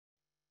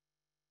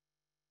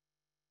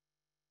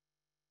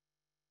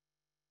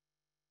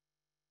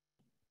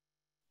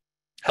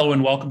Hello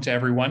and welcome to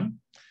everyone.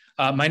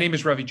 My name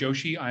is Ravi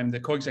Joshi. I'm the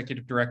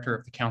Co-Executive Director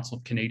of the Council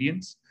of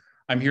Canadians.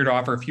 I'm here to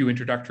offer a few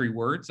introductory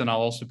words, and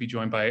I'll also be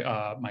joined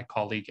by my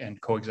colleague and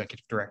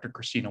Co-Executive Director,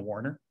 Christina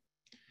Warner.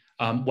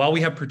 While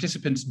we have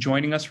participants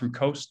joining us from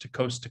coast to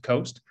coast to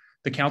coast,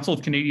 the Council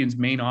of Canadians'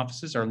 main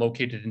offices are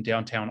located in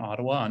downtown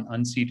Ottawa on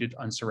unceded,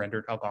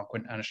 unsurrendered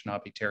Algonquin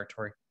Anishinaabe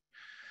territory.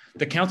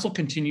 The Council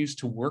continues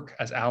to work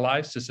as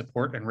allies to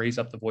support and raise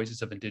up the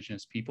voices of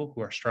Indigenous people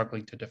who are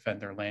struggling to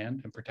defend their land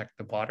and protect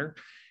the water,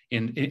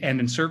 and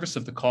in service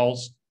of the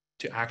calls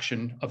to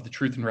action of the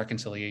Truth and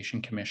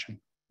Reconciliation Commission.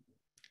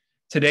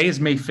 Today is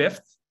May 5th.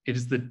 It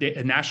is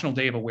a National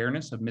Day of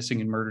Awareness of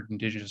Missing and Murdered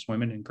Indigenous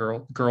Women and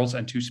Girls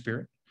and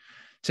Two-Spirit.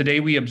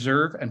 Today, we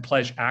observe and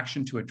pledge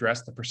action to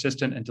address the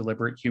persistent and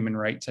deliberate human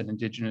rights and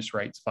Indigenous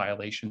rights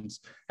violations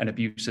and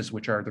abuses,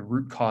 which are the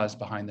root cause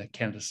behind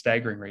Canada's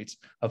staggering rates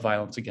of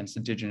violence against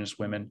Indigenous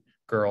women,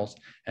 girls,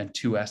 and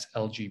 2S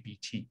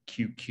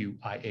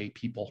LGBTQIA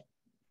people.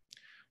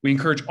 We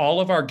encourage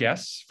all of our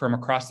guests from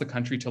across the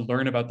country to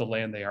learn about the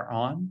land they are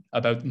on,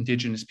 about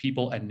Indigenous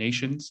people and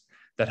nations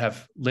that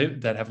have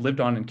lived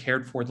on and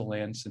cared for the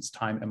land since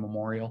time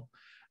immemorial,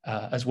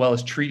 as well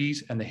as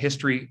treaties and the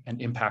history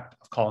and impact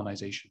of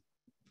colonization.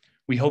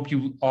 We hope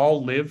you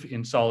all live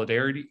in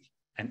solidarity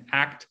and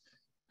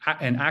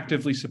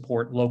actively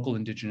support local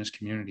Indigenous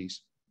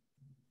communities.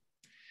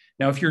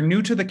 Now, if you're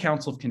new to the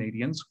Council of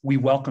Canadians, we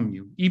welcome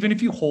you. Even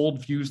if you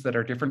hold views that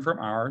are different from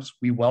ours,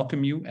 we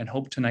welcome you and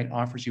hope tonight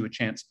offers you a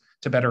chance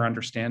to better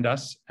understand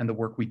us and the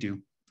work we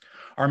do.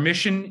 Our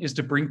mission is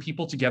to bring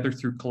people together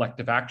through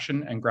collective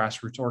action and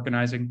grassroots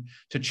organizing,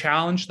 to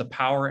challenge the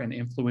power and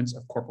influence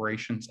of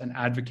corporations and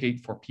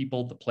advocate for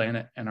people, the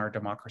planet, and our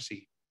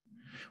democracy.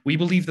 We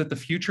believe that the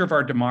future of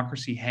our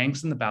democracy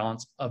hangs in the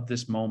balance of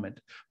this moment,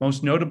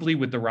 most notably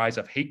with the rise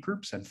of hate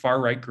groups and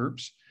far-right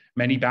groups,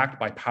 many backed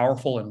by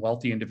powerful and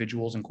wealthy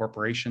individuals and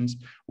corporations,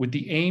 with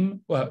the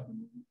aim,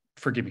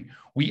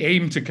 we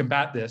aim to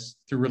combat this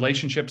through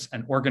relationships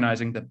and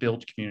organizing that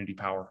build community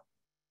power.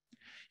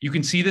 You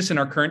can see this in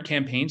our current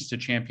campaigns to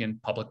champion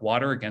public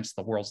water against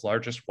the world's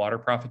largest water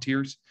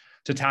profiteers,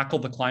 to tackle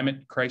the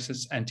climate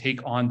crisis and take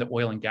on the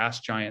oil and gas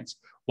giants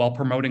while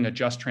promoting a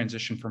just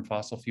transition from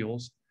fossil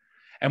fuels.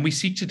 And we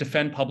seek to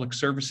defend public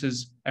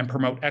services and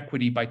promote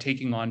equity by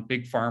taking on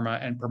big pharma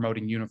and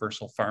promoting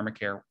universal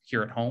pharmacare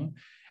here at home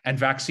and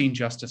vaccine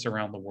justice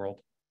around the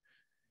world.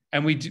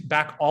 And we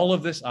back all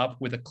of this up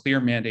with a clear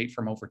mandate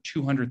from over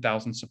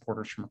 200,000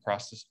 supporters from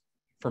across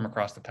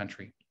the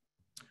country.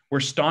 We're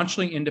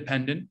staunchly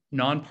independent,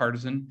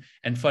 nonpartisan,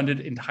 and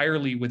funded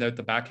entirely without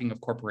the backing of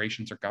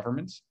corporations or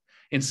governments.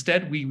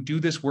 Instead, we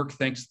do this work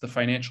thanks to the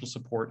financial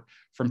support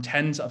from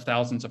tens of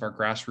thousands of our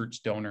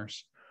grassroots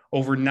donors.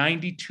 Over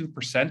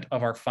 92%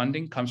 of our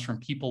funding comes from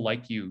people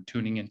like you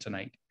tuning in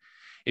tonight.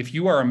 If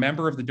you are a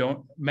member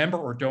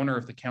or donor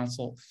of the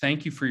Council,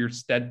 thank you for your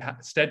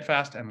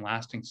steadfast and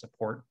lasting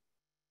support.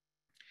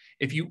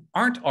 If you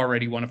aren't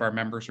already one of our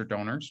members or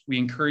donors, we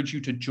encourage you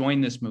to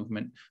join this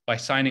movement by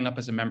signing up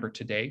as a member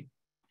today.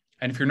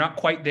 And if you're not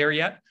quite there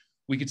yet,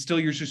 we could still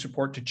use your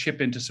support to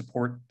chip in to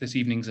support this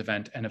evening's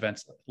event and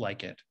events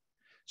like it.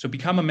 So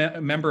become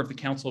a member of the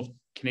Council of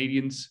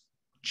Canadians,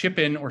 chip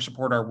in or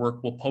support our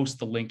work. We'll post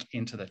the link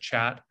into the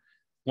chat.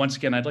 Once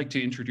again, I'd like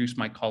to introduce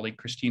my colleague,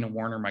 Christina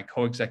Warner, my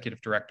Co-Executive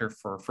Director,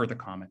 for further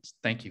comments.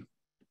 Thank you.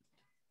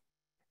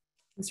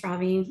 Thanks,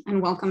 Ravi,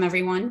 and welcome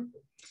everyone.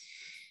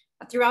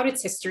 Throughout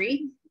its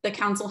history, the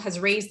Council has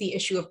raised the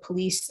issue of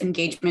police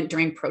engagement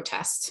during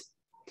protest.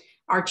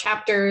 Our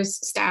chapters,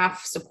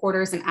 staff,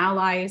 supporters, and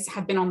allies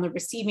have been on the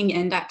receiving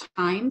end at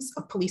times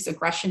of police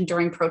aggression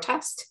during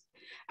protest,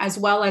 as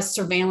well as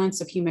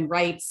surveillance of human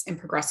rights and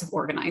progressive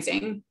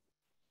organizing.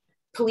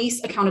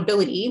 Police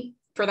accountability,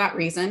 for that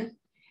reason,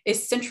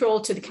 is central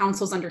to the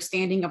Council's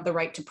understanding of the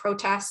right to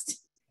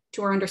protest,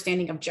 to our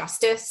understanding of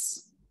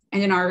justice,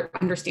 and in our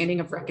understanding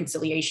of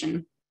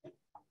reconciliation.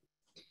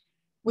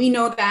 We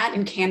know that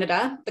in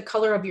Canada, the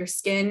color of your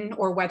skin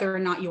or whether or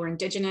not you're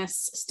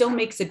Indigenous still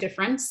makes a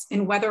difference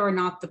in whether or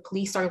not the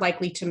police are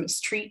likely to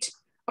mistreat,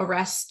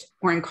 arrest,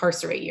 or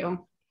incarcerate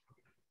you.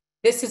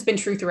 This has been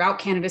true throughout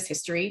Canada's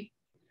history,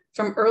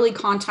 from early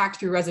contact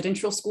through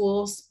residential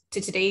schools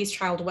to today's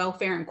child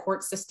welfare and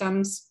court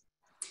systems.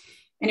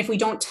 And if we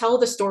don't tell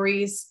the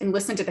stories and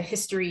listen to the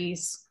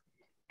histories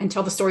and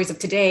tell the stories of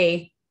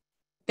today,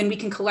 then we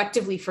can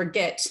collectively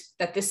forget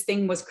that this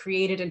thing was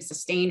created and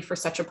sustained for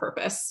such a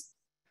purpose: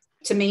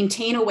 to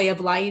maintain a way of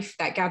life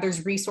that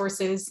gathers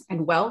resources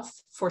and wealth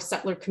for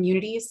settler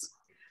communities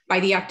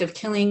by the act of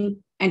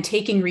killing and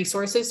taking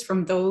resources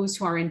from those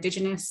who are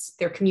Indigenous,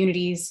 their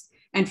communities,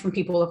 and from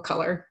people of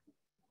color.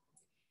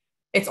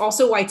 It's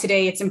also why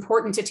today it's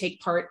important to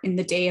take part in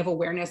the Day of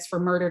Awareness for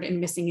Murdered and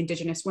Missing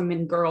Indigenous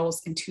Women,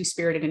 Girls, and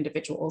Two-Spirited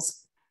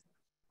Individuals.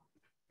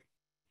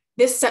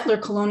 This settler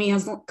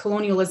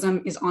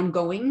colonialism is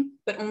ongoing,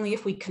 but only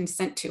if we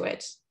consent to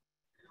it.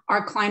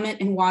 Our climate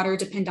and water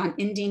depend on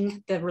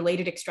ending the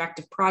related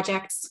extractive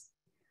projects.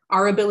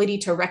 Our ability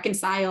to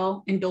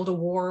reconcile and build a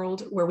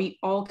world where we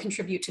all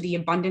contribute to the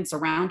abundance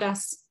around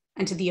us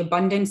and to the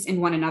abundance in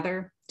one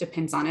another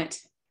depends on it.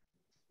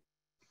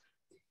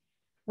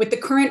 With the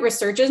current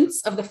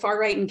resurgence of the far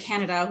right in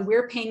Canada,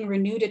 we're paying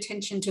renewed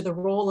attention to the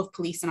role of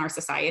police in our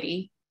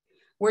society.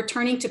 We're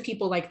turning to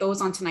people like those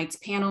on tonight's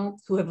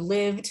panel who have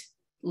lived,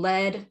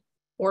 led,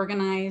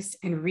 organized,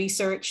 and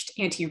researched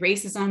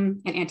anti-racism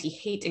and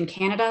anti-hate in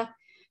Canada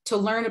to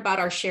learn about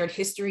our shared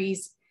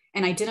histories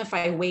and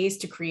identify ways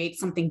to create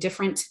something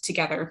different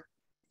together.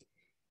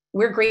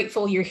 We're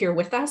grateful you're here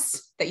with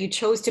us, that you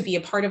chose to be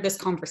a part of this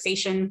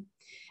conversation,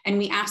 and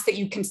we ask that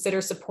you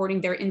consider supporting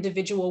their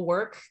individual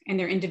work and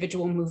their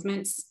individual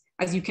movements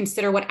as you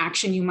consider what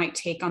action you might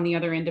take on the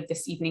other end of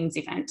this evening's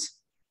event.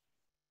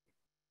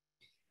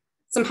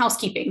 Some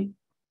housekeeping.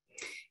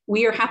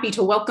 We are happy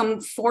to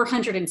welcome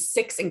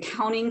 406 and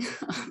counting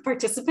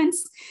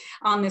participants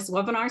on this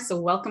webinar, so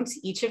welcome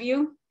to each of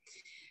you.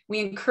 We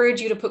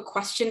encourage you to put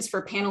questions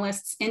for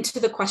panelists into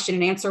the question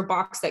and answer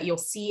box that you'll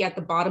see at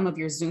the bottom of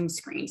your Zoom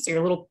screen. So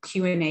your little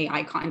Q&A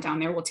icon down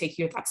there will take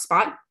you to that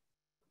spot.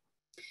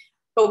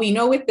 But we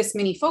know with this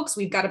many folks,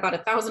 we've got about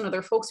 1,000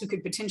 other folks who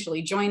could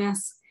potentially join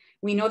us.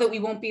 We know that we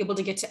won't be able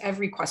to get to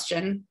every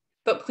question,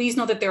 but please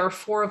know that there are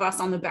 4 of us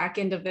on the back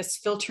end of this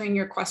filtering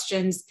your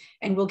questions,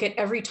 and we'll get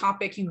every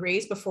topic you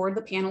raise before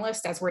the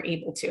panelists as we're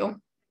able to.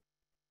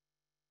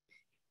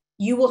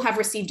 You will have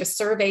received a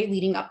survey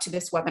leading up to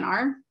this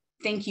webinar.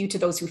 Thank you to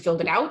those who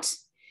filled it out.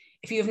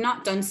 If you have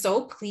not done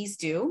so, please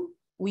do.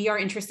 We are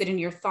interested in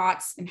your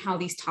thoughts and how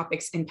these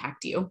topics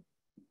impact you.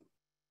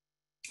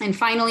 And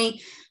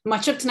finally,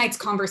 much of tonight's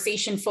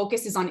conversation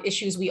focuses on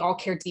issues we all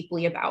care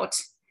deeply about.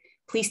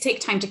 Please take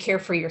time to care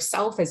for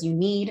yourself as you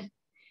need,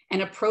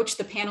 and approach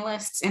the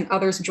panelists and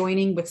others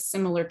joining with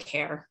similar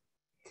care.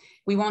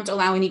 We won't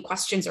allow any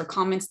questions or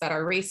comments that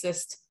are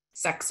racist,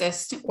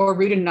 sexist, or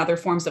rooted in other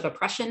forms of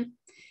oppression,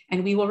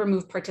 and we will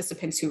remove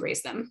participants who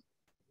raise them.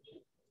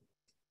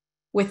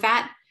 With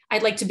that,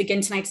 I'd like to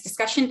begin tonight's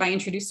discussion by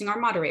introducing our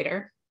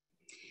moderator.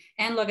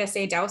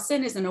 Lagacé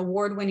Dowson is an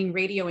award-winning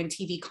radio and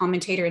TV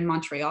commentator in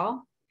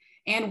Montreal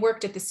and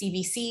worked at the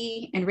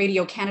CBC and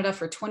Radio Canada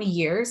for 20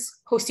 years,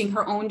 hosting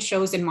her own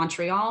shows in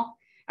Montreal,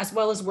 as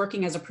well as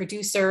working as a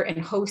producer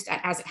and host at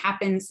As It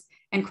Happens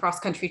and Cross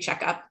Country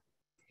Checkup.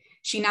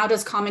 She now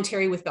does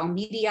commentary with Bell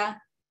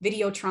Media,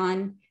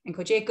 Videotron, and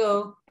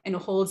Cogeco, and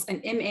holds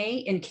an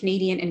MA in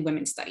Canadian and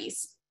Women's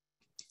Studies.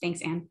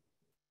 Thanks, Anne.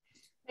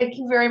 Thank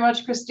you very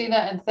much, Christina,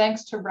 and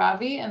thanks to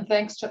Ravi, and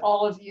thanks to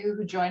all of you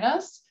who join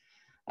us,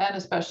 and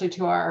especially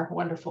to our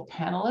wonderful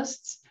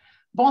panelists.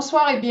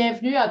 Bonsoir et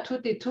bienvenue à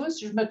toutes et tous.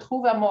 Je me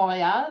trouve à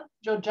Montréal,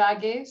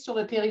 Jojage, sur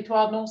le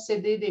territoire non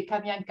cédé des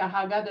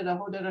Kanien'kehá:ka de la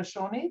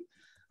Haudenosaunee.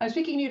 I'm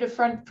speaking to you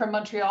from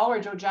Montreal, or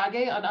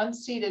Jojage, on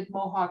unceded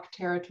Mohawk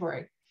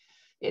territory.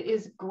 It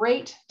is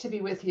great to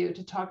be with you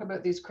to talk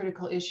about these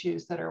critical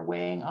issues that are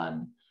weighing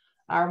on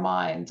our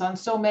minds, on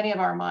so many of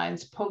our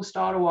minds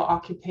post-Ottawa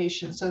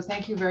occupation. So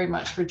thank you very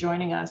much for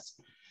joining us.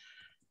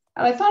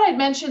 And I thought I'd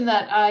mention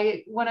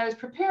that when I was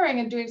preparing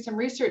and doing some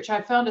research,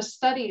 I found a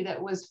study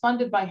that was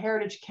funded by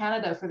Heritage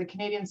Canada for the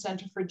Canadian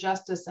Centre for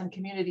Justice and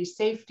Community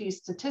Safety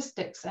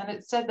Statistics. And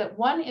it said that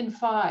 1 in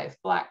 5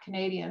 Black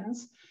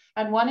Canadians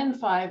and 1 in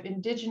 5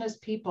 Indigenous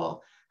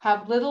people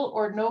have little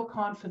or no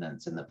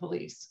confidence in the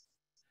police.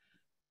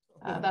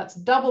 That's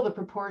double the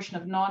proportion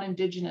of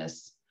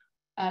non-Indigenous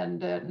and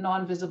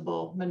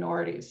non-visible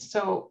minorities.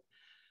 So,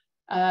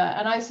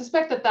 and I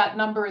suspect that that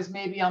number is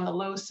maybe on the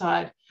low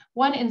side.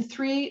 1 in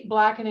 3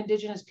 Black and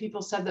Indigenous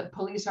people said that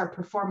police are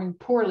performing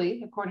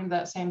poorly, according to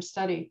that same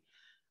study.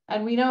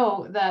 And we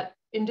know that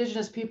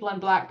Indigenous people and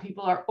Black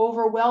people are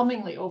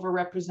overwhelmingly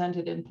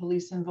overrepresented in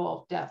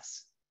police-involved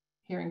deaths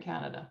here in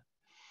Canada.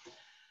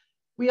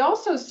 We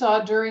also saw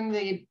during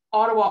the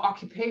Ottawa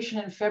occupation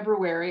in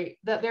February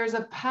that there's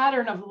a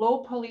pattern of low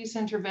police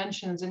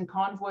interventions in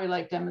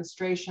convoy-like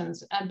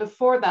demonstrations. And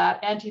before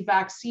that,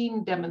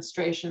 anti-vaccine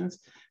demonstrations.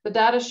 The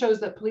data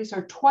shows that police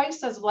are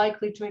twice as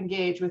likely to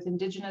engage with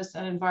Indigenous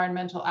and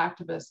environmental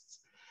activists.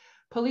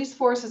 Police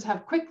forces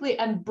have quickly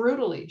and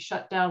brutally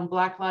shut down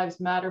Black Lives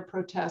Matter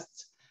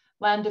protests,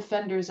 land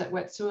defenders at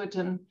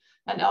Wet'suwet'en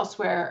and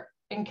elsewhere,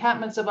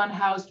 encampments of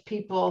unhoused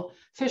people,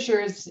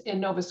 fishers in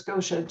Nova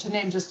Scotia, to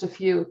name just a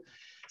few.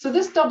 So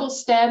this double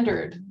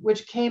standard,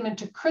 which came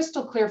into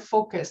crystal clear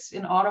focus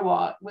in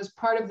Ottawa, was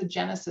part of the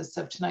genesis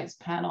of tonight's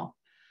panel.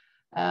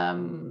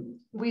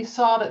 We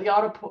saw that the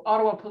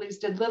Ottawa police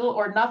did little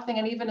or nothing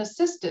and even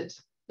assisted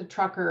the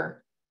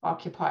trucker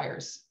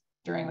occupiers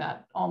during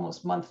that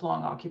almost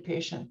month-long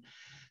occupation.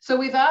 So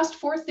we've asked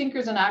 4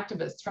 thinkers and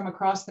activists from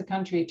across the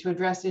country to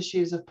address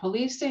issues of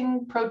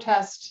policing,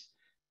 protest,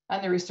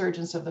 and the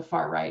resurgence of the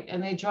far right.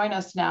 And they join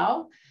us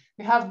now.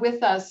 We have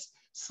with us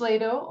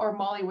Sleydo, or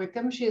Molly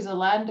Wickham. She is a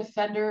land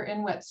defender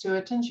in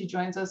Wet'suwet'en. She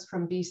joins us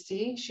from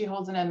BC. She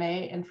holds an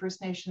MA in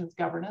First Nations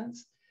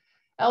governance.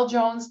 Elle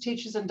Jones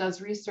teaches and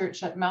does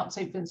research at Mount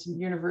St. Vincent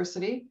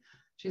University.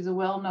 She's a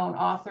well-known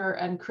author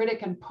and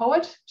critic and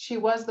poet. She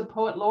was the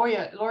poet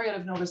laureate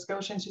of Nova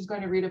Scotia, and she's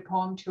going to read a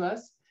poem to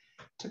us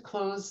to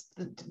close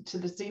to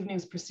this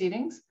evening's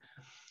proceedings.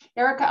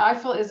 Erica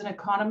Ifill is an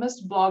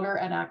economist,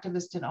 blogger, and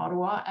activist in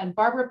Ottawa, and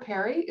Barbara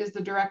Perry is the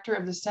director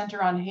of the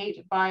Centre on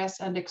Hate, Bias,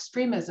 and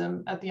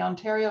Extremism at the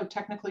Ontario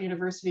Technical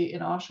University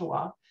in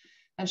Oshawa,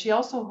 and she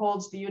also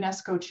holds the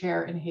UNESCO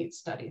Chair in Hate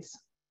Studies.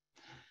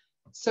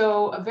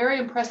 So a very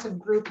impressive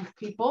group of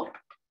people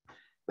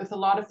with a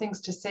lot of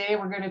things to say.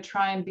 We're going to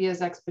try and be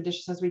as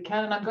expeditious as we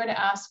can, and I'm going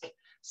to ask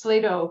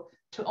Sleydo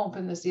to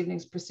open this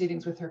evening's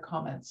proceedings with her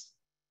comments.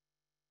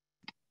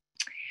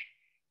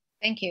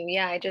 Thank you.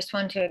 Yeah, I just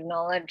want to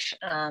acknowledge,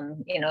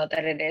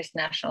 that it is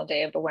National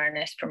Day of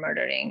Awareness for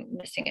Murdering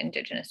Missing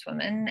Indigenous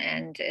Women,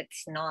 and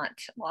it's not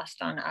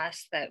lost on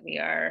us that we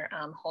are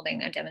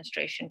holding a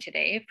demonstration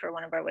today for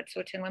one of our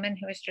Wet'suwet'en women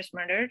who was just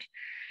murdered,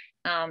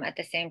 at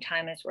the same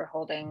time as we're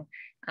holding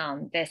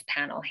this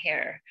panel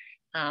here.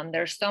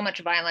 There's so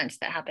much violence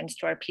that happens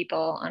to our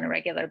people on a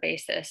regular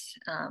basis.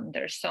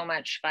 There's so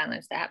much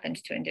violence that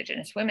happens to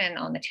Indigenous women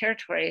on the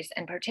territories,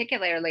 and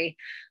particularly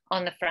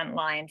on the front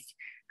lines.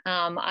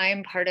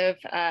 I'm part of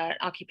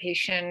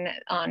occupation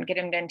on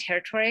Gidimt'en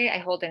territory. I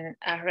hold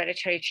a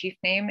hereditary chief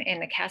name in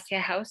the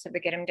Cassia House of the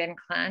Gidimt'en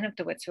clan of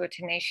the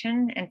Wet'suwet'en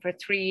Nation. And for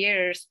 3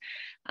 years,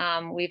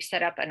 we've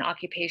set up an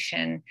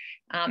occupation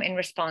in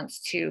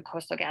response to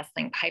Coastal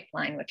GasLink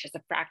pipeline, which is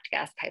a fracked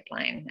gas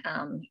pipeline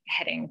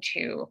heading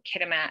to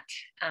Kitimat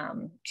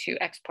to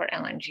export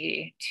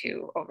LNG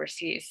to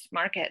overseas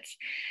markets.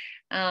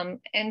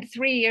 In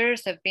 3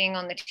 years of being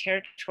on the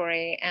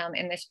territory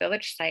in this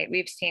village site,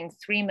 we've seen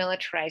 3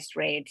 militarized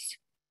raids.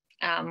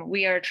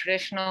 We are a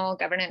traditional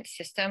governance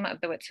system of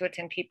the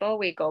Wet'suwet'en people.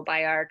 We go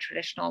by our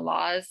traditional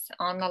laws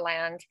on the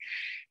land,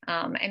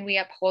 and we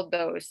uphold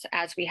those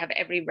as we have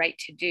every right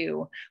to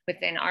do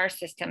within our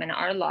system and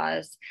our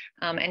laws,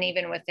 and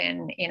even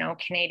within,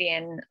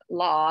 Canadian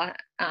law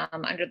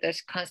under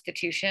this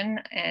Constitution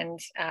and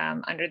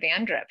under the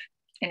UNDRIP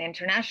and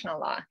international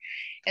law.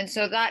 And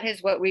so that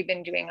is what we've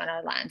been doing on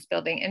our lands,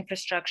 building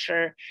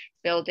infrastructure,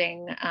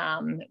 building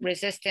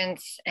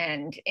resistance,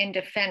 and in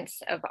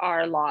defense of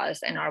our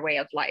laws and our way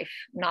of life,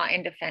 not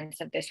in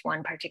defense of this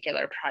one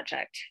particular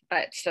project,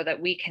 but so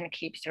that we can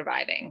keep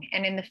surviving.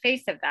 And in the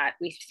face of that,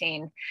 we've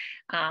seen,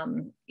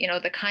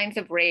 the kinds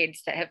of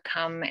raids that have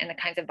come and the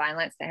kinds of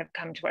violence that have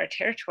come to our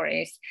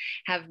territories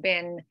have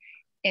been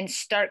in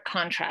stark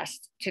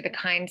contrast to the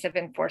kinds of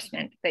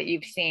enforcement that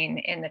you've seen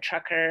in the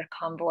trucker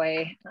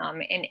convoy,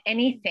 in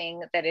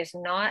anything that is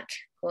not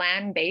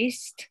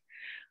land-based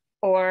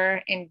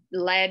or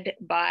led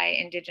by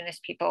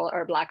Indigenous people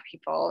or Black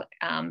people.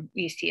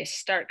 You see a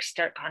stark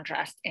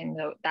contrast in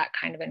that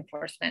kind of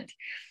enforcement.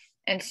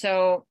 And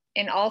so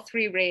in all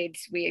 3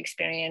 raids, we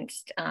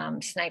experienced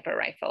sniper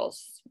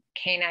rifles,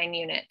 canine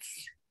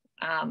units,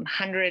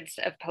 hundreds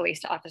of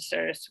police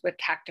officers with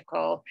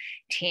tactical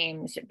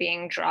teams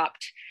being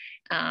dropped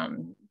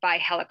by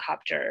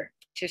helicopter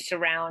to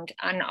surround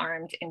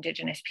unarmed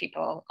Indigenous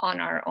people on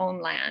our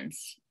own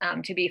lands,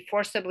 to be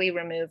forcibly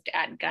removed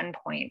at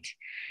gunpoint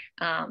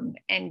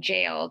and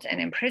jailed and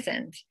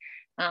imprisoned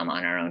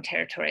on our own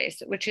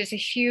territories, which is a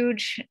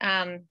huge,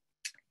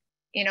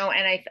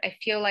 and I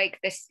feel like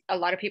a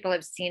lot of people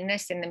have seen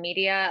this in the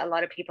media. A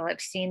lot of people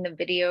have seen the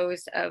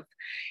videos of,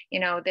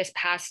 this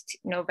past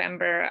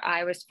November,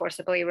 I was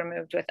forcibly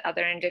removed with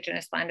other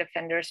Indigenous land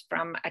offenders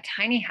from a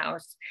tiny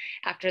house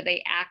after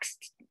the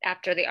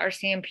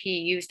RCMP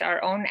used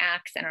our own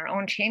axe and our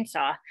own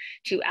chainsaw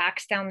to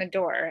axe down the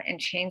door and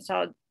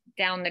chainsaw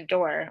down the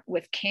door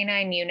with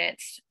canine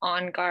units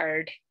on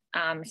guard,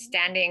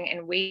 standing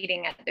and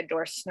waiting at the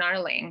door,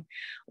 snarling,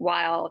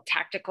 while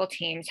tactical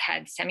teams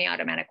had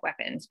semi-automatic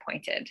weapons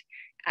pointed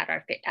at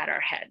our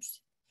heads.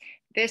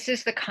 This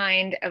is the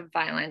kind of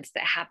violence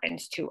that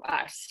happens to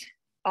us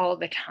all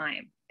the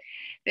time.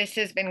 This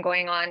has been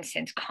going on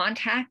since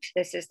contact.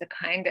 This is the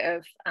kind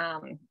of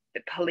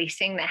the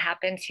policing that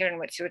happens here in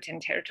Wet'suwet'en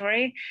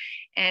territory,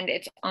 and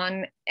it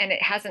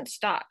hasn't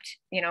stopped.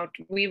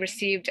 We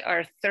received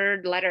our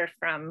 3rd letter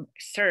from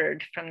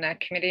CERD, from the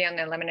Committee on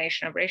the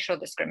Elimination of Racial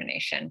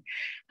Discrimination,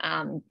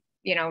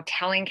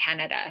 telling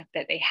Canada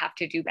that they have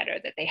to do better,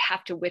 that they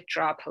have to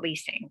withdraw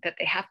policing, that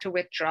they have to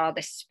withdraw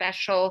the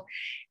special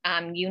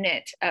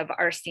unit of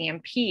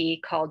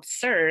RCMP called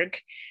CIRG,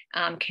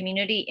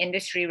 Community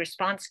Industry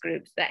Response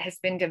Groups, that has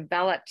been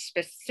developed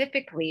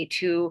specifically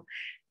to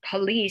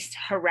police,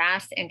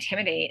 harass,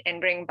 intimidate,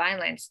 and bring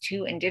violence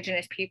to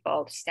Indigenous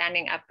people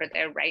standing up for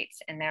their rights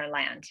and their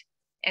land.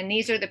 And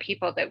these are the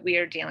people that we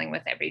are dealing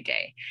with every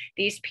day.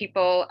 These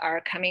people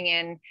are coming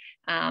in,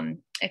 I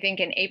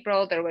think in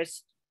April, there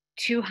was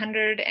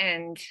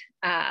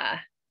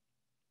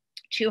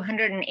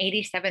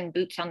 287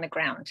 boots on the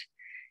ground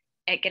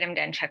at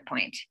Gidimt'en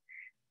checkpoint.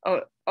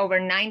 Over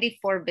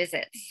 94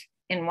 visits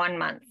in 1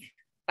 month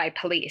by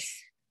police,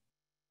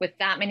 with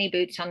that many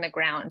boots on the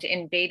ground,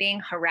 invading,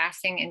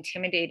 harassing,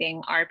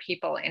 intimidating our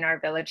people in our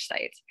village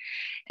sites.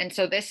 And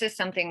so this is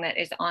something that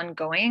is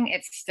ongoing.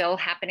 It's still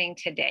happening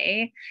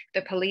today.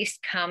 The police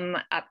come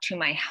up to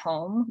my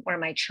home where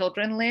my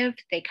children live.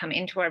 They come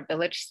into our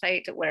village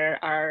site where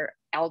our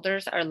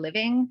elders are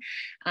living.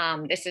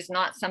 This is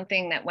not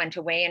something that went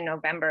away in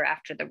November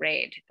after the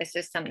raid. This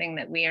is something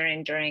that we are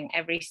enduring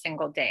every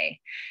single day.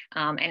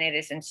 And it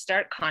is in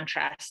stark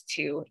contrast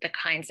to the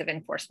kinds of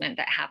enforcement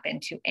that happen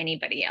to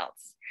anybody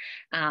else.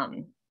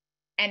 And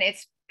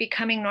it's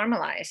becoming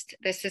normalized.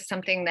 This is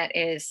something that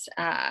is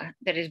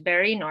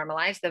very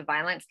normalized. The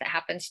violence that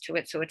happens to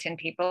Wet'suwet'en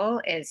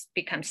people is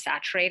become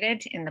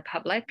saturated in the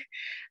public,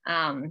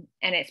 and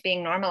it's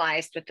being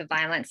normalized with the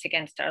violence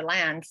against our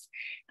lands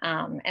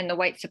and the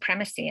white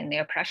supremacy and the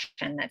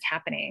oppression that's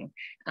happening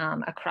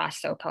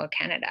across so-called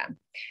Canada.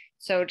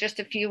 So just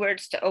a few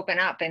words to open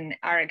up and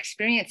our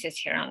experiences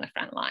here on the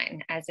front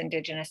line as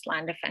Indigenous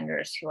land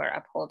defenders who are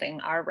upholding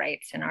our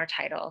rights and our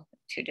title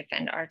to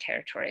defend our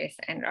territories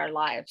and our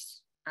lives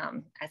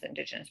as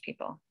Indigenous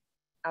people.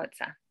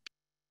 Awitsa.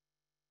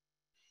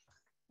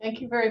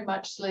 Thank you very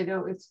much,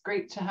 Sleydo. It's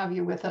great to have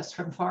you with us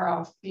from far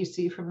off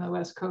BC, from the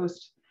West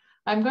Coast.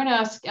 I'm going to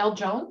ask Elle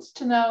Jones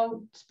to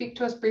now speak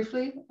to us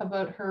briefly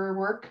about her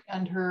work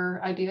and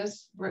her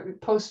ideas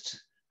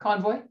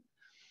post-convoy.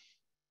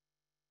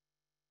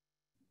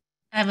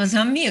 I was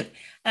on mute.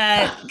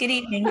 Good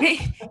evening.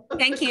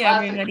 Thank you,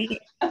 everybody.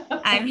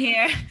 I'm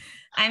here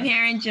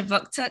in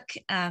Jabuktuk,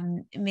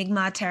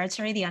 Mi'kmaq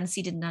territory, the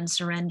unceded and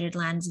unsurrendered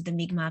lands of the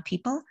Mi'kmaq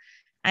people.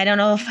 I don't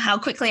know how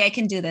quickly I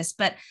can do this,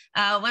 but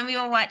when we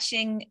were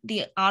watching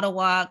the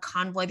Ottawa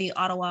convoy, the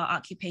Ottawa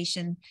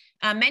occupation,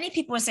 many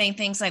people were saying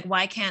things like,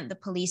 why can't the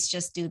police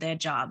just do their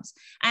jobs?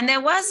 And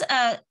there was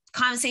a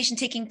conversation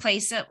taking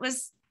place that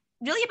was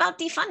really about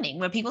defunding,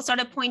 where people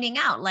started pointing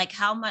out like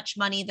how much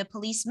money the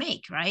police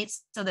make, right?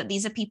 So that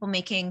these are people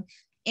making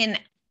in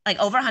like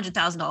over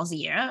 $100,000 a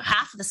year.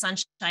 Half of the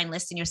sunshine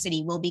list in your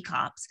city will be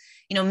cops,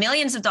 you know,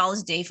 millions of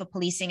dollars a day for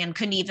policing, and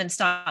couldn't even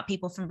stop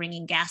people from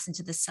bringing gas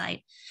into the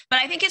site. But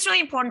I think it's really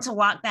important to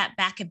walk that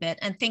back a bit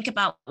and think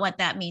about what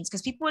that means,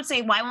 because people would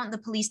say, why won't the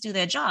police do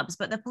their jobs?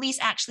 But the police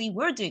actually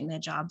were doing their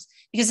jobs,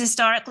 because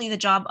historically the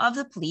job of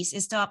the police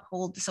is to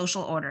uphold the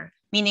social order,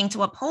 meaning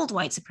to uphold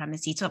white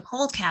supremacy, to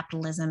uphold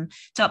capitalism,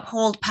 to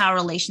uphold power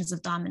relations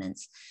of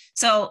dominance.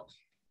 So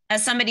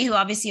as somebody who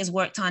obviously has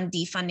worked on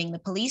defunding the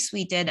police,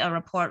 we did a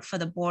report for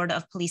the Board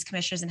of Police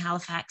Commissioners in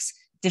Halifax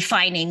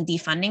defining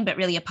defunding, but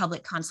really a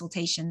public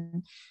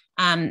consultation.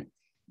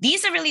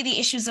 These are really the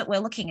issues that we're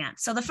looking at.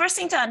 So the first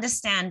thing to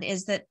understand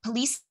is that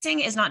policing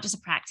is not just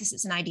a practice,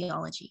 it's an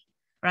ideology,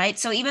 right?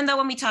 So even though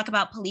when we talk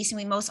about policing,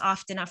 we most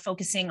often are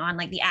focusing on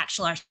like the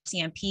actual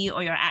RCMP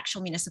or your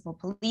actual municipal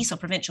police or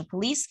provincial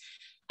police,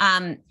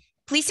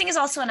 policing is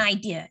also an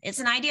idea. It's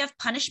an idea of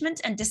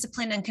punishment and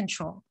discipline and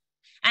control.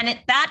 And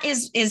that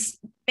is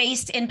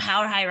based in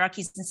power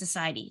hierarchies in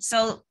society.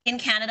 So in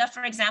Canada,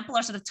 for example,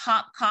 our sort of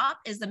top cop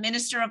is the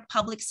Minister of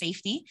Public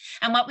Safety.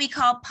 And what we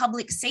call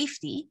public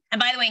safety,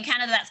 and by the way, in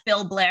Canada, that's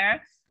Bill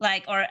Blair,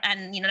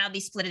 and now they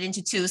split it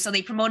into two. So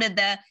they promoted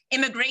the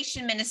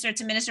immigration minister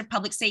to Minister of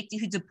Public Safety,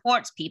 who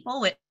deports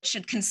people, which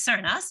should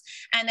concern us.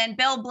 And then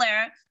Bill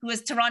Blair, who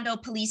was Toronto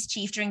police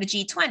chief during the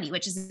G20,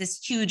 which is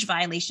this huge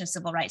violation of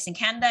civil rights in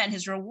Canada. And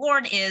his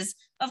reward is,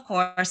 of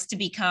course, to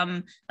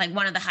become like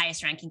one of the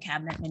highest ranking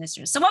cabinet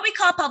ministers. So what we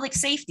call public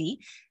safety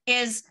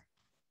is,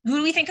 who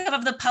do we think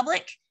of the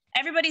public?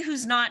 Everybody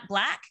who's not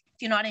Black,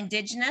 if you're not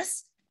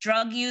Indigenous,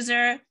 drug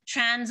user,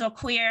 trans or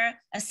queer,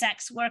 a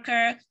sex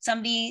worker,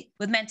 somebody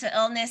with mental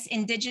illness,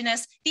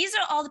 Indigenous. These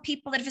are all the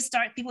people that have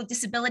historic people with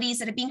disabilities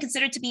that are being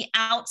considered to be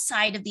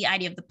outside of the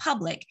idea of the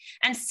public.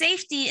 And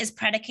safety is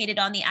predicated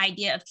on the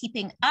idea of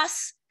keeping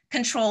us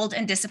controlled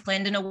and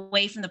disciplined and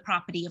away from the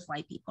property of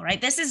white people,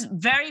 right? This is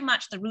very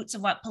much the roots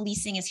of what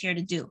policing is here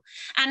to do.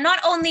 And not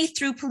only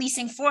through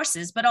policing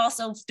forces, but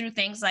also through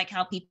things like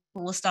how people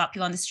will stop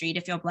you on the street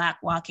if you're Black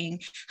walking,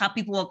 how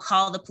people will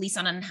call the police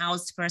on an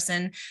unhoused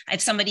person.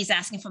 If somebody's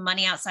asking for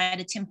money outside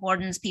of Tim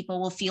Hortons,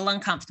 people will feel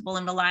uncomfortable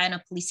and rely on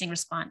a policing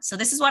response. So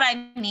this is what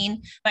I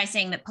mean by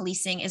saying that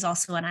policing is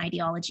also an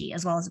ideology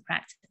as well as a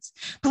practice.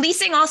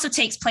 Policing also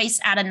takes place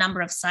at a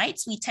number of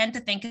sites. We tend to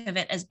think of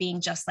it as being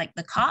just like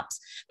the cops,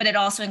 but it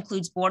also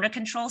includes border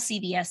control.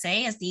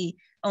 CBSA as the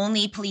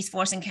only police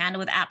force in Canada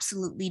with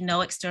absolutely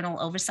no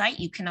external oversight.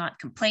 You cannot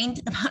complain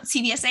about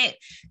CBSA. It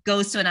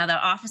goes to another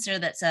officer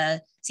that's a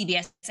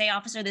CBSA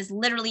officer. There's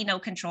literally no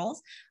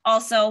controls.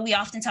 Also, we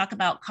often talk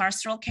about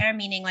carceral care,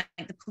 meaning like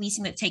the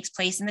policing that takes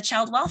place in the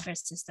child welfare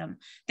system.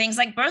 Things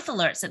like birth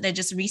alerts that they're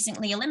just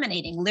recently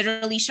eliminating,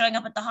 literally showing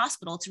up at the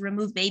hospital to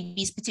remove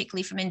babies,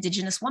 particularly from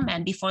Indigenous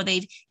women, before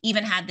they've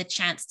even had the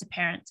chance to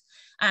parent.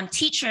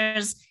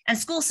 Teachers and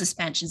school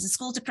suspensions, the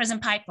school to prison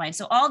pipeline.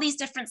 So all these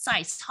different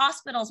sites,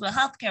 hospitals where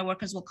healthcare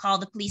workers will call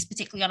the police,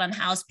 particularly on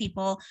unhoused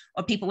people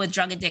or people with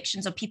drug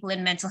addictions or people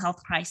in mental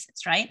health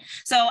crisis, right?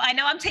 So I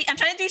know I'm trying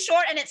to do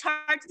short and it's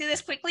hard to do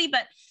this quickly,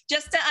 but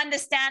just to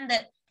understand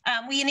that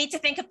we need to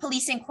think of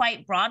policing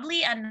quite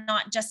broadly and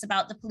not just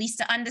about the police,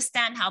 to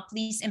understand how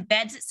police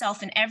embeds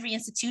itself in every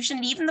institution,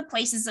 and even the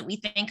places that we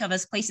think of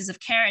as places of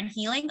care and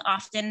healing,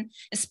 often,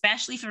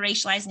 especially for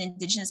racialized and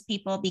Indigenous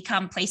people,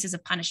 become places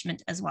of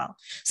punishment as well.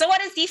 So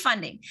what is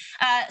defunding?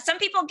 Some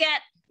people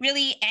get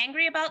really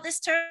angry about this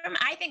term.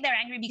 I think they're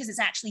angry because it's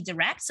actually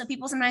direct. So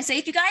people sometimes say,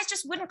 if you guys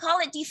just wouldn't call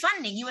it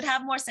defunding, you would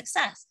have more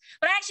success.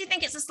 But I actually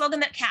think it's a slogan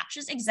that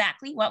captures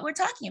exactly what we're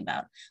talking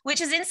about,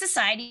 which is in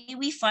society,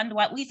 we fund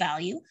what we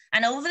value.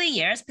 And over the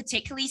years,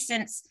 particularly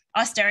since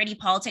austerity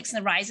politics and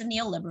the rise of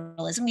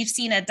neoliberalism, we've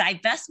seen a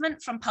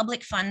divestment from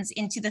public funds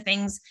into the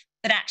things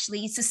that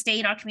actually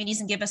sustain our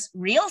communities and give us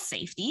real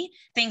safety,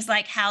 things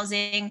like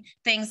housing,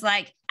 things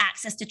like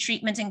access to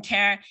treatment and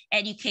care,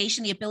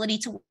 education, the ability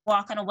to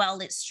walk on a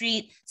well-lit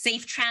street,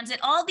 safe transit.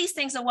 All these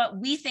things are what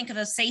we think of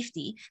as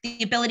safety,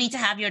 the ability to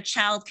have your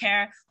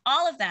childcare,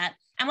 all of that.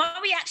 And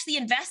what we actually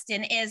invest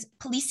in is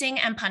policing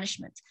and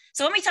punishment.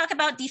 So when we talk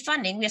about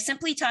defunding, we are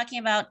simply talking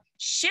about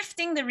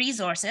shifting the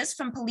resources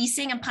from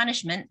policing and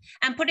punishment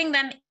and putting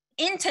them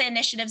into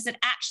initiatives that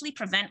actually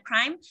prevent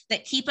crime,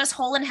 that keep us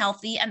whole and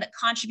healthy, and that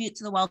contribute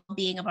to the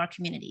well-being of our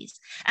communities.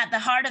 At the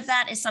heart of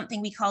that is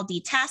something we call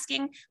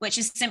detasking, which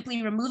is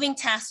simply removing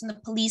tasks from the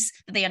police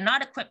that they are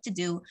not equipped to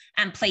do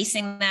and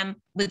placing them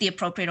with the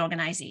appropriate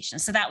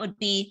organizations. So that would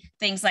be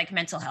things like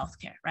mental health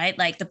care, right?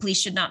 Like the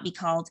police should not be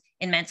called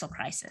in mental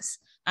crisis.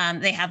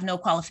 They have no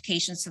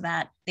qualifications for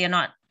that. They are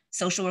not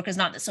social workers,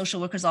 not that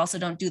social workers also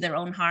don't do their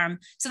own harm.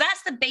 So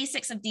that's the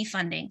basics of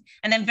defunding.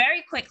 And then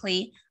very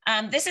quickly,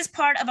 this is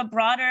part of a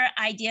broader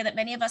idea that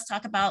many of us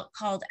talk about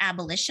called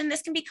abolition.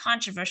 This can be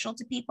controversial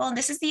to people. And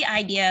this is the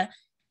idea,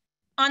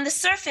 on the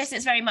surface,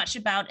 it's very much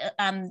about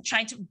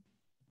trying to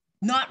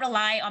not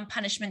rely on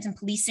punishment and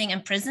policing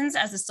and prisons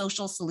as a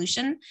social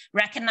solution,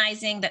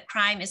 recognizing that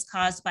crime is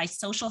caused by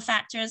social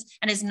factors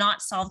and is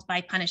not solved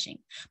by punishing.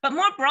 But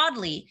more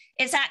broadly,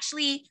 it's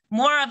actually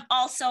more of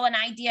also an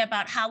idea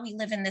about how we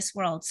live in this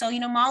world. So,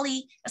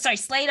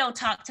 Sleydo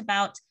talked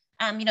about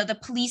the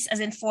police as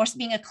in force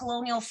being a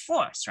colonial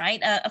force, right?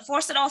 A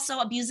force that also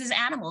abuses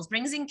animals,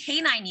 brings in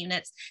canine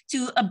units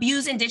to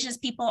abuse Indigenous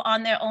people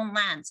on their own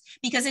lands,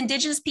 because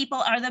Indigenous people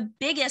are the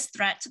biggest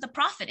threat to the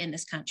profit in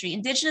this country.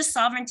 Indigenous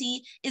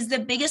sovereignty is the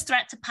biggest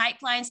threat to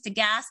pipelines, to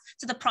gas,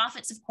 to the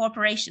profits of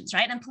corporations,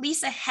 right? And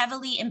police are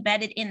heavily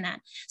embedded in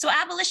that. So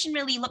abolition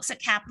really looks at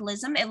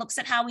capitalism. It looks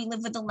at how we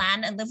live with the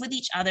land and live with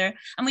each other.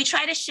 And we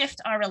try to shift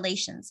our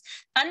relations,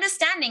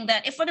 understanding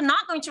that if we're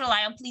not going to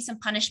rely on police and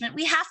punishment,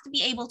 we have to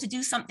be able to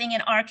do something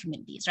in our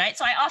communities, right?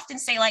 So I often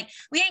say, like,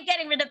 we ain't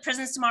getting rid of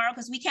prisons tomorrow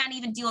because we can't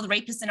even deal with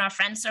rapists in our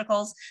friend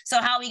circles. So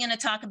how are we going to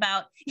talk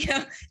about,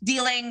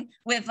 dealing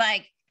with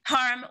like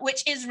harm,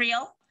 which is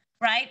real,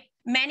 right?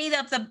 Many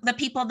of the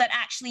people that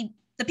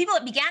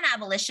began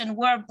abolition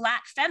were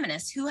Black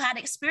feminists who had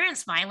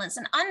experienced violence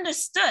and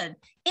understood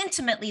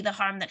intimately the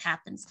harm that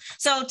happens.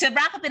 So to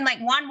wrap up in like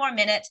one more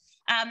minute,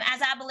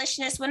 as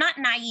abolitionists, we're not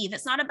naive.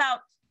 It's not about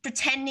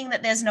pretending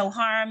that there's no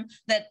harm,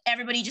 that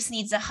everybody just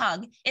needs a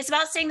hug. It's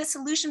about saying the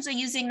solutions we're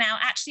using now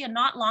actually are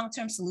not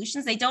long-term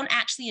solutions. They don't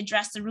actually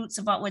address the roots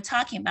of what we're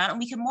talking about. And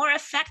we can more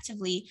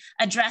effectively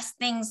address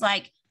things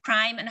like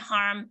crime and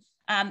harm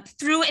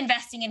through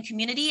investing in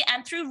community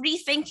and through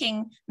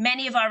rethinking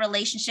many of our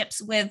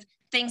relationships with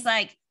things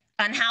like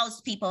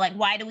unhoused people. Like,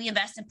 why do we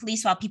invest in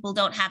police while people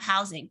don't have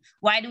housing?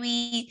 Why do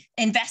we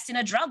invest in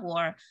a drug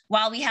war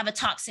while we have a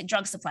toxic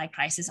drug supply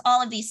crisis?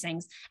 All of these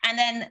things. And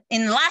then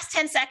in the last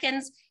 10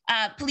 seconds,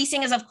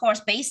 policing is, of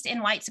course, based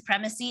in white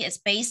supremacy. It's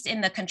based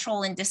in the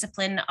control and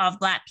discipline of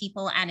Black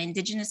people and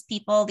Indigenous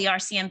people. The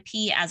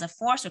RCMP as a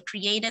force were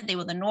created. They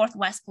were the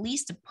Northwest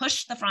Police to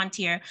push the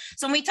frontier.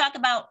 So when we talk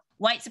about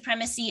white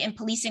supremacy in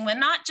policing, we're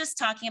not just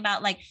talking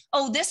about like,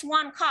 oh, this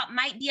one cop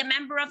might be a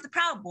member of the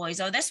Proud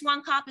Boys, or this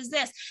one cop is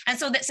this. And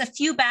so that's a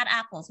few bad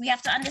apples. We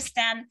have to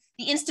understand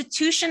the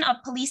institution of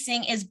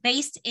policing is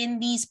based in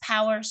these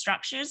power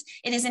structures.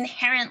 It is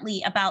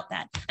inherently about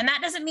that. And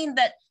that doesn't mean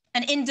that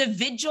an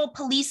individual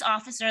police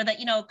officer that,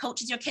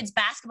 coaches your kid's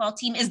basketball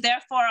team is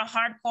therefore a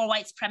hardcore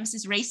white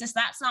supremacist racist.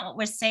 That's not what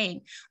we're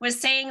saying. We're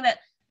saying that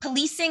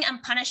policing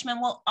and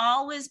punishment will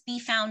always be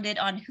founded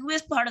on who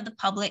is part of the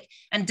public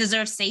and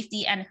deserves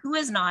safety and who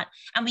is not.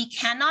 And we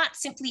cannot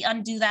simply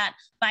undo that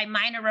by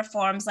minor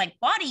reforms like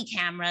body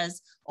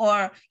cameras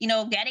or,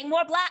 getting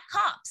more Black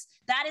cops.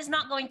 That is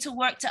not going to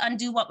work to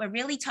undo what we're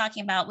really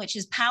talking about, which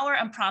is power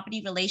and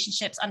property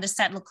relationships under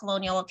settler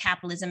colonial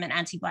capitalism and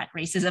anti-Black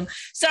racism.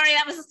 Sorry,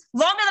 that was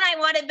longer than I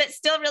wanted, but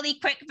still really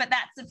quick, but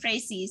that's the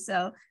précis.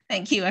 So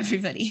thank you,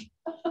 everybody.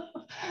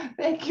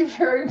 Thank you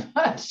very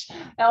much,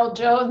 Elle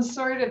Jones.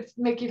 Sorry to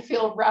make you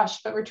feel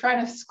rushed, but we're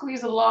trying to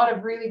squeeze a lot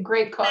of really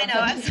great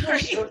content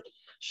in a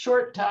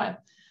short time.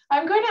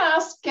 I'm going to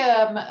ask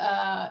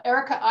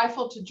Erica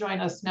Ifill to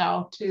join us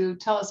now to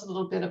tell us a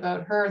little bit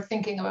about her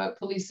thinking about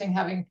policing,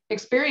 having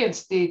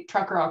experienced the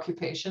trucker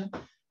occupation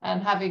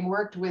and having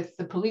worked with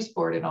the police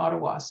board in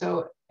Ottawa.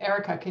 So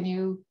Erica, can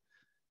you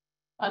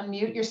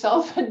unmute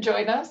yourself and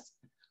join us?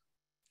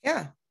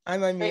 Yeah,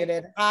 I'm unmuted.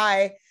 Great.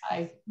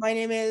 Hi, my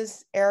name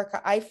is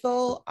Erica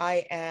Ifill.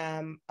 I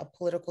am a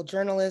political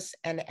journalist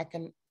and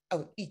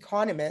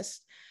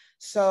economist.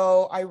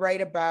 So I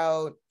write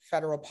about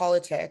federal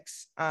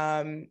politics.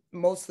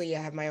 Mostly I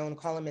have my own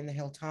column in the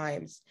Hill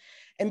Times.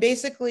 And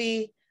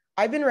basically,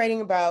 I've been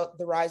writing about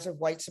the rise of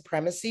white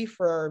supremacy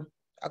for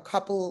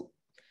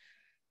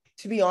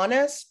to be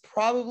honest,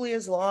 probably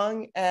as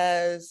long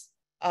as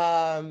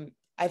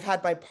I've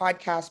had my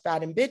podcast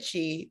Bad and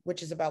Bitchy,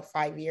 which is about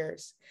 5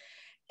 years.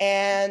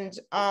 And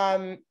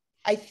I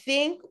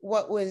think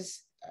what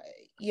was,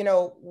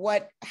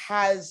 what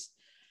has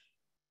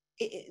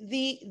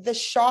the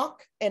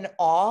shock and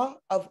awe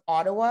of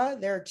Ottawa,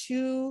 there are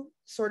two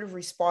sort of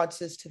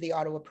responses to the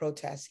Ottawa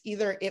protests.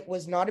 Either it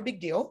was not a big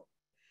deal,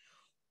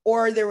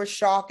 or there was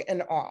shock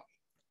and awe.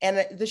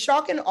 And the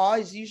shock and awe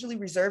is usually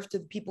reserved to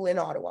the people in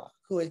Ottawa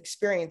who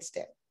experienced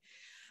it.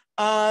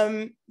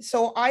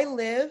 So I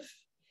live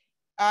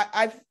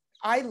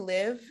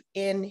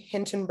in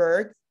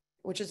Hintonburg,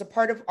 which is a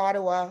part of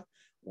Ottawa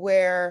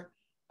where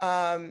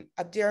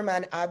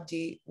Abdirahman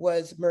Abdi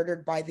was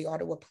murdered by the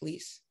Ottawa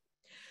police.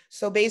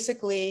 So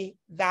basically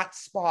that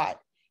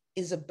spot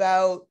is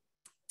about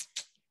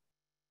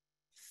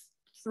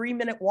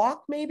 3-minute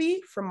walk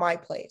maybe from my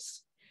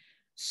place.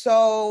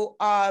 So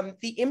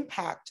the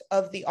impact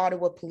of the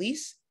Ottawa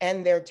police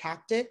and their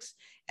tactics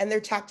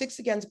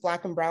against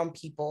Black and Brown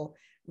people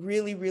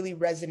really, really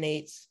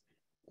resonates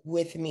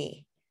with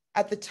me.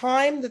 At the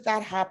time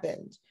that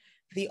happened,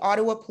 the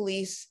Ottawa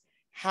police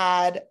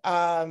had,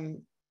 there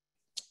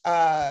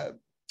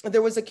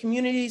was a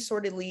community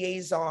sort of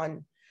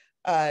liaison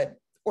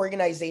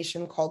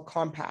organization called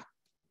Compact.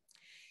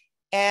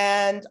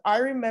 And I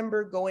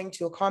remember going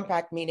to a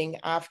Compact meeting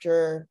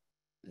after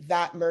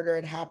that murder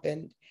had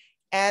happened,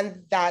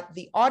 and that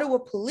the Ottawa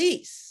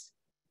police,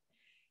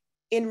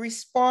 in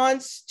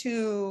response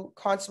to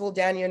Constable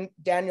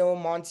Daniel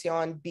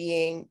Monsian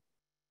being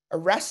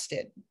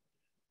arrested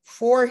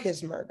for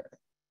his murder,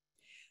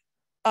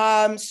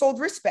 sold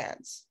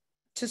wristbands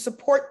to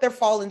support their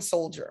fallen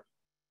soldier.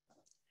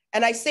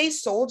 And I say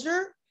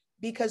soldier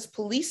because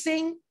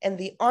policing and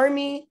the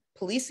army,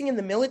 policing and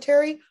the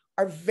military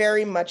are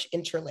very much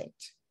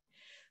interlinked.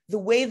 The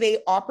way they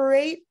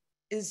operate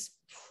is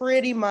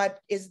pretty much,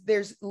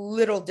 there's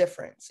little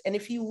difference. And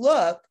if you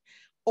look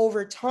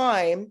over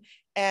time,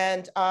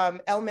 and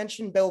Elle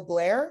mentioned Bill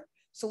Blair,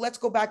 so let's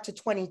go back to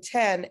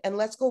 2010 and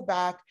let's go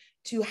back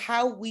to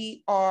how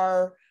we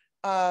are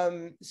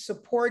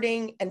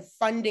supporting and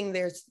funding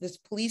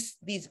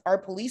our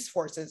police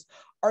forces,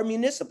 our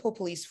municipal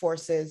police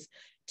forces,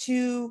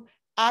 to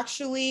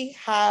actually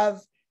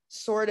have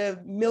sort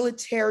of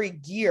military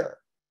gear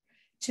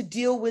to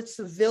deal with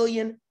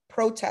civilian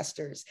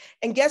protesters.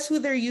 And guess who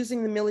they're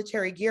using the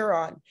military gear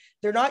on?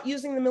 They're not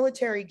using the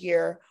military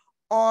gear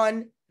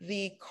on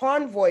the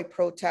convoy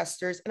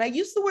protesters. And I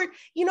use the word,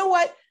 you know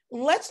what?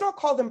 Let's not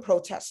call them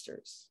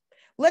protesters.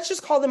 Let's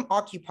just call them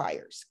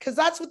occupiers, because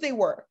that's what they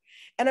were.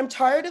 And I'm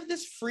tired of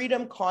this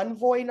freedom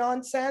convoy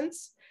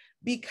nonsense,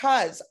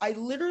 because I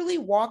literally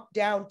walked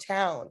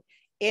downtown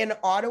in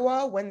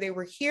Ottawa when they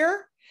were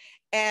here,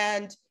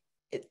 and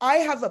I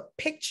have a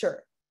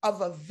picture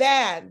of a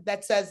van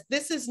that says,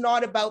 this is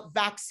not about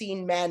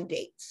vaccine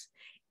mandates.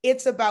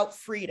 It's about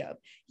freedom.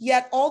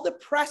 Yet all the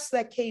press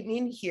that came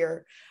in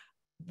here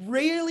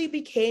really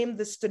became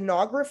the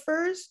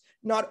stenographers,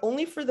 not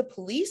only for the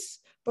police,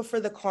 but for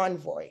the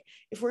convoy.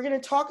 If we're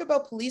going to talk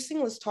about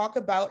policing, let's talk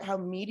about how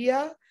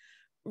media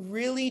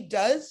really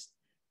does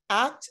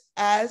act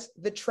as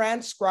the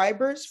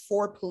transcribers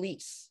for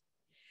police.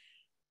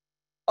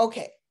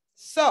 Okay,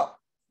 so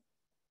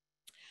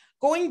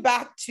going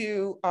back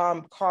to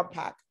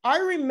Compact, I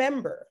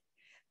remember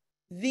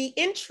the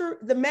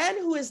man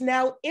who is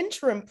now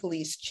interim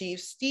police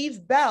chief,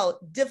 Steve Bell,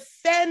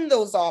 defend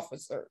those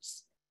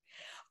officers.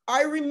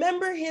 I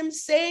remember him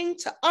saying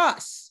to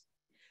us,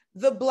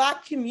 the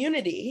Black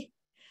community,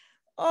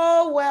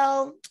 oh,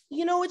 well,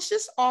 it's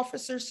just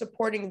officers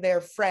supporting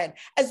their friend,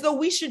 as though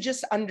we should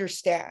just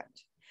understand.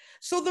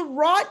 So the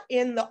rot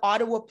in the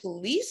Ottawa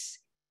police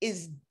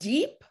is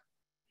deep.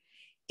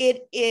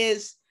 It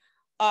is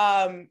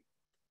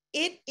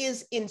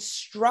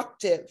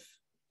instructive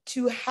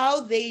to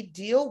how they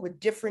deal with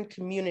different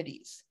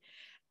communities.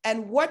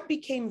 And what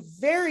became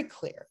very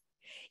clear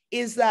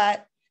is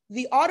that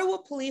the Ottawa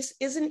police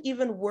isn't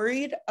even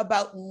worried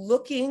about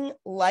looking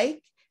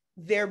like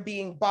they're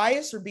being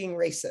biased or being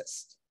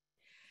racist.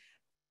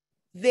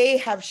 They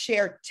have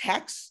shared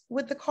texts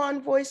with the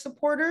convoy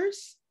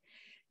supporters.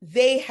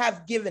 They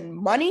have given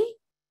money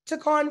to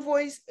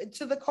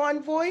the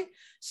convoy.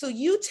 So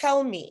you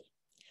tell me,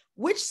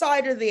 which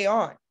side are they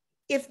on,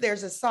 if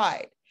there's a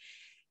side?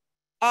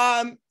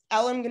 Ella,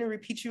 I'm going to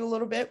repeat you a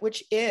little bit,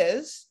 which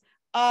is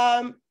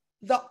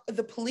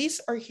the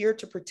police are here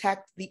to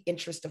protect the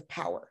interest of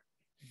power.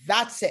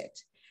 That's it.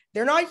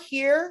 They're not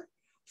here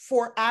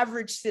for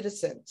average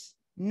citizens.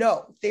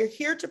 No, they're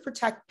here to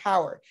protect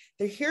power.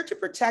 They're here to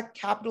protect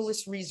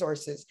capitalist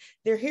resources.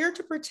 They're here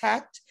to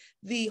protect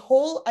the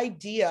whole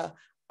idea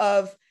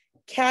of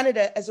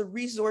Canada as a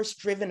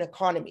resource-driven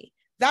economy.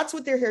 That's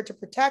what they're here to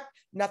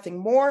protect. Nothing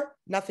more,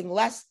 nothing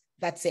less.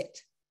 That's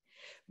it.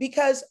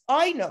 Because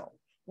I know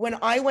when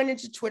I went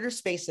into Twitter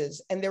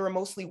spaces, and there were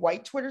mostly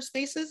white Twitter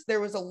spaces, there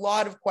was a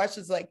lot of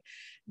questions. Like,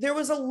 there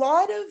was a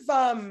lot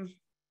of,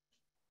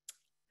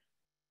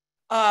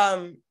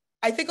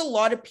 I think a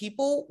lot of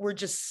people were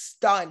just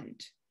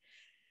stunned.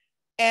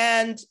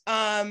 And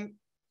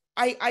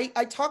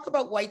I talk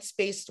about white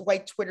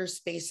Twitter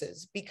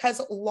spaces, because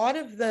a lot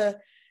of the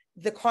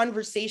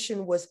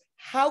conversation was,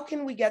 how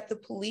can we get the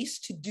police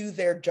to do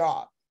their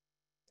job?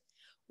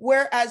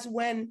 Whereas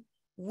when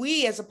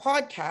we as a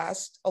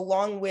podcast,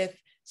 along with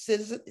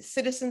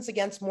Citizens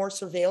Against More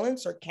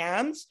Surveillance, or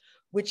CAMS,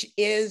 which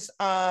is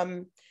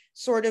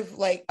sort of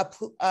like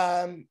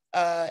an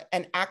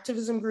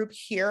activism group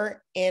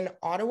here in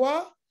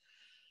Ottawa,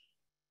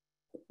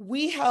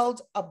 we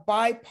held a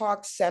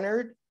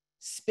BIPOC-centered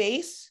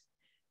space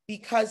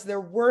because there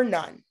were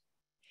none.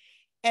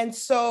 And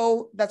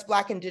so that's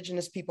Black,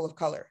 Indigenous, people of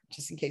color,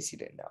 just in case you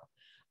didn't know.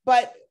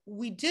 But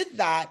we did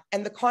that,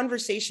 and the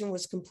conversation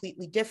was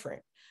completely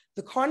different.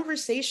 The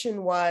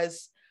conversation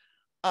was,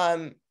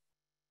 how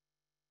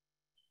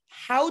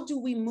do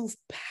we move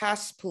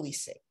past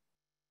policing?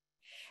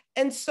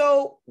 And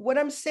so what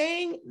I'm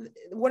saying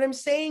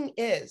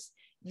is,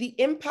 the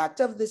impact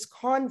of this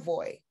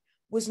convoy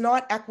was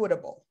not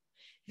equitable.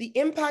 The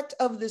impact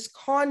of this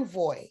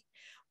convoy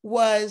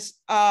was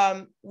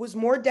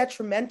more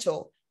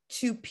detrimental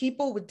to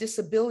people with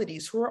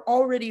disabilities who are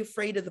already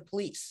afraid of the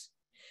police,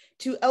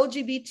 to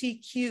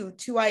LGBTQ,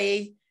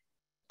 2IA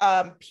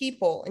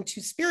people, and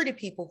two-spirited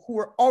people who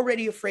were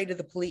already afraid of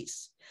the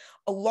police.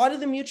 A lot of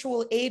the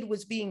mutual aid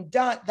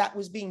that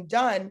was being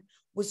done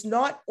was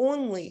not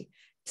only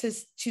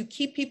to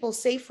keep people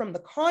safe from the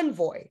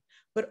convoy,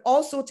 but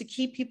also to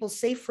keep people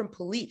safe from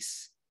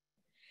police.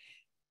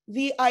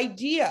 The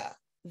idea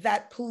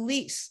that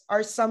police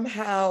are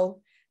somehow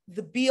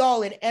the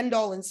be-all and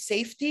end-all in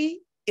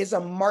safety is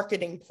a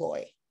marketing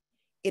ploy.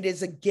 It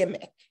is a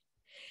gimmick.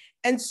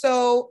 And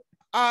so,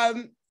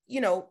 Ottawa,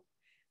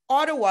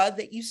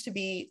 that used to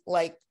be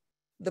like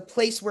the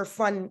place where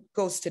fun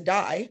goes to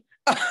die,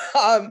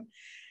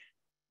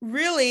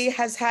 really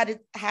has had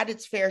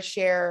its fair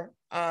share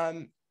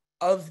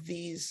of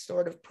these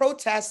sort of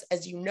protests.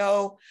 As you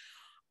know,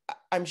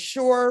 I'm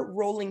sure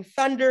Rolling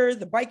Thunder,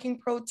 the biking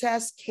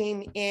protest,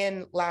 came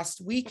in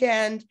last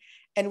weekend,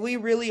 and we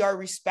really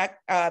are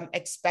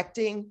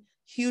expecting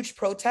huge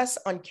protests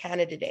on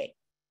Canada Day.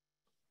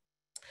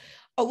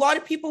 A lot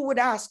of people would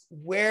ask,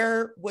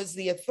 where was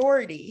the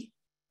authority?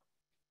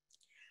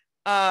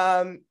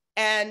 And,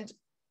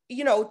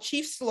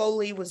 Chief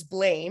Slowly was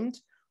blamed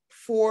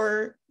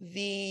for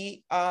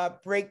the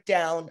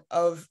breakdown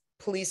of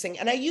policing.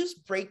 And I use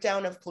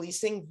breakdown of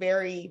policing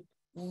very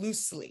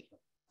loosely.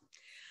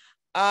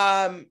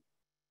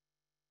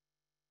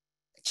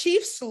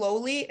 Chief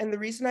Slowly, and the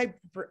reason I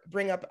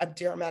bring up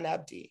Abdirahman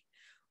Abdi,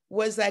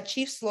 was that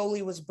Chief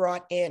Slowly was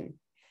brought in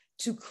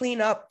to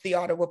clean up the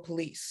Ottawa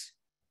police.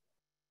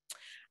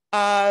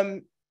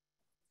 In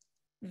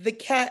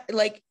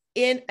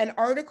an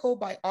article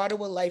by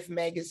Ottawa Life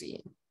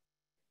magazine,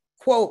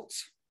 quote,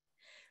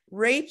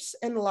 "Rapes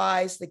and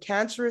lies, the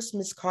cancerous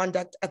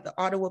misconduct at the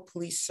Ottawa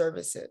Police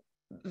Service,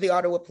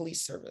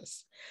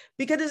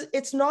 because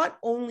it's not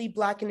only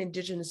Black and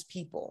Indigenous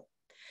people.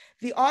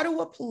 The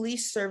Ottawa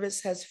Police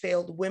Service has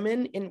failed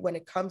women when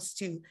it comes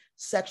to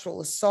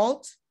sexual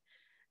assault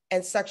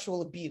and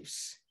sexual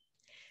abuse.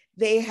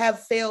 They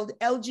have failed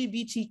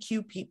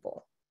LGBTQ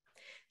people.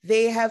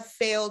 They have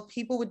failed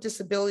people with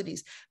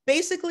disabilities.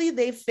 Basically,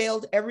 they've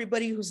failed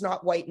everybody who's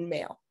not white and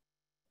male."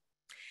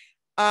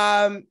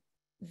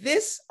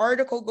 This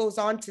article goes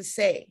on to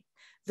say,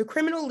 "The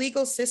criminal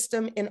legal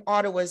system in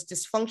Ottawa is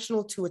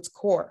dysfunctional to its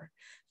core.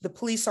 The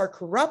police are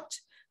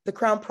corrupt. The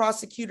Crown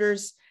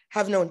prosecutors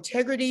have no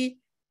integrity,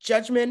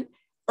 judgment,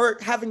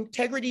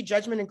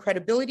 and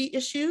credibility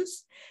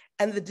issues.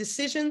 And the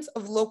decisions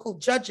of local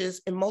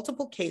judges in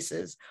multiple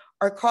cases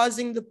are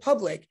causing the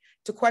public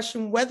to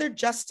question whether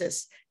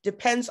justice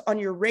depends on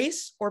your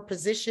race or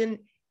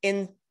position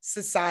in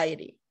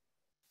society."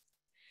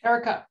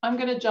 Erica, I'm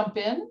going to jump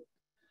in,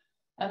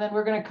 and then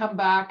we're going to come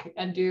back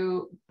and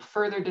do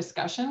further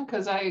discussion,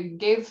 because I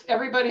gave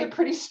everybody a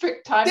pretty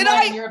strict timeline,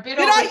 and you're a bit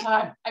over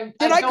time.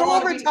 Did I go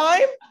over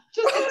time?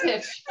 Just a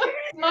titch,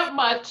 not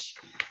much.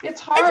 It's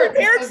hard. I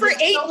prepared for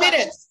 8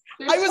 minutes.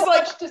 I was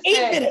like,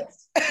 8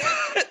 minutes.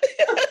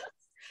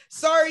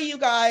 Sorry, you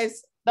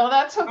guys. No,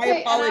 that's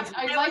okay. I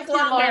like your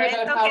line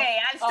about how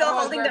I'm still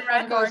holding the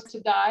record. Goes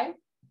to die,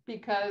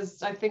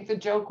 because I think the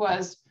joke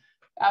was,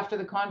 after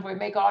the convoy,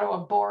 make Ottawa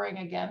boring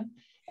again.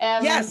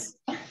 And yes.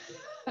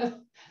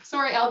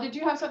 Sorry, Elle, did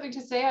you have something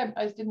to say?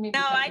 I didn't mean to.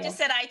 No, I just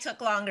said I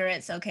took longer.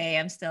 It's okay.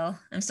 I'm still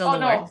oh,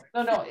 no.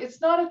 It's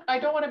not. I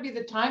don't want to be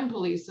the time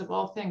police of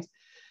all things,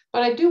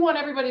 but I do want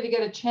everybody to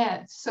get a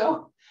chance.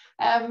 So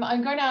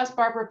I'm going to ask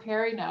Barbara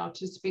Perry now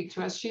to speak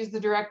to us. She's the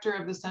director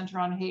of the Center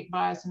on Hate,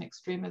 Bias and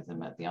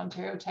Extremism at the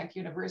Ontario Tech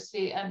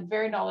University, and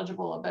very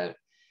knowledgeable about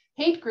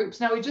hate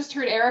groups. Now, we just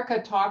heard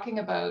Erica talking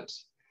about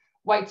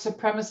white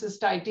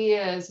supremacist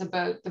ideas,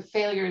 about the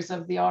failures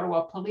of the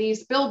Ottawa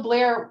police. Bill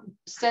Blair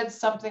said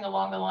something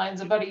along the lines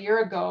about a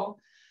year ago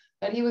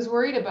that he was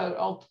worried about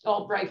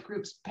alt-right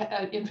groups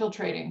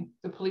infiltrating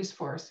the police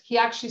force. He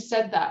actually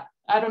said that.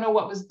 I don't know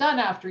what was done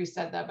after he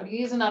said that, but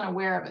he isn't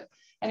unaware of it.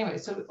 Anyway,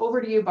 so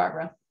over to you,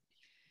 Barbara.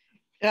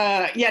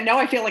 Yeah, now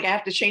I feel like I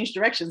have to change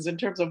directions in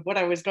terms of what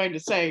I was going to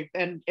say.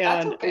 And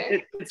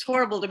okay. it's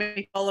horrible to make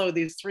me follow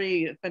these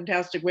three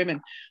fantastic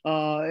women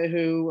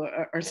who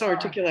are so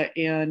articulate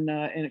in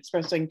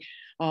expressing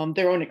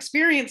their own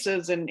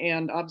experiences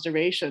and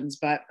observations.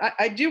 But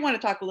I do want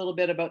to talk a little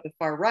bit about the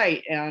far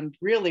right and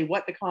really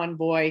what the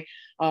convoy,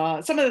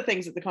 some of the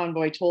things that the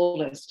convoy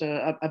told us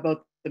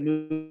about the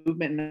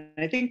movement. And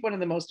I think one of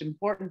the most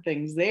important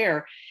things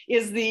there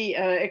is the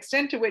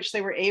extent to which they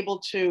were able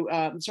to,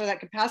 sort of that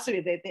capacity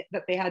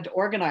that they had to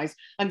organize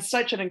on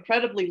such an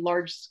incredibly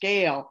large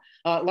scale,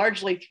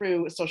 largely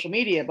through social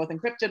media, both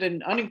encrypted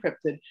and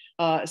unencrypted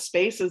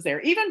spaces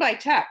there, even by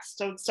text.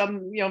 So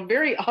some,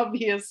 very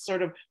obvious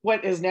sort of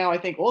what is now, I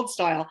think, old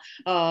style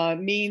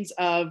means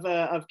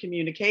of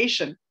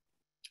communication.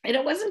 And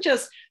it wasn't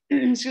just,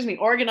 excuse me,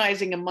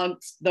 organizing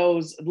amongst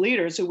those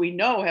leaders who we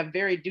know have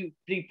very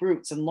deep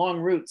roots and long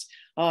roots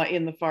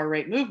in the far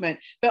right movement,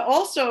 but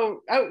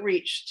also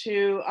outreach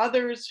to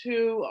others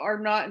who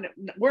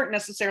weren't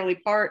necessarily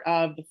part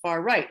of the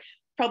far right,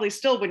 probably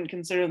still wouldn't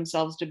consider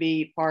themselves to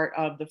be part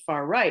of the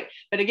far right.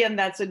 But again,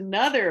 that's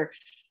another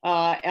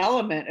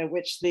element at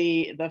which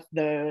the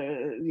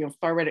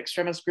far right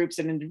extremist groups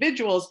and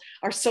individuals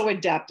are so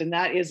adept, and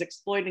that is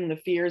exploiting the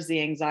fears, the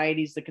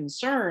anxieties, the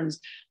concerns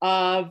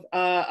of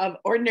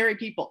ordinary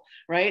people,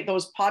 right?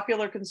 Those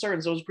popular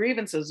concerns, those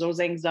grievances, those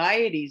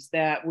anxieties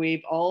that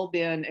we've all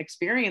been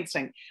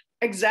experiencing,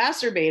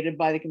 exacerbated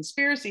by the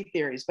conspiracy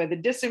theories, by the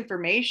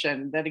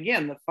disinformation that,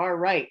 again, the far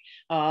right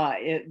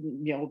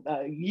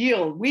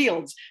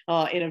wields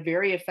in a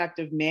very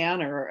effective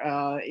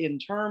manner in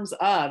terms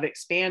of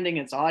expanding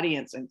its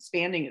audience and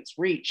expanding its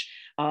reach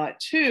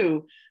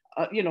to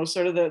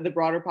sort of the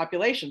broader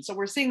population. So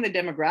we're seeing the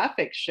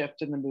demographic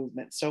shift in the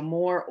movement. So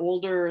more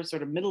older,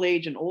 sort of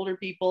middle-aged and older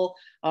people,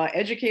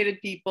 educated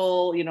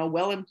people,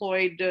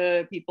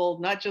 well-employed people,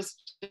 not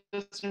just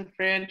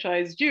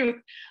disenfranchised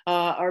youth,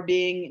 are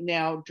being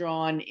now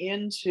drawn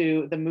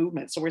into the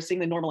movement. So we're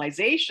seeing the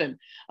normalization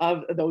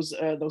of those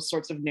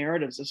sorts of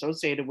narratives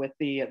associated with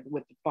the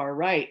far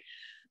right.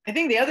 I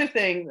think the other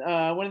thing,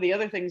 one of the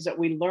other things that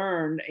we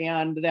learned,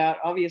 and that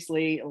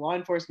obviously law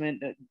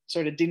enforcement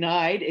sort of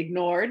denied,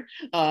 ignored,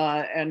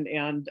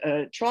 and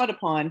trod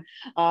upon,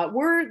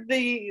 were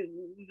the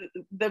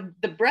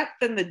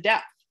breadth and the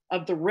depth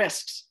of the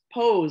risks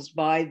posed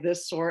by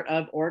this sort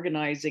of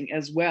organizing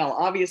as well.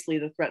 Obviously,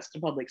 the threats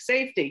to public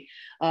safety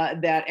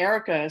that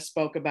Erica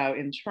spoke about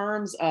in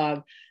terms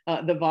of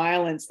the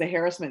violence, the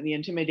harassment, the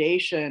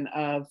intimidation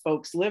of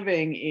folks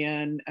living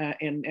in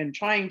and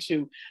trying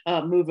to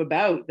move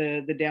about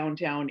the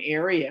downtown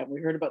area.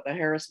 We heard about the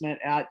harassment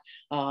at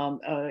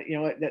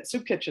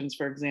soup kitchens,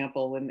 for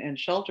example, and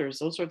shelters,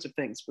 those sorts of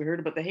things. We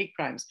heard about the hate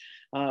crimes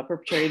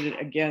perpetrated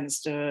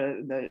against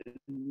the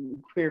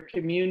queer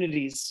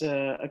communities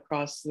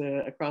across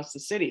the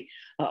city.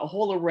 A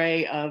whole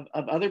array of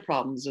other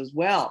problems as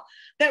well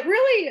that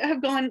really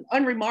have gone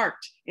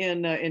unremarked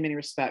in many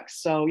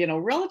respects. So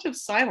relative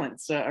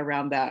silence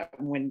around that,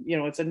 when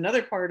it's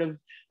another part of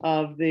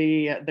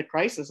the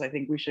crisis I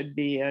think we should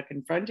be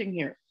confronting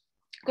here.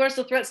 Of course,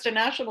 the threats to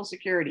national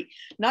security,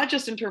 not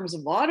just in terms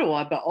of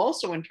Ottawa, but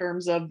also in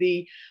terms of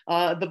the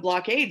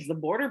blockades, the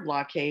border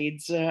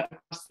blockades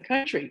across the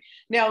country.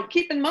 Now,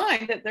 keep in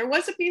mind that there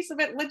was a piece of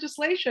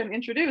legislation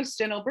introduced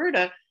in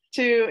Alberta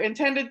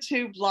intended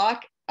to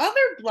block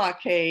other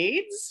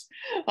blockades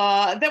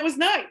that was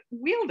not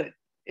wielded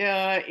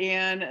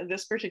in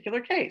this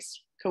particular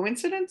case.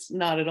 Coincidence?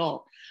 Not at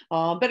all.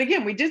 But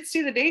again, we did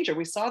see the danger.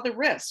 We saw the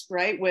risk,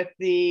 right, with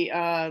the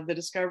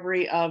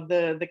discovery of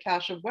the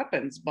cache of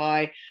weapons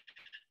by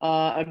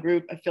a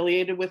group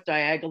affiliated with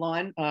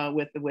Diagolon,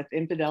 with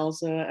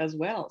infidels as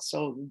well.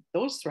 So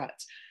those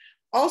threats.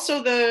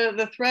 Also,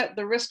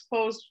 the risk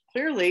posed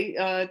clearly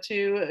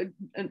to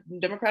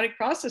democratic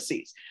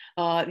processes.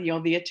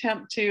 The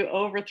attempt to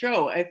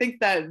overthrow. I think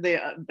that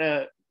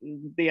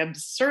the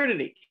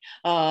absurdity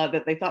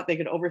that they thought they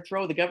could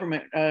overthrow the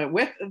government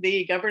with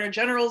the Governor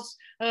General's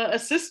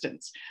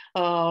assistance.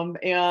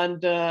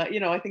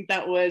 I think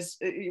that was,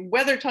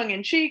 whether tongue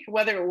in cheek,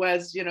 whether it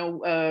was,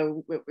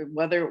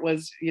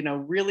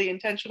 really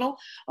intentional,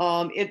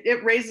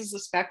 it raises the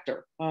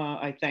specter,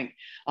 I think.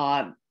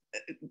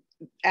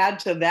 Add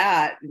to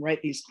that,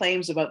 right, these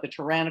claims about the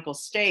tyrannical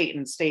state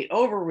and state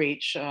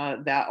overreach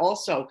that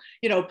also,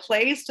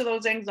 plays to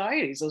those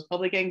anxieties, those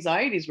public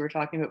anxieties we were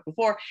talking about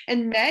before,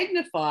 and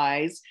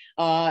magnifies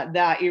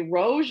that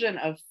erosion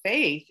of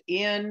faith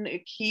in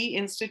key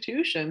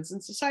institutions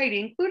in society,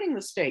 including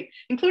the state,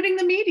 including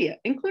the media,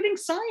 including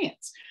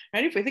science,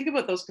 right? If we think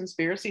about those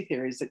conspiracy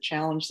theories that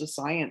challenge the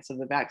science of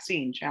the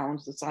vaccine,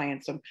 challenge the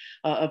science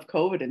of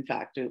COVID, in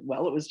fact, it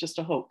was just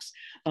a hoax,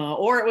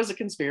 or it was a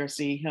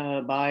conspiracy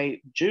by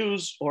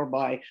Jews or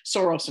by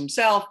Soros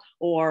himself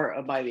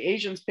or by the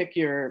Asians, pick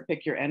your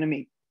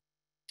enemy.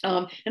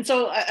 And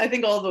so I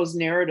think all those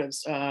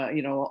narratives,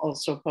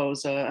 also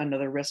pose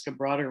another risk, a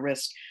broader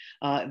risk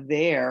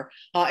there.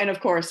 And of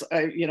course,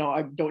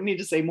 I don't need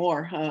to say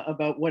more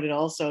about what it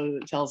also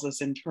tells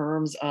us in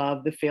terms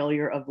of the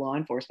failure of law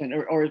enforcement,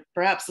 or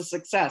perhaps the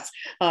success,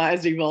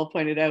 as you've all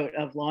pointed out,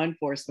 of law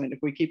enforcement. If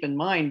we keep in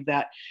mind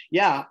that,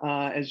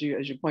 as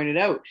you pointed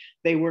out,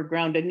 they were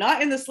grounded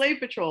not in the slave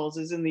patrols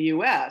as in the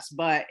US,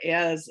 but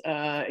as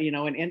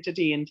an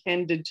entity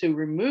intended to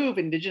remove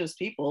Indigenous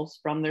peoples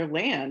from their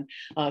land,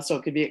 so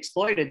it could be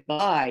exploited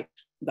by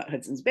the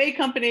Hudson's Bay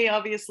Company,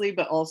 obviously,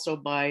 but also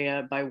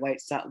by white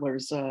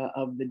settlers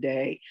of the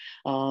day.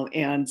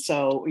 And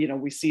so,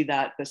 we see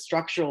that the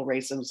structural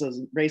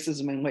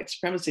racism and white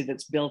supremacy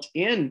that's built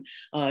in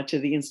to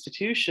the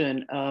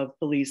institution of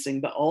policing,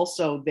 but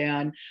also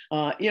then,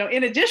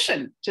 in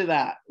addition to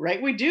that,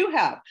 right, we do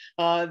have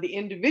the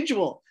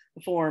individual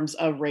forms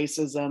of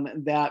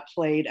racism that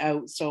played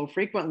out so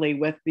frequently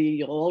with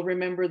you'll all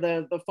remember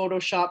the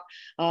Photoshop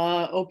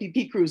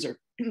OPP cruiser.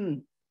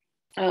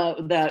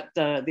 That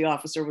the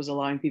officer was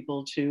allowing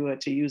people to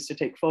use to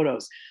take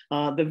photos.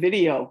 The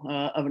video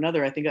of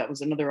another, I think that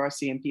was another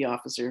RCMP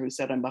officer who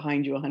said, "I'm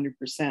behind you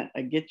 100%,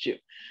 I get you,"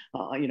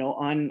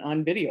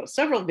 on video,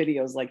 several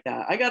videos like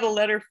that. I got a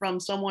letter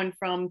from someone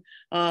from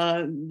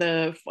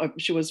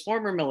she was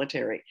former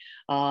military,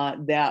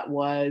 that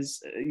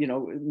was,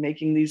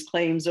 making these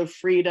claims of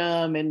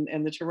freedom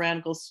and the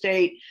tyrannical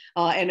state.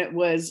 And it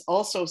was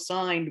also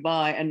signed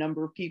by a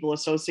number of people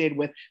associated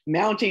with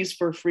Mounties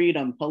for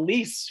Freedom,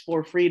 Police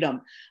for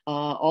Freedom,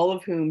 all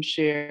of whom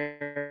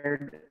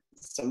shared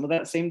some of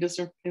that same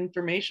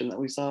disinformation that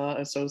we saw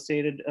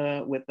associated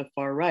with the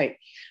far right.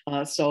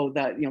 So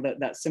that,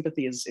 that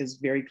sympathy is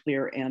very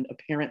clear and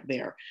apparent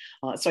there.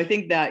 So I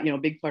think that, a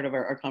big part of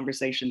our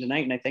conversation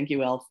tonight, and I thank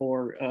you, Elle,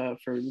 for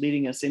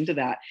leading us into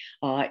that,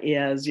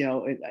 is,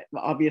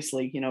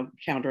 obviously,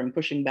 countering,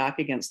 pushing back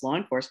against law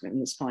enforcement in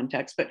this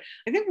context. But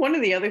I think one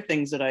of the other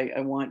things that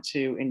I want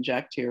to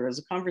inject here is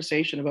a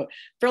conversation about,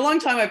 for a long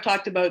time, I've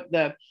talked about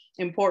the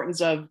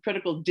importance of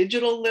critical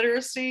digital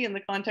literacy in the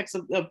context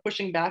of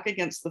pushing back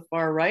against the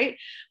far right.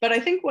 But I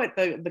think what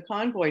the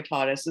convoy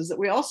taught us is that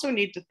we also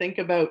need to think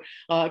about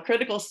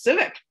critical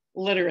civic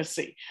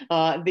literacy,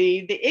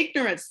 the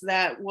ignorance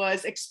that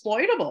was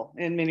exploitable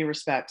in many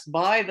respects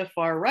by the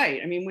far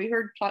right. I mean, we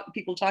heard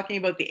people talking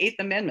about the 8th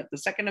Amendment, the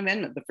 2nd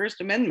Amendment, the 1st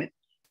Amendment.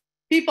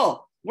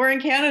 People, we're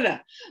in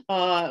Canada.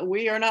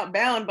 We are not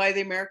bound by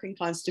the American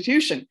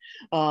Constitution.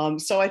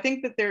 So I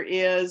think that there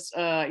is,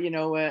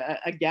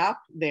 a gap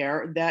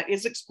there that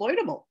is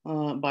exploitable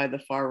by the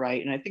far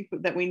right, and I think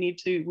that we need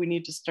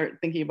to start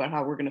thinking about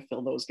how we're going to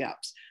fill those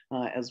gaps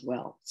as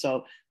well.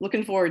 So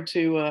looking forward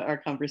to our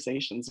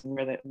conversations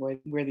and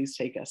where these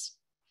take us.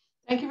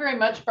 Thank you very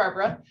much,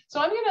 Barbara.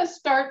 So I'm going to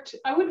start.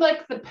 I would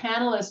like the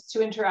panelists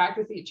to interact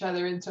with each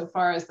other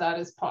insofar as that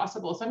is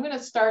possible. So I'm going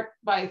to start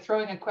by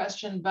throwing a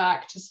question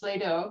back to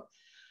Sleydo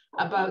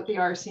about the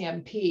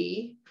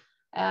RCMP.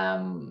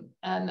 And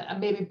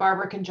maybe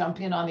Barbara can jump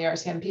in on the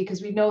RCMP,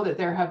 because we know that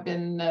there have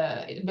been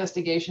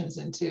investigations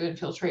into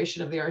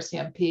infiltration of the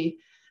RCMP.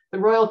 The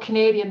Royal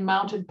Canadian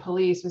Mounted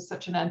Police was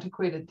such an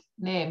antiquated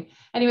name.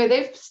 Anyway,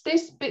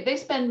 they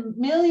spend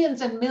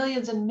millions and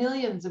millions and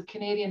millions of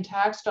Canadian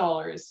tax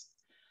dollars,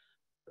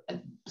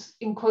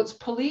 in quotes,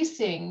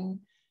 policing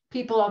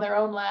people on their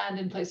own land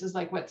in places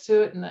like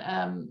Wet'suwet'en.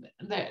 And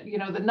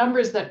the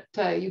numbers that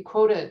you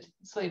quoted,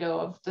 Sleydo,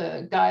 of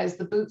the guys,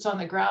 the boots on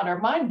the ground, are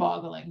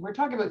mind-boggling. We're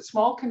talking about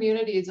small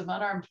communities of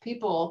unarmed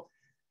people.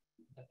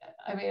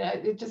 I mean,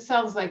 it just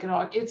sounds like an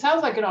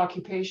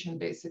occupation,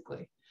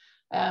 basically.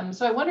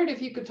 So I wondered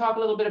if you could talk a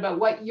little bit about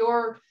what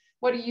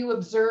do you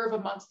observe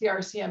amongst the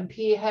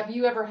RCMP? Have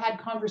you ever had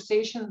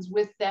conversations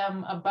with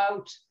them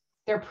about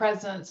their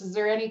presence? Is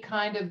there any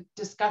kind of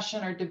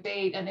discussion or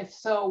debate? And if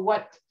so,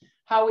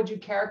 how would you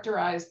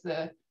characterize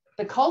the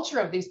culture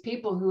of these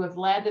people who have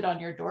landed on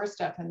your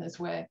doorstep in this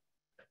way?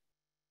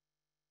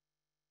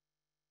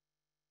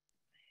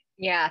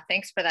 Yeah,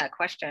 thanks for that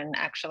question.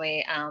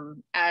 Actually,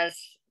 as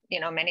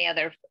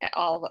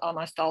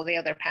almost all the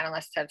other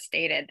panelists have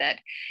stated, that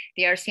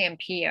the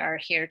RCMP are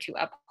here to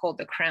uphold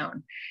the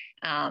crown.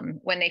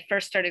 When they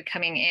first started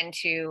coming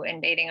into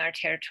invading our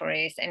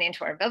territories and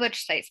into our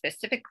village site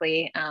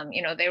specifically,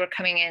 they were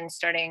coming in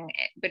starting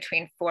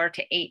between 4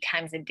 to 8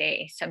 times a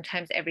day,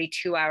 sometimes every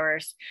 2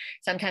 hours,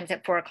 sometimes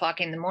at 4 o'clock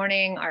in the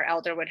morning. Our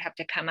elder would have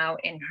to come out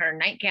in her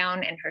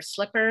nightgown and her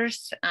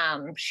slippers.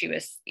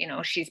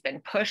 She's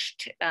been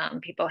pushed.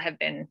 People have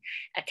been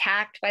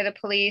attacked by the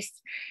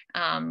police.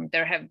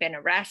 There have been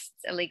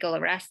illegal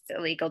arrests,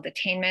 illegal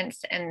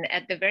detainments. And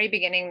at the very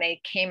beginning,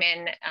 they came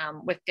in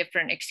with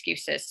different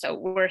excuses. So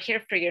we're here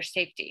for your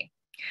safety.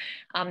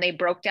 They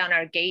broke down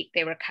our gate.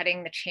 They were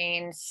cutting the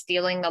chains,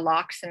 stealing the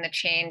locks and the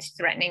chains,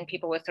 threatening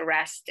people with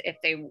arrest if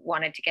they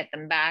wanted to get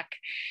them back,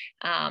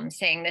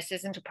 saying this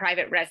isn't a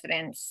private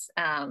residence.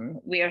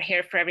 We are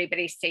here for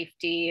everybody's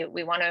safety.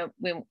 We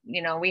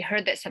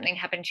heard that something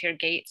happened to your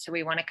gate, so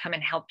we want to come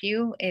and help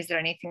you. Is there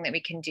anything that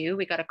we can do?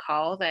 We got a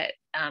call that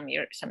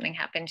something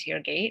happened to your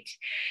gate.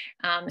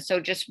 So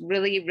just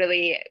really,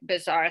 really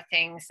bizarre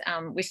things.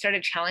 We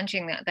started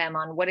challenging them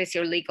on what is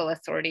your legal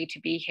authority to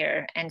be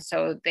here. And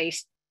so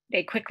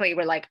they quickly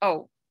were like,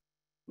 oh,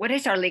 what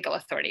is our legal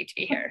authority to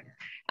be here?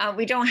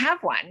 We don't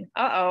have one.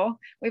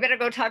 We better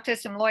go talk to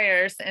some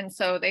lawyers. And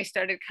so they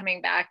started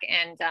coming back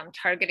and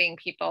targeting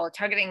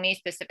me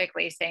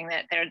specifically, saying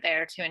that they're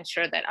there to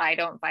ensure that I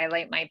don't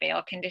violate my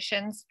bail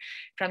conditions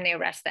from the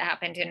arrest that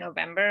happened in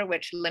November,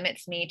 which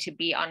limits me to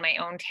be on my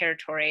own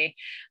territory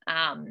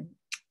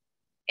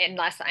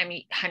unless I'm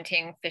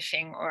hunting,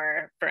 fishing,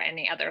 or for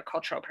any other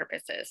cultural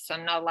purposes. So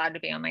I'm not allowed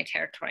to be on my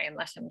territory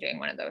unless I'm doing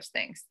one of those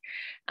things.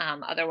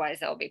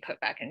 Otherwise, I'll be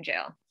put back in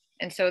jail.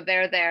 And so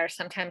they're there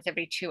sometimes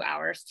every 2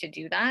 hours to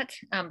do that.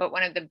 But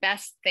one of the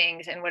best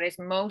things and what is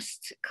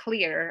most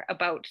clear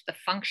about the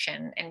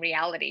function and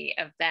reality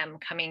of them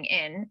coming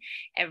in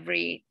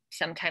every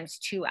sometimes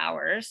 2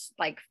 hours,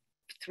 like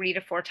 3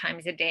 to 4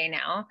 times a day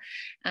now,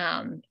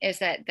 is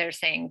that they're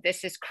saying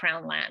this is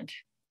Crown land.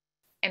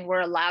 And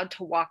we're allowed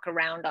to walk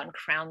around on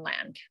Crown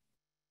land.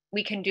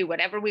 We can do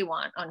whatever we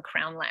want on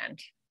Crown land.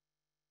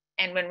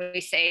 And when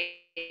we say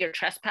you're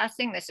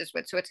trespassing, this is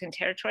Wet'suwet'en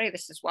territory,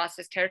 this is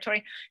Wasa's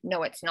territory.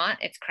 No, it's not,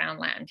 it's Crown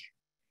land.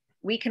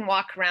 We can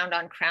walk around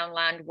on Crown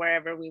land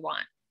wherever we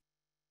want.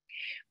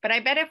 But I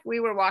bet if we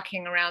were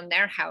walking around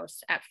their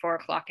house at 4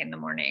 o'clock in the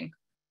morning,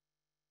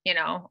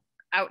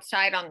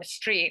 outside on the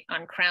street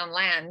on Crown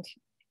land,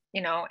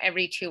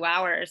 every 2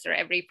 hours or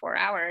every 4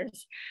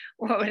 hours,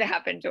 what would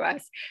happen to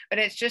us? But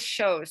it just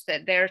shows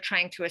that they're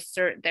trying to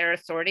assert their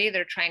authority.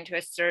 They're trying to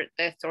assert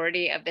the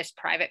authority of this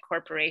private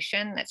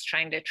corporation that's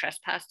trying to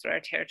trespass through our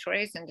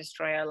territories and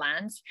destroy our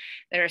lands.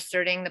 They're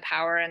asserting the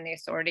power and the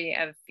authority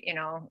of,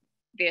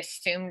 the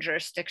assumed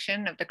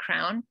jurisdiction of the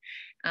Crown.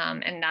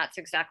 And that's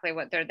exactly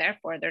what they're there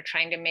for. They're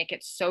trying to make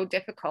it so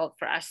difficult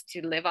for us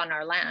to live on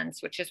our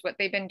lands, which is what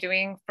they've been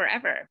doing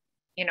forever.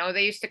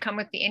 They used to come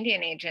with the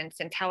Indian agents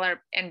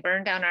and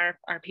burn down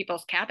our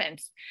people's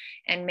cabins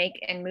and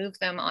move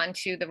them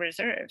onto the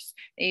reserves.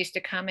 They used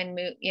to come and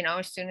move,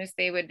 as soon as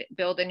they would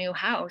build a new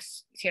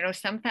house,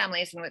 some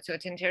families in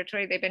Wet'suwet'en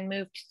territory, they've been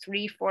moved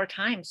 3-4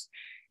 times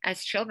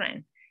as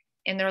children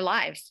in their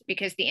lives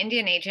because the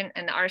Indian agent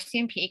and the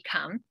RCMP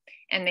come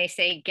and they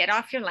say, get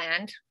off your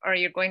land or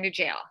you're going to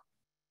jail.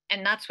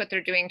 And that's what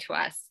they're doing to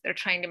us. They're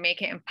trying to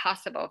make it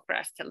impossible for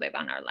us to live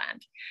on our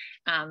land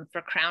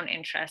for Crown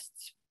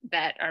interests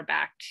that are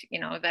backed,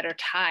 that are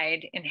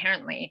tied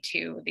inherently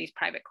to these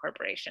private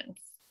corporations.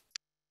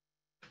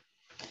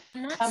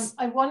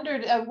 I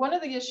wondered, one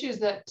of the issues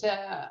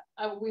that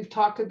we've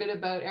talked a bit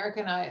about, Erica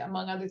and I,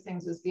 among other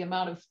things, is the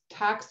amount of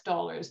tax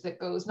dollars that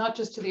goes not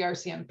just to the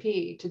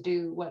RCMP to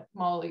do what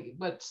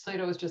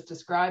Sleydo was just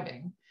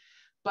describing,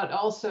 but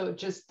also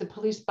just the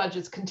police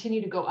budgets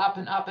continue to go up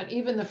and up. And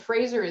even the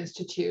Fraser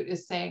Institute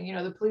is saying,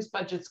 the police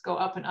budgets go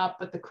up and up,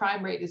 but the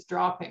crime rate is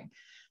dropping.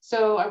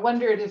 So I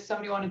wondered if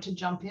somebody wanted to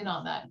jump in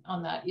on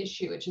that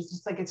issue, which is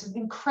just like, it's an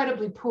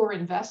incredibly poor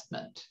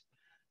investment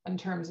in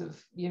terms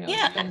of,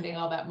 spending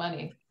all that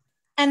money.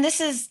 And this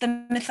is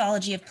the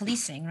mythology of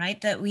policing, right?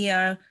 That we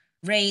are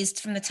raised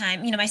from the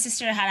time, my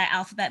sister had an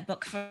alphabet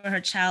book for her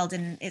child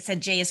and it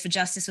said J is for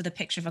justice with a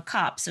picture of a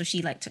cop. So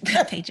she took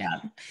that page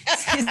out.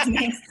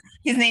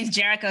 His name's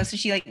Jericho. So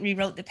she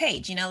rewrote the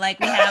page, we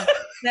have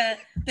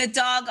the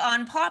dog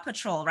on Paw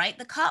Patrol, right?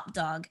 The cop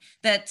dog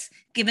that's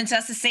given to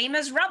us, the same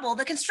as Rubble,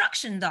 the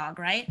construction dog,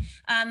 right?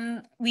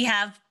 We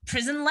have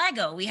prison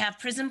Lego, we have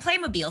prison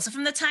Playmobil. So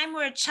from the time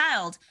we're a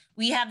child,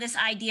 we have this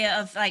idea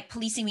of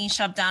policing being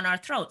shoved down our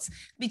throats.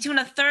 Between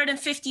 1/3 and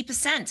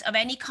 50% of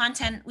any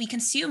content we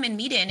consume in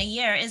media in a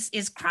year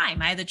is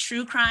crime, either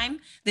true crime,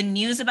 the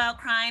news about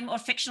crime, or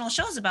fictional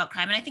shows about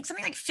crime. And I think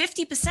something like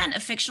 50%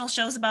 of fictional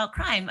shows about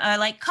crime are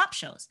cop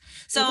shows.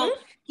 So,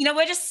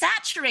 we're just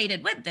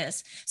saturated with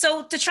this.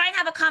 So to try and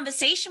have a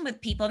conversation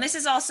with people, and this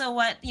is also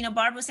what,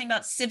 Barb was saying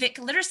about civic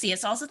literacy.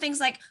 It's also things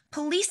like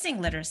policing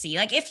literacy.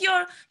 If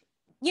you're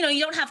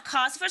you don't have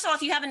cause. First of all,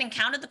 if you haven't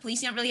encountered the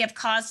police, you don't really have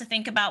cause to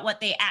think about what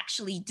they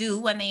actually do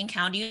when they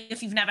encounter you.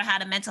 If you've never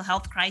had a mental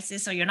health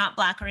crisis or you're not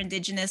Black or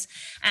Indigenous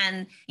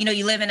and,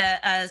 you live in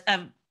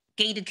a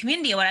gated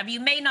community or whatever,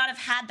 you may not have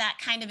had that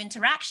kind of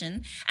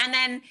interaction. And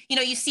then,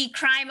 you see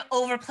crime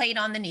overplayed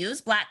on the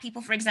news. Black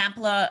people, for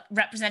example, are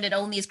represented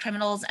only as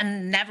criminals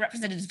and never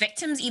represented as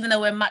victims, even though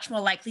we're much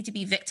more likely to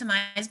be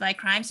victimized by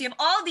crime. So you have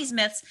all these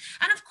myths.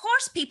 And of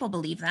course, people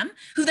believe them,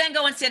 who then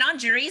go and sit on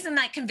juries and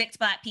convict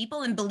Black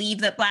people and believe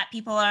that Black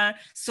people are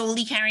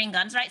solely carrying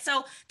guns, right?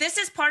 So this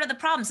is part of the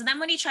problem. So then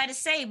when you try to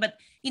say, but,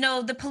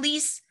 the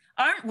police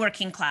aren't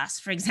working class,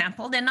 for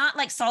example. They're not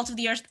like salt of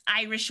the earth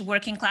Irish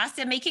working class.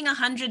 They're making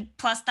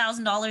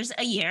 $100,000+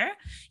 a year,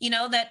 you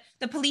know, that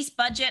the police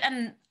budget,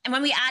 and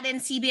when we add in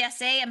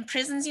CBSA and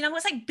prisons, you know,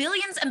 it's like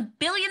billions and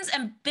billions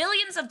and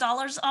billions of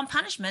dollars on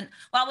punishment,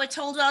 while we're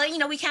told, well, you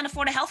know, we can't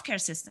afford a healthcare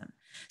system.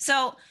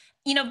 So,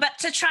 you know, but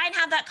to try and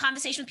have that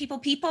conversation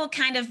with people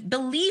kind of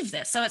believe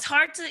this. So it's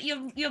hard to,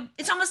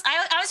 it's almost,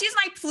 I always use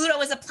my Pluto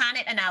as a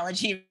planet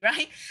analogy,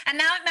 right? And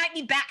now it might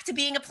be back to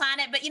being a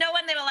planet, but you know,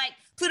 when they were like,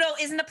 Pluto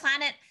isn't a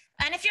planet.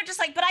 And if you're just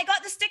like, but I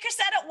got the sticker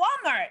set at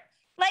Walmart,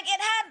 like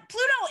it had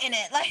Pluto in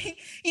it, like,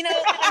 you know,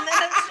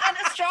 and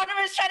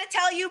astronomers try to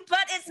tell you, but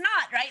it's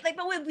not, right? Like,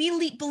 but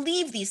we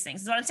believe these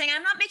things is what I'm saying.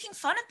 I'm not making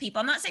fun of people.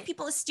 I'm not saying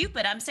people are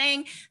stupid. I'm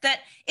saying that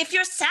if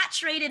you're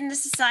saturated in the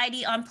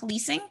society on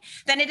policing,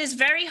 then it is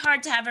very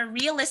hard to have a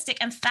realistic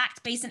and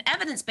fact-based and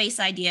evidence-based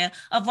idea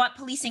of what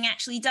policing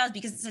actually does,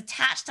 because it's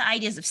attached to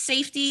ideas of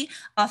safety,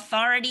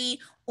 authority,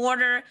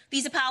 order.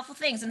 These are powerful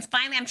things. And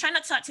finally, I'm trying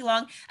not to talk too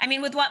long. I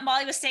mean, with what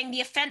Molly was saying,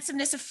 the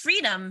offensiveness of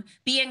freedom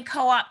being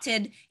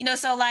co-opted, you know,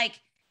 so like,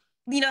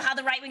 you know, how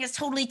the right wing has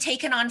totally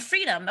taken on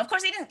freedom. Of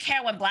course, they didn't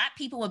care when Black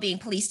people were being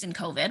policed in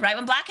COVID, right?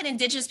 When Black and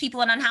Indigenous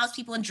people and unhoused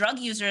people and drug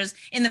users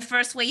in the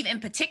first wave in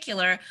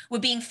particular were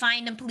being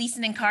fined and policed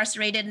and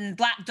incarcerated, and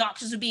Black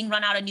doctors were being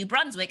run out of New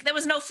Brunswick, there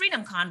was no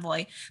freedom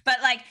convoy. But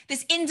like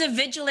this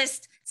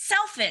individualist,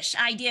 selfish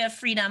idea of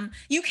freedom,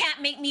 you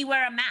can't make me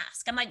wear a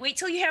mask. I'm like, wait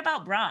till you hear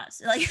about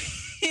bras. Like,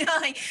 you know,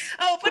 like,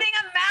 oh, putting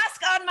a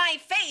mask on my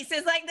face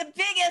is like the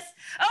biggest,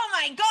 oh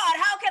my God,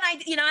 how can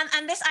I, you know,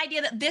 and this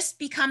idea that this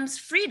becomes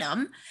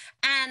freedom,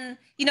 and,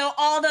 you know,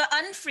 all the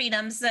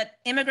unfreedoms that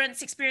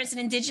immigrants experience and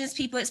Indigenous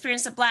people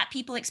experience, that Black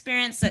people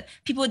experience, that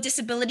people with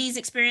disabilities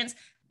experience,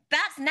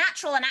 that's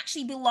natural and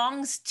actually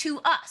belongs to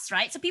us,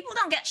 right? So people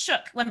don't get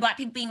shook when Black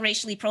people being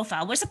racially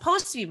profiled. We're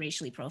supposed to be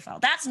racially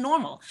profiled. That's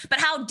normal. But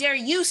how dare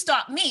you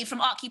stop me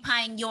from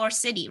occupying your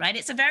city, right?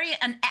 It's a very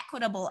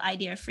unequitable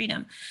idea of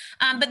freedom.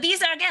 But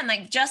these are, again,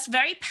 like just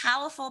very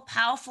powerful,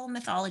 powerful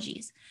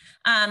mythologies.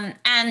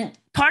 And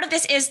part of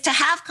this is to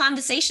have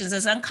conversations,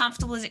 as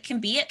uncomfortable as it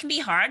can be. It can be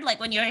hard, like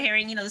when you're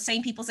hearing, you know, the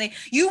same people say,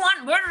 you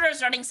want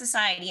murderers running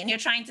society, and you're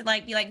trying to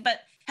like be like,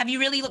 but have you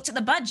really looked at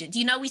the budget? Do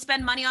you know we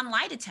spend money on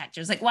lie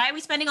detectors? Like, why are we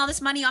spending all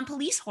this money on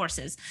police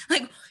horses?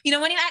 Like, you know,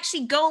 when you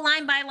actually go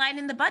line by line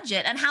in the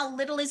budget, and how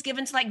little is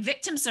given to like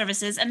victim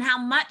services and how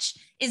much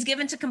is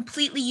given to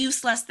completely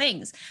useless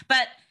things.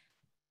 But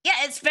yeah,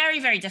 it's very,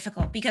 very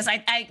difficult, because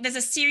there's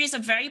a series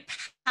of very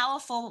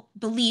powerful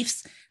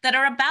beliefs that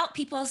are about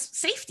people's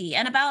safety,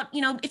 and about,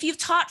 you know, if you've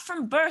taught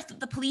from birth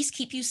that the police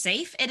keep you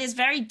safe, it is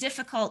very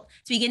difficult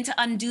to begin to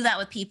undo that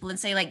with people and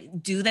say,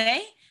 like, do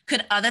they?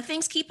 Could other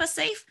things keep us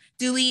safe?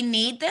 Do we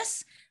need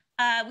this?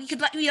 We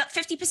got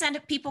 50%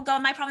 of people go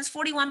in my province,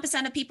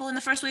 41% of people in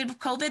the first wave of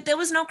COVID, there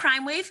was no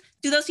crime wave.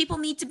 Do those people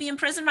need to be in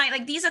prison, right?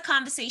 Like, these are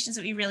conversations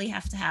that we really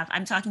have to have.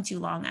 I'm talking too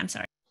long, I'm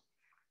sorry.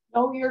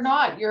 No, you're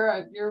not.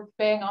 You're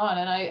bang on.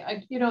 And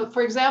I, you know,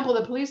 for example,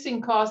 the policing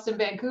costs in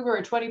Vancouver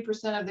are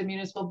 20% of the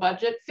municipal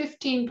budget,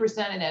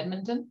 15% in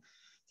Edmonton.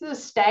 This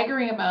is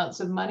staggering amounts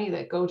of money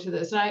that go to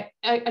this. And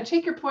I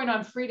take your point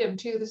on freedom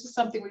too. This is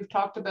something we've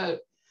talked about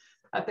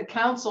at the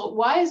council.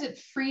 Why is it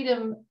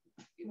freedom?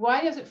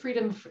 Why is it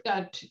freedom,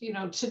 you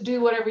know, to do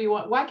whatever you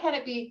want? Why can't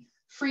it be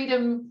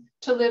freedom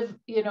to live,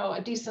 you know,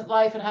 a decent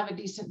life and have a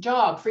decent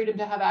job, freedom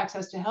to have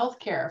access to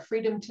healthcare,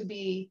 freedom to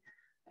be,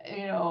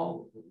 you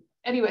know,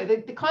 anyway,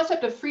 the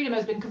concept of freedom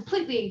has been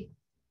completely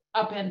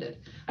upended.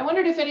 I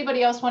wondered if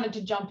anybody else wanted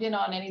to jump in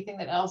on anything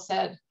that Elle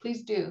said.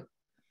 Please do.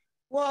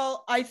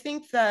 Well, I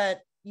think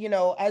that, you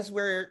know, as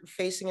we're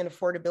facing an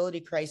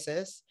affordability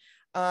crisis,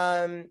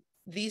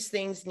 these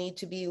things need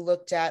to be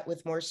looked at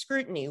with more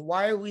scrutiny.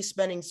 Why are we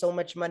spending so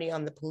much money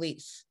on the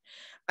police?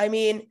 I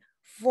mean,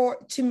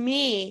 to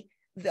me,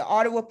 the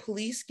Ottawa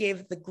police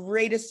gave the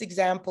greatest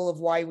example of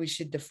why we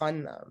should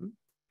defund them.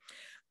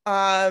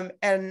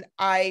 And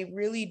I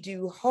really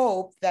do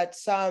hope that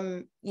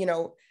some, you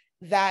know,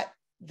 that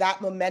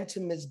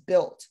momentum is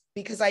built,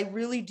 because I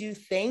really do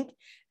think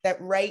that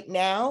right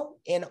now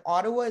in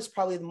Ottawa is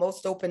probably the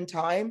most open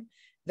time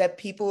that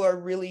people are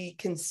really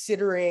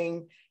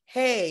considering,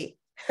 hey,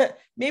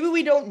 maybe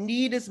we don't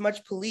need as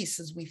much police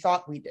as we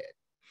thought we did.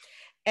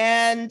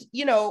 And,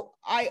 you know,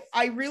 I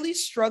really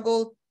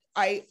struggle.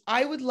 I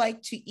would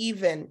like to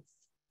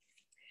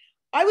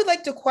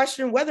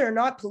question whether or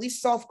not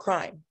police solve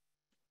crime,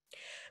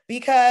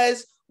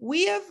 because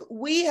we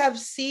have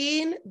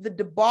seen the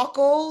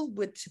debacle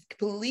with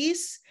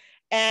police.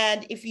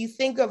 And if you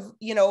think of,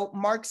 you know,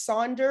 Mark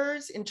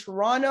Saunders in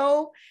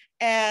Toronto,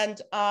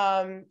 and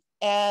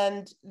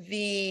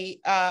the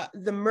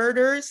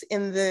murders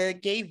in the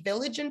gay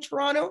village in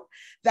Toronto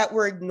that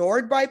were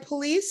ignored by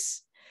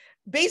police,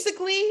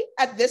 basically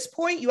at this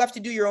point, you have to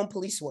do your own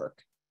police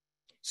work.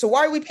 So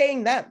why are we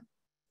paying them?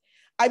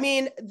 I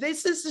mean,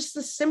 this is just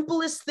the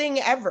simplest thing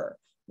ever.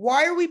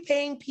 Why are we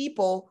paying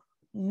people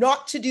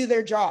not to do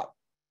their job?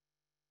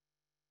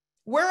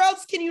 Where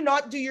else can you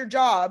not do your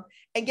job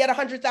and get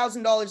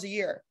 $100,000 a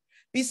year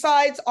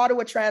besides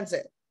Ottawa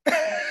Transit?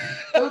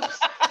 Oops.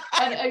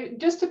 and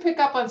just to pick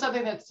up on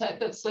something that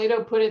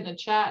Sleydo put in the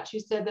chat, she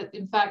said that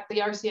in fact the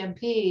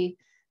RCMP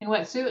in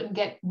Wet'suwet'en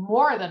get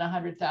more than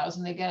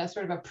 100,000. They get a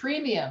sort of a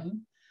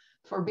premium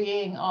for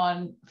being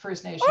on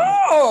First Nation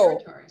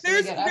territory. So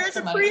they get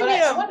extra money. But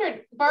I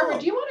wondered, Barbara,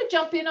 do you want to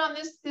jump in on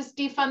this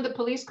defund the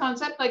police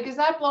concept? Like, is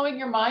that blowing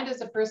your mind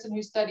as a person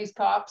who studies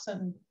cops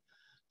and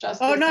justice?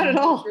 Oh, not at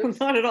all.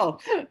 Not at all.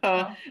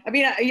 No? I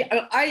mean,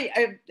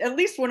 I at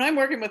least when I'm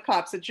working with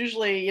cops, it's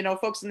usually, you know,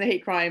 folks in the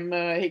hate crime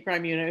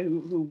unit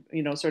who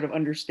you know, sort of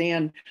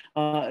understand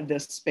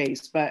this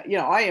space. But, you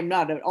know, I am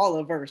not at all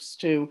averse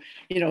to,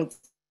 you know,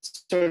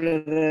 sort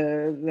of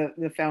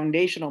the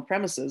foundational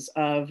premises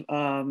of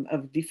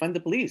defund the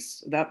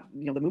police. That,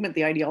 you know, the movement,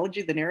 the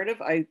ideology, the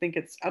narrative, I think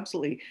it's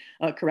absolutely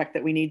correct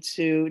that we need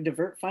to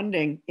divert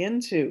funding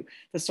into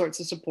the sorts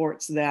of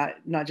supports that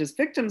not just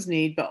victims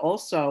need, but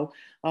also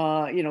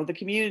you know, the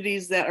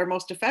communities that are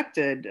most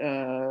affected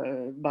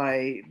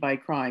by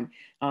crime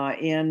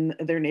in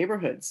their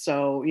neighborhoods.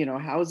 So, you know,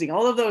 housing,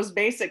 all of those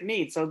basic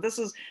needs. So this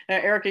is,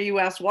 Erica, you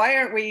asked, why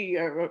aren't we,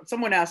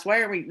 someone asked,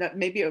 why aren't we,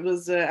 maybe it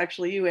was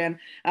actually you, Anne,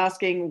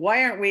 asking,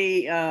 why aren't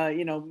we,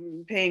 you know,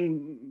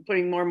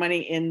 putting more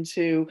money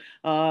into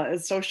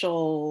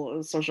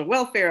social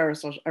welfare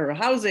or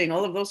housing,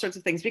 all of those sorts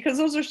of things, because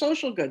those are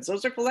social goods.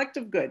 Those are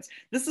collective goods.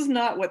 This is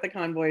not what the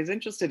convoy is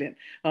interested in.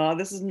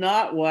 This is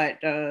not what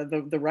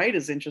the right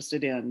is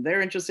interested in.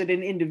 They're interested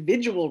in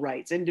individual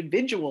rights,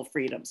 individual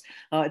freedoms.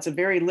 It's a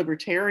very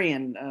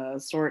libertarian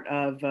sort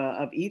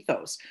of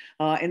ethos.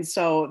 And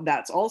so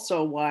that's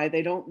also why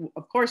they don't,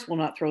 of course, will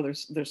not throw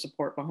their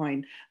support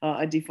behind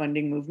a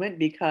defunding movement,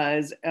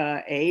 because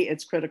A,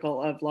 it's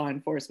critical of law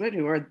enforcement,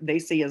 who they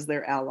see as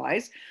their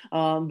allies,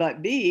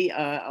 but B,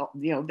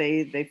 you know,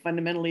 they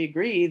fundamentally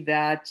agree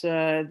that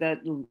that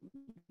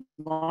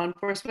law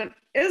enforcement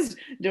is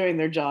doing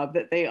their job,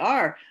 that they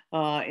are,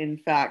 in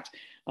fact,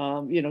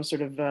 you know,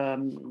 sort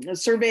of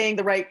surveying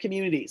the right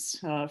communities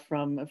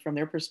from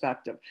their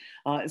perspective.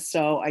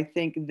 So I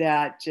think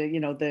that, you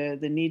know, the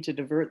need to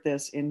divert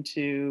this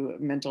into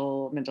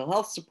mental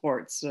health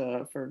supports,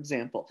 for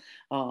example,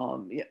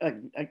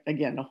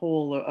 again, a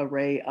whole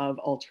array of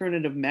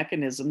alternative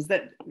mechanisms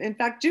that, in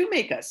fact, do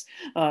make us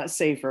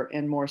safer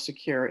and more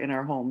secure in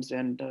our homes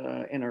and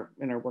in our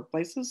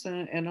workplaces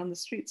and on the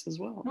streets as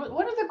well.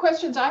 One of the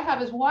questions I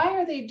have is, why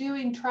are they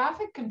doing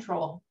traffic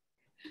control?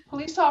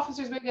 Police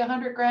officers make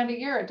 $100,000 a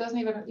year. It doesn't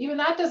even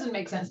that doesn't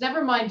make sense.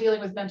 Never mind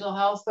dealing with mental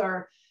health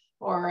or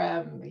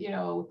you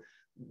know,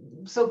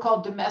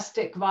 so-called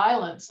domestic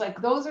violence. Like,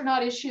 those are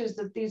not issues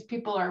that these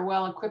people are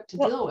well equipped to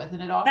deal with,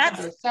 and it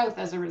often goes south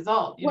as a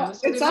result. You know,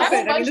 so it's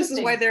often. I mean, this is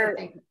why they're.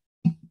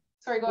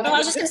 Sorry, go ahead. No, I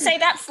was just going to say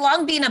that's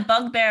long been a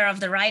bugbear of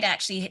the right,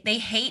 actually. They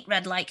hate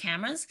red light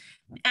cameras.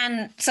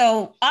 And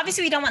so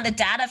obviously we don't want the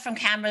data from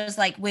cameras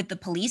like with the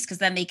police, because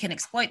then they can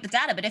exploit the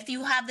data. But if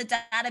you have the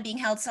data being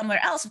held somewhere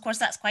else, of course,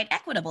 that's quite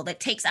equitable.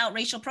 That takes out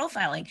racial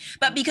profiling.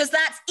 But because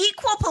that's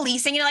equal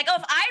policing, you're like, oh,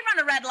 if I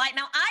run a red light,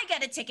 now I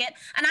get a ticket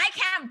and I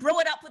can't bro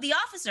it up with the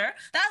officer.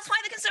 That's why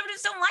the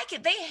conservatives don't like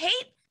it. They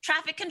hate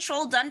traffic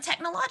control done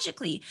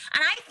technologically.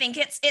 And I think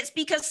it's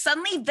because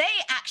suddenly they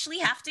actually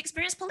have to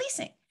experience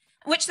policing,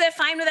 which they're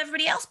fine with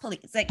everybody else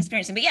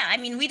experiencing. But yeah, I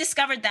mean, we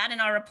discovered that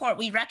in our report.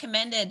 We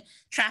recommended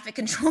traffic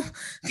control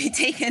be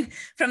taken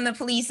from the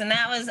police, and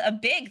that was a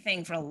big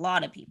thing for a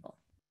lot of people.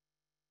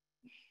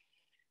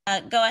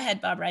 Go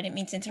ahead, Barbara. I didn't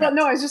mean to interrupt. Well,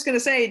 no, I was just going to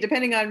say,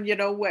 depending on, you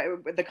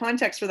know, the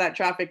context for that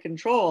traffic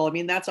control, I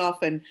mean, that's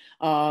often,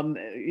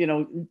 you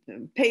know,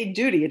 paid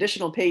duty,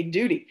 additional paid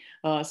duty.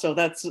 So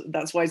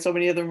that's why so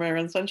many of them are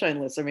on sunshine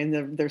lists. I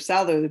mean, their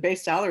salary, the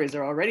base salaries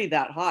are already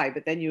that high,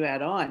 but then you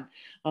add on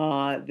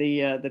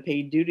the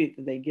paid duty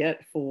that they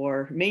get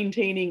for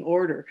maintaining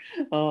order,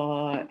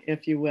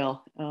 if you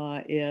will,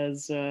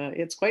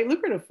 it's quite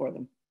lucrative for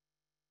them.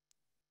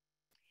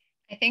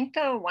 I think,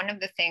 though, one of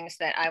the things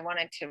that I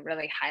wanted to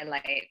really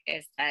highlight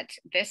is that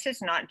this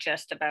is not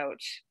just about,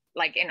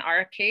 like in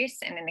our case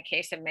and in the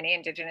case of many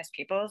Indigenous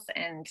peoples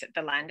and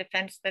the land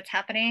defense that's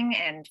happening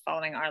and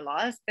following our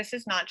laws, this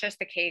is not just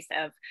the case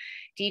of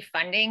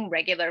defunding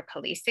regular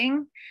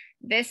policing.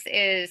 This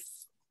is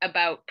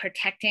about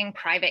protecting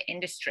private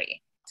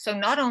industry. So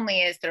not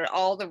only is there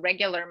all the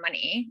regular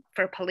money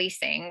for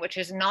policing, which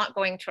is not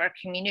going to our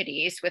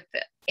communities, with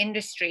the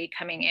industry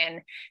coming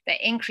in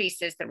that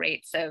increases the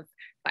rates of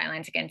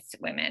violence against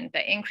women,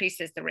 that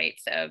increases the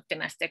rates of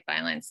domestic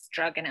violence,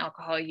 drug and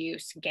alcohol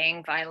use,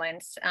 gang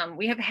violence.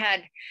 We have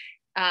had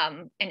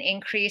an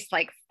increase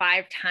like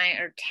 5 times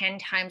or 10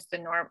 times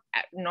the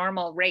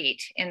normal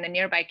rate in the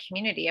nearby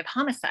community of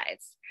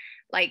homicides.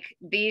 Like,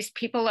 these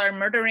people are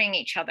murdering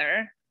each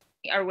other.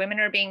 Our women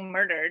are being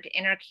murdered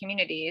in our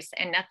communities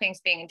and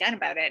nothing's being done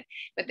about it.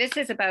 But this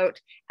is about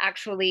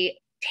actually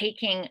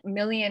taking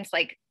millions,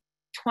 like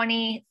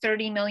 $20,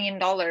 $30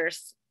 million,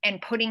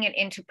 and putting it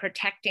into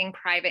protecting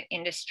private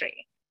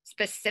industry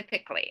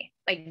specifically.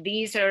 Like,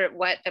 these are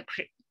what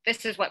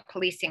this is what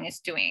policing is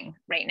doing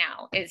right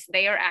now, is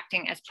they are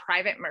acting as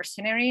private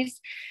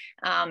mercenaries.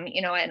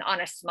 You know, and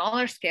on a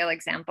smaller scale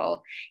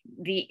example,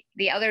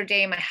 the other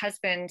day, my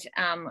husband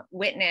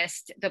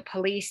witnessed the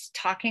police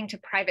talking to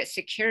private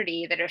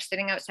security that are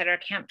sitting outside our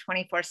camp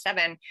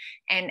 24/7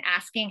 and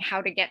asking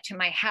how to get to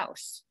my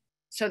house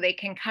so they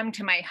can come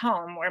to my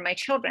home where my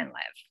children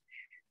live.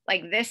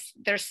 Like this,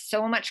 there's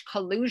so much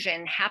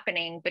collusion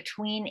happening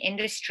between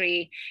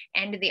industry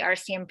and the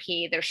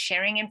RCMP. They're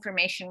sharing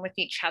information with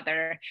each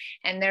other,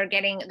 and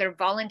they're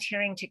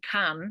volunteering to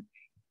come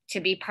to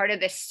be part of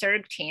this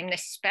SURG team,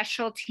 this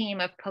special team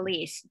of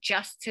police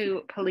just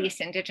to police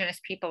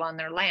Indigenous people on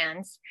their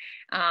lands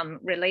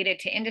related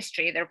to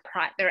industry. They're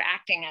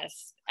acting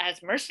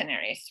as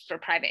mercenaries for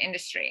private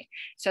industry.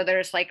 So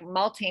there's like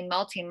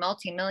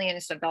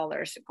multi-millions of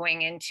dollars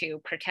going into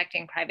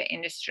protecting private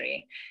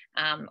industry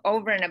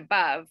over and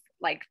above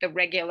like the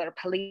regular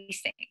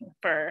policing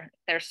for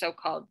their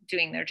so-called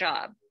doing their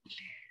job.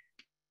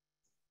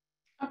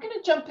 I'm going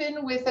to jump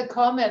in with a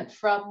comment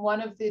from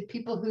one of the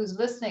people who's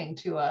listening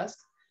to us.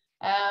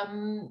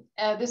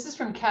 This is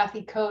from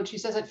Kathy Coach. She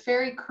says, at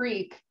Fairy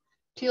Creek,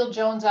 Teal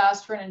Jones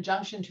asked for an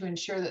injunction to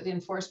ensure that the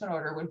enforcement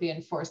order would be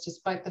enforced,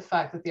 despite the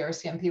fact that the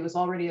RCMP was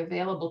already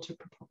available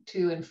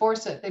to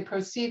enforce it. They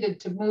proceeded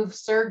to move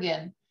SURG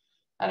in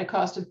at a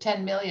cost of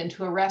 $10 million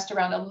to arrest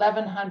around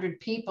 1,100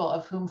 people,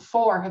 of whom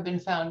 4 have been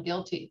found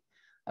guilty.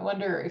 I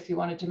wonder if you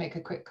wanted to make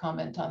a quick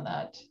comment on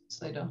that,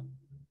 Sleydo.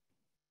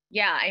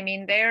 Yeah, I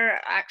mean,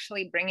 they're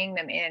actually bringing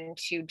them in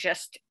to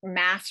just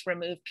mass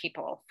remove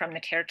people from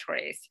the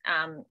territories.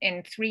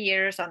 In 3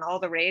 years on all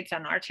the raids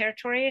on our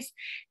territories,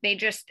 they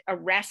just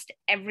arrest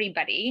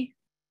everybody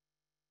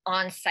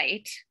on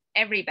site,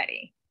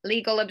 everybody,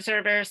 legal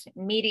observers,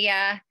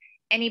 media,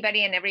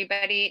 anybody and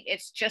everybody.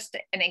 It's just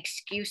an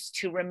excuse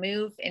to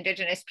remove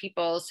Indigenous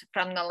peoples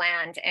from the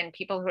land and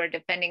people who are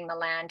defending the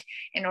land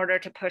in order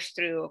to push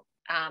through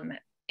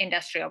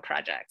industrial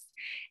projects.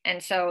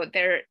 And so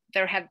there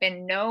have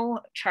been no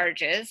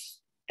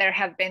charges. There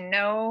have been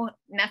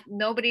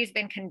nobody's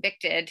been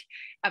convicted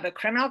of a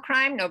criminal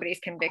crime. Nobody's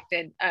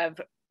convicted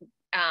of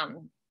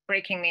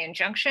breaking the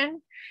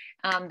injunction.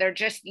 They're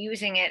just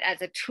using it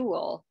as a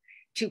tool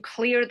to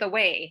clear the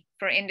way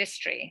for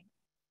industry.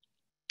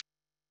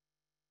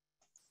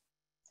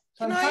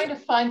 So I'm trying to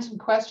find some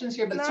questions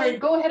here, but sorry,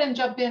 go ahead and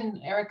jump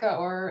in, Erica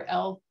or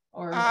Elle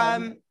or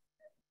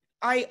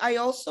I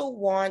also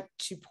want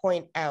to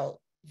point out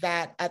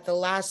that at the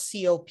last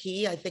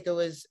COP, I think it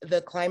was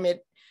the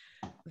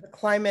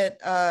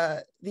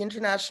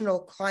International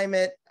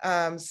Climate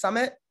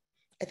Summit.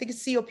 I think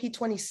it's COP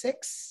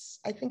 26.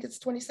 I think it's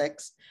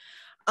 26.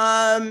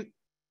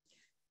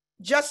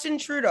 Justin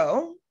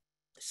Trudeau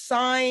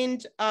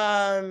signed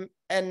an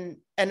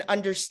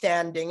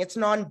understanding. It's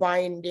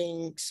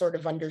non-binding sort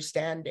of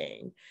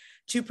understanding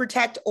to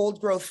protect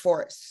old growth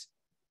forests.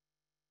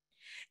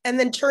 And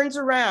then turns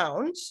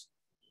around,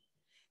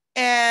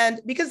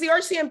 and because the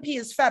RCMP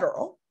is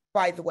federal,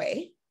 by the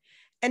way,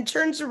 and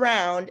turns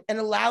around and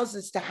allows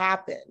this to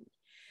happen,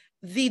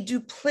 the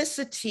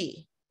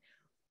duplicity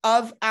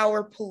of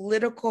our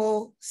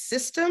political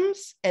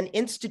systems and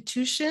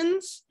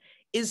institutions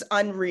is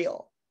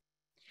unreal.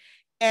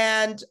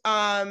 And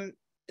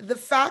the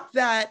fact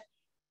that,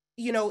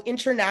 you know,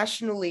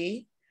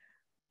 internationally,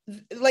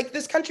 like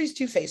this country's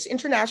two-faced.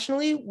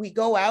 Internationally, we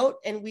go out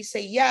and we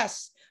say,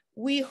 yes,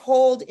 we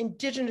hold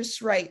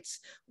Indigenous rights.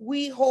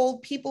 We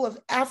hold people of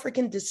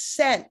African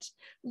descent.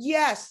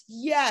 Yes,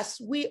 yes,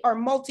 we are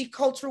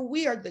multicultural.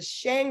 We are the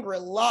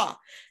Shangri-La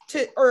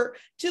to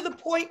the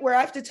point where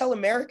I have to tell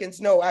Americans,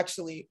 no,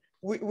 actually,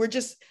 we're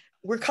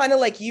kind of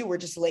like you, we're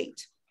just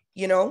late,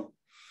 you know?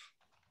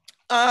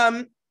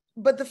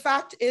 But the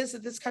fact is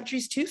that this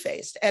country's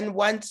two-faced. And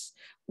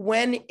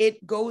when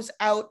it goes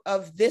out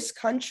of this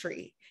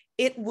country,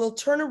 it will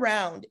turn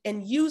around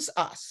and use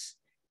us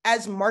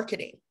as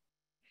marketing.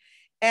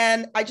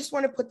 And I just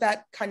want to put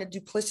that kind of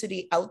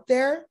duplicity out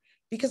there,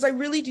 because I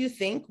really do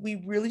think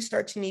we really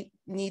start to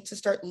need to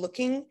start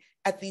looking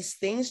at these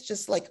things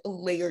just like a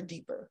layer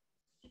deeper.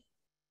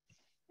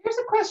 Here's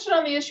a question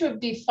on the issue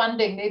of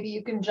defunding. Maybe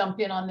you can jump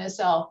in on this,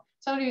 Elle.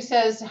 Somebody who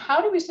says,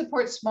 how do we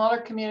support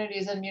smaller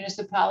communities and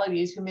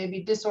municipalities who may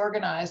be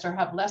disorganized or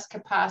have less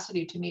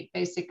capacity to meet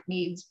basic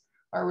needs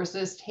or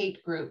resist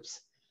hate groups?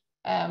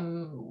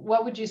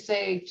 What would you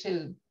say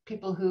to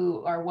people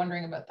who are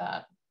wondering about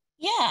that?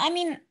 Yeah, I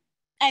mean,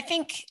 I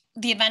think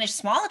the advantage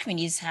smaller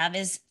communities have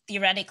is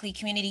theoretically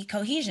community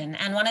cohesion.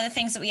 And one of the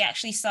things that we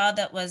actually saw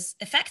that was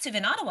effective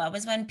in Ottawa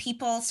was when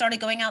people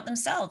started going out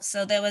themselves.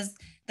 So there was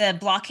the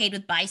blockade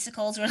with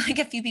bicycles, where like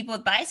a few people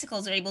with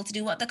bicycles are able to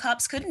do what the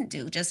cops couldn't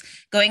do, just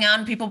going out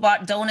and people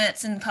bought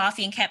donuts and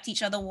coffee and kept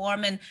each other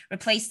warm and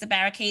replaced the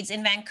barricades.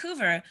 In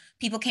Vancouver,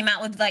 people came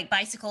out with like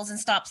bicycles and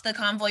stopped the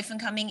convoy from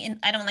coming in.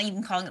 I don't like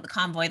even calling it the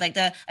convoy, like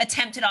the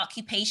attempted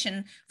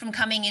occupation from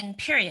coming in,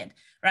 period,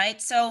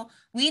 right? So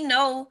we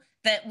know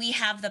that we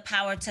have the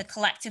power to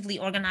collectively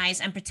organize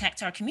and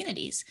protect our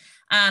communities.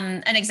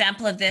 An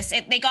example of this,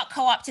 they got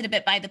co-opted a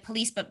bit by the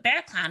police, but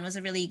Bear Clan was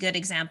a really good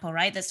example,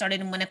 right? That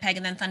started in Winnipeg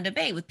and then Thunder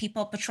Bay, with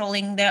people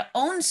patrolling their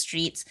own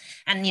streets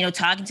and, you know,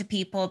 talking to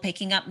people,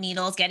 picking up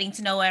needles, getting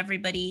to know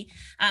everybody.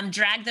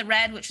 Drag the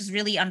Red, which was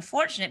really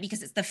unfortunate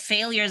because it's the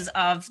failures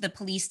of the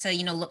police to,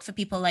 you know, look for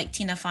people like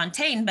Tina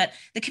Fontaine, but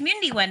the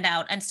community went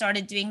out and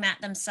started doing that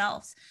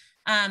themselves.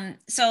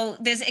 So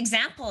there's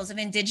examples of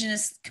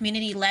Indigenous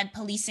community-led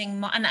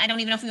policing, and I don't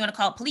even know if we want to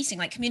call it policing,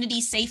 like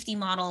community safety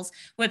models,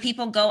 where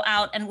people go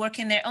out and work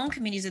in their own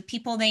communities with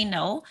people they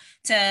know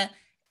to,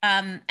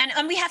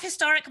 and we have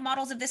historic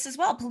models of this as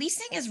well.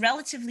 Policing is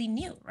relatively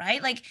new,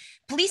 right? Like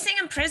policing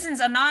and prisons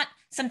are not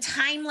some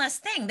timeless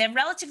thing. They're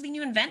relatively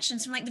new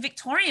inventions from like the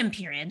Victorian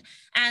period.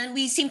 And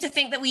we seem to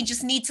think that we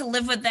just need to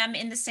live with them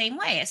in the same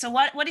way. So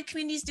what did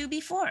communities do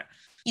before?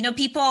 You know,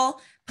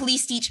 people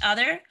policed each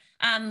other.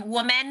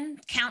 Women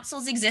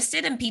councils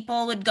existed and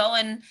people would go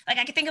and, like,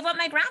 I could think of what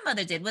my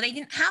grandmother did, where they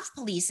didn't have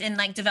police in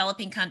like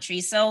developing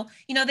countries. So,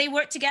 you know, they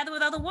worked together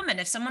with other women.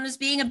 If someone was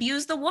being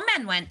abused, the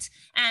woman went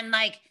and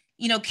like,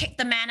 you know, kicked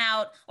the man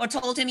out or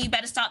told him, you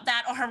better stop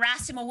that, or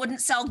harassed him or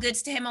wouldn't sell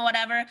goods to him or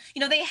whatever. You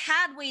know, they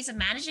had ways of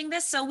managing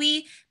this. So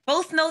we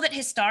both know that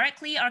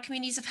historically our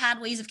communities have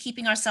had ways of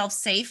keeping ourselves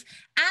safe,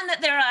 and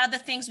that there are other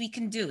things we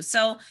can do.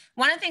 So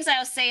one of the things I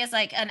always say as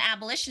like an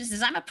abolitionist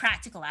is I'm a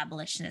practical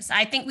abolitionist.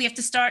 I think we have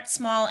to start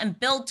small and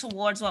build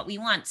towards what we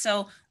want.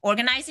 So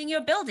organizing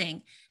your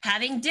building,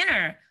 having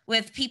dinner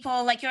with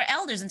people like your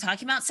elders and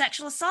talking about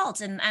sexual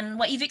assault and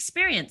what you've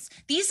experienced.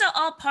 These are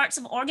all parts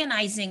of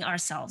organizing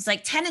ourselves,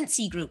 like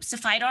tenancy groups to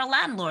fight our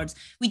landlords.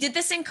 We did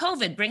this in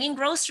COVID, bringing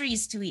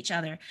groceries to each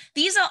other.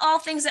 These are all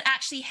things that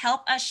actually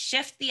help us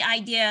shift the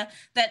idea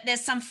that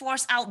there's some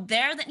force out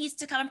there that needs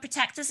to come and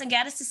protect us and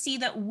get us to see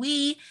that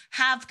we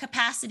have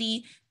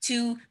capacity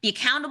to be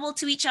accountable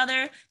to each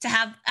other, to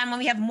have, and when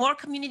we have more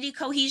community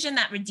cohesion,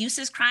 that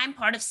reduces crime.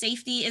 Part of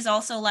safety is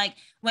also like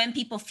when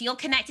people feel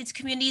connected to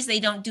communities,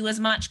 they don't do as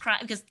much crime,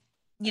 because,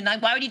 you know,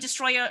 why would you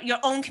destroy your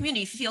own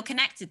community if you feel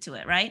connected to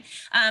it, right?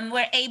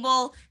 We're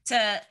able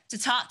to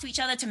talk to each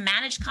other, to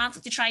manage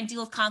conflict, to try and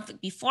deal with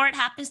conflict before it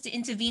happens, to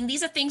intervene.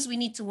 These are things we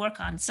need to work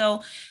on.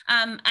 So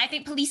I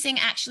think policing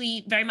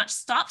actually very much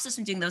stops us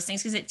from doing those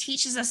things, because it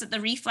teaches us that the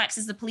reflex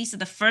is the police are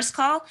the first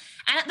call,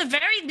 and at the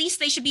very least,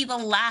 they should be the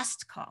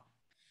last call.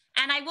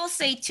 And I will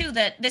say too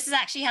that this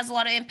actually has a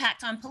lot of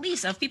impact on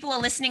police. So if people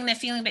are listening, they're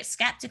feeling a bit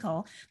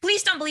skeptical.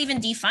 Police don't believe in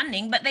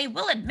defunding, but they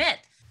will admit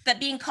that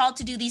being called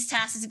to do these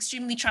tasks is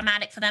extremely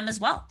traumatic for them as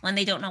well when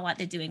they don't know what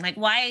they're doing. Like,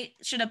 why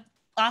should an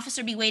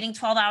officer be waiting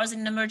 12 hours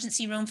in an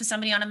emergency room for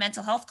somebody on a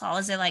mental health call,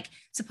 as they're like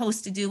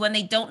supposed to do, when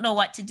they don't know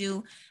what to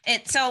do?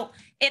 So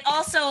it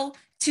also,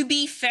 to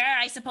be fair,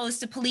 I suppose,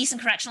 to police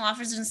and correctional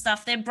officers and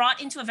stuff, they're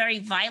brought into a very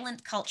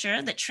violent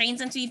culture that trains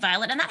them to be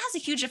violent. And that has a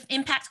huge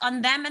impact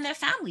on them and their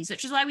families,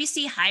 which is why we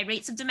see high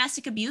rates of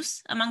domestic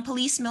abuse among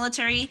police,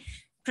 military,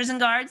 prison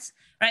guards,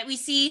 right? We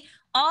see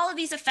all of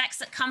these effects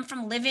that come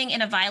from living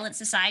in a violent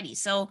society.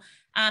 So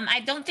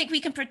I don't think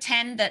we can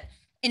pretend that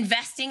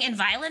investing in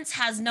violence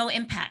has no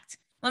impact.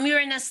 When we were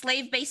in a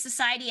slave-based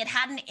society, it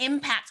had an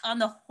impact on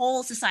the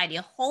whole society.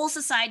 A whole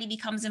society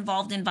becomes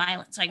involved in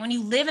violence. Like when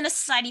you live in a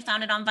society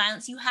founded on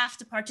violence, you have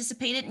to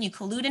participate in it and you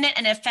collude in it,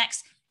 and it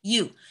affects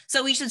you.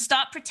 So we should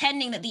stop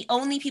pretending that the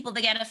only people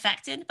that get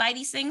affected by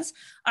these things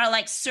are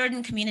like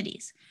certain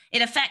communities.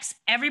 It affects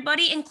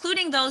everybody,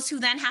 including those who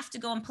then have to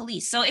go and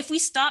police. So if we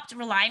stopped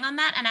relying on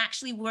that and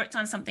actually worked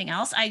on something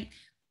else,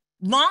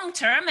 long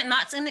term, and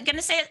not going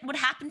to say it would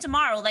happen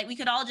tomorrow, like we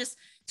could all just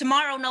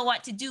tomorrow know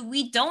what to do.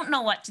 We don't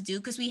know what to do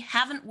because we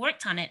haven't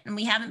worked on it and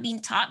we haven't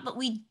been taught, but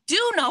we do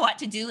know what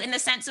to do, in the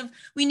sense of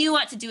we knew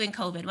what to do in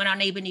COVID when our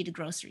neighbor needed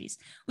groceries.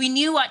 We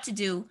knew what to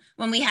do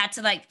when we had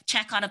to like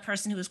check on a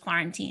person who was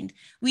quarantined.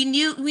 We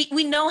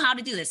know how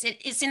to do this.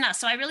 It's in us.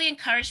 So I really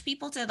encourage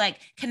people to like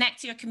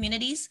connect to your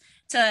communities,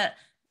 to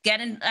get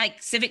in,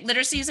 like civic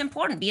literacy is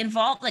important. Be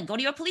involved, like go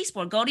to your police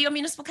board, go to your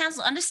municipal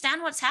council,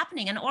 understand what's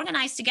happening and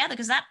organize together,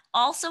 because that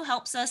also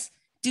helps us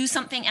do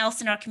something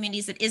else in our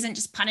communities that isn't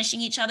just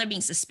punishing each other,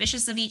 being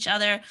suspicious of each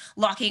other,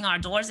 locking our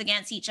doors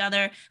against each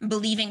other,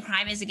 believing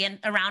crime is again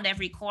around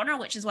every corner,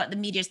 which is what the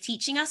media is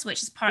teaching us,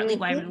 which is partly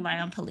why we rely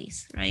on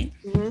police, right?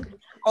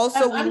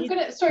 Also,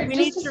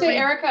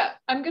 Erica,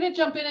 I'm going to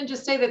jump in and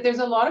just say that there's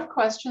a lot of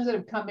questions that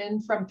have come in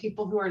from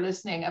people who are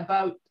listening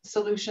about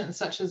solutions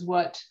such as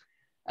what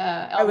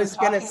I was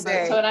going to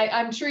say. So, and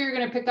I'm sure you're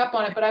going to pick up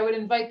on it, but I would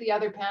invite the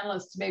other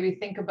panelists to maybe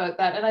think about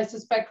that. And I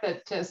suspect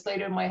that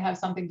Sleydo might have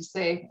something to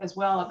say as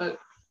well about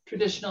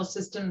traditional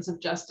systems of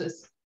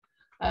justice.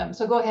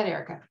 So go ahead,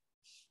 Erica.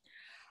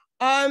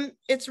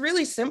 It's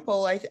really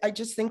simple. I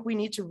just think we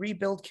need to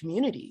rebuild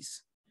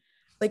communities.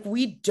 Like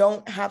we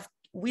don't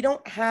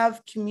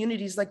have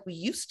communities like we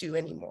used to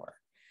anymore.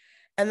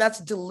 And that's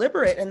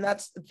deliberate. And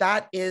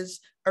that is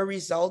a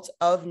result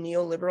of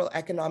neoliberal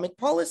economic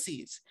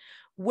policies.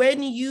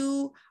 When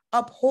you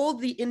uphold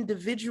the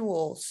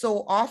individual,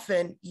 so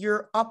often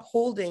you're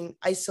upholding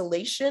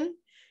isolation,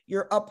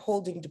 you're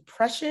upholding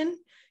depression,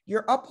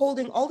 You're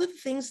upholding all of the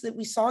things that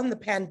we saw in the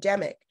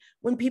pandemic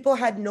when people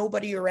had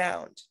nobody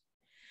around.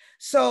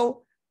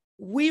 So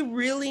we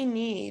really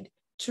need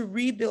to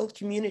rebuild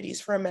communities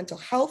for our mental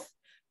health,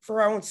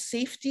 for our own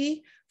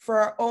safety, for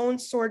our own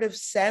sort of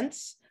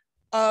sense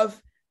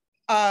of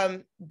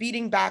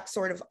beating back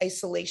sort of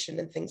isolation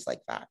and things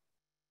like that.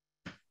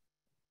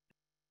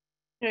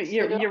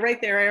 You're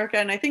right there, Erica,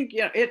 and I think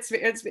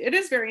it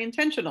is very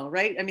intentional,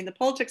 right? I mean, the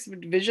politics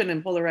of division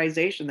and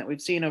polarization that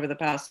we've seen over the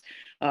past,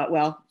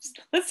 well,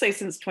 let's say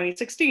since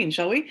 2016,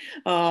 shall we?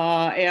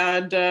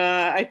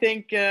 I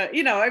think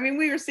I mean,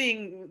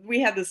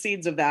 we had the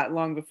seeds of that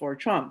long before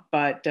Trump,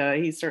 but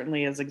he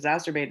certainly has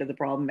exacerbated the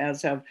problem,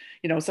 as have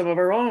some of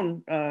our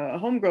own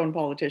homegrown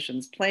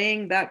politicians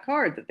playing that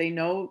card that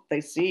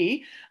they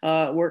see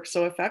works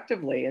so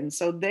effectively, and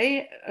so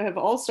they have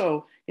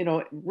also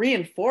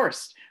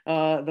reinforced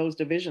those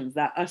divisions,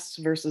 that us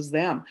versus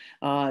them,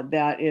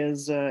 that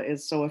is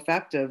so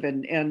effective.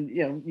 And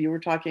you were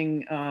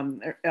talking,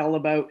 Elle,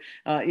 about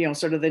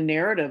sort of the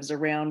narratives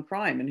around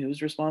crime and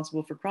who's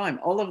responsible for crime.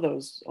 All of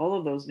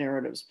those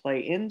narratives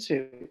play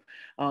into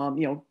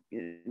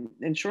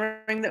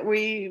ensuring that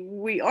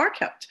we are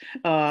kept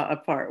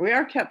apart. We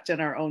are kept in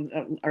our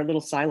own our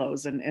little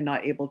silos and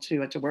not able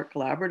to work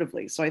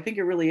collaboratively. So I think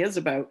it really is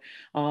about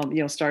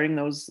starting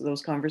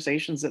those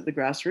conversations at the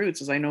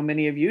grassroots, as I know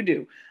many of you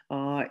do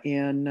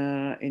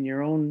in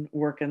your own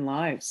work and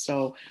lives.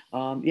 So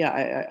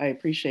I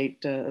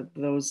appreciate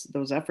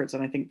those efforts,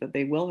 and I think that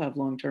they will have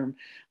long-term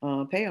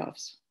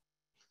payoffs.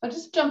 I'll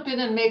just jump in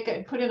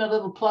and put in a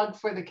little plug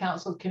for the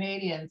Council of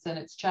Canadians and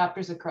its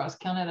chapters across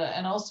Canada,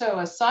 and also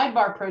a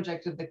sidebar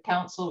project of the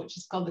Council, which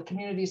is called the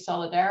Community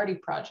Solidarity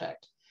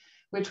Project,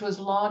 which was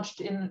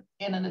launched in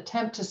an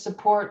attempt to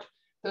support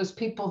those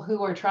people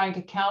who are trying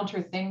to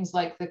counter things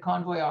like the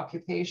convoy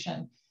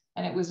occupation.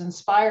 And it was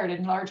inspired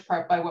in large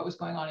part by what was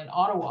going on in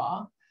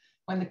Ottawa,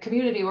 when the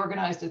community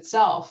organized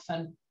itself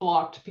and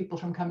blocked people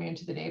from coming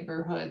into the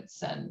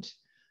neighborhoods and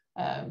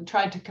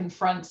tried to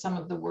confront some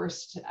of the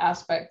worst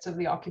aspects of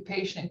the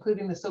occupation,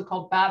 including the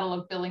so-called Battle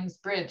of Billings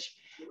Bridge.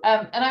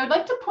 And I would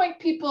like to point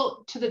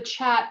people to the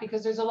chat,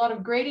 because there's a lot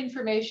of great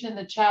information in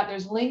the chat.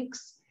 There's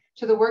links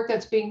to the work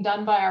that's being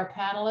done by our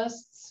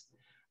panelists,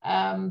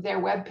 their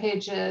web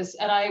pages.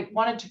 And I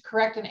wanted to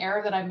correct an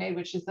error that I made,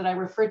 which is that I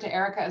referred to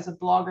Erica as a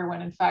blogger,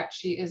 when in fact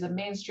she is a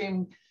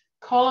mainstream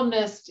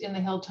columnist in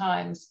the Hill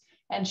Times,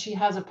 and she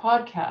has a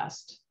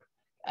podcast.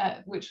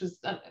 That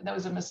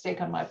was a mistake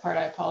on my part.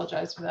 I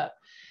apologize for that.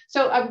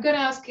 So I'm going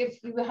to ask if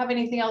you have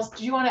anything else.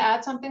 Do you want to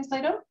add something,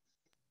 Sleydo?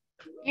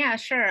 Yeah,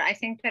 sure. I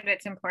think that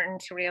it's important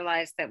to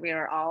realize that we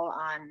are all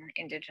on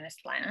Indigenous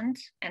land,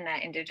 and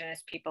that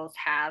Indigenous peoples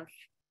have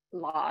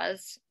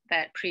laws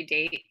that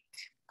predate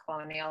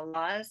colonial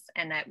laws,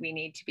 and that we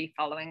need to be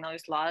following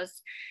those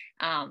laws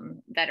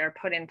that are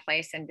put in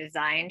place and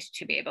designed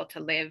to be able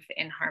to live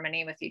in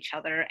harmony with each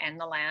other and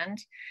the land.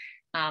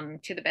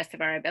 To the best of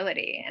our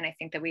ability. And I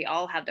think that we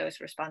all have those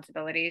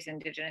responsibilities,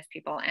 Indigenous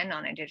people and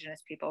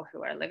non-Indigenous people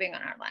who are living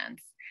on our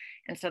lands.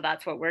 And so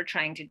that's what we're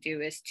trying to do,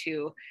 is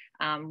to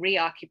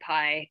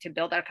reoccupy, to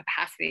build our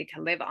capacity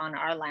to live on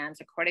our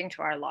lands according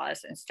to our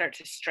laws, and start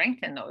to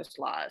strengthen those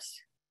laws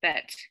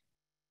that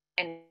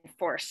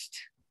enforced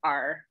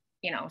our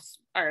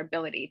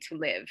ability to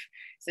live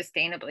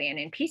sustainably and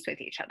in peace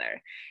with each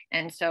other.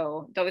 And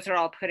so those are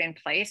all put in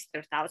place.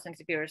 They're thousands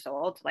of years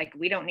old. Like,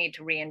 we don't need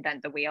to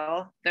reinvent the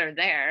wheel. They're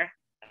there.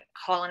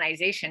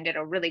 Colonization did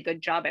a really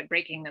good job at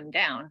breaking them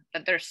down,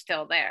 but they're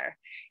still there.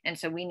 And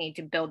so we need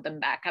to build them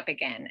back up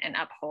again and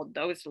uphold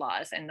those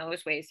laws and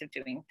those ways of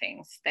doing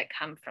things that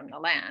come from the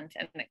land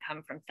and that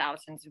come from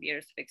thousands of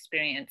years of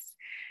experience.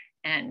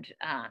 And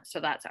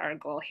so that's our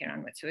goal here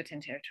on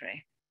Wet'suwet'en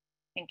territory.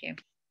 Thank you.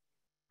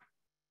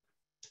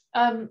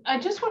 I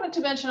just wanted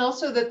to mention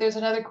also that there's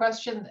another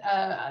question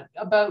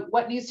about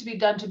what needs to be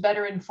done to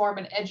better inform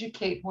and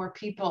educate more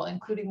people,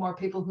 including more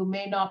people who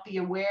may not be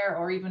aware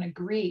or even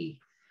agree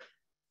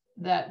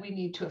that we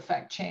need to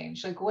affect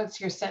change. Like,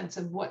 what's your sense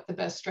of what the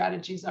best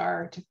strategies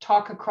are to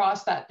talk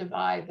across that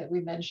divide that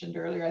we mentioned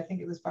earlier? I think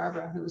it was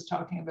Barbara who was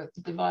talking about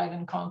the divide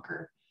and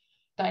conquer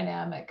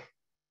dynamic.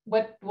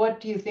 What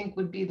do you think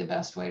would be the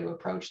best way to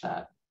approach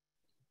that?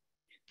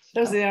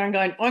 Those are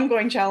the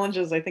ongoing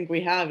challenges I think we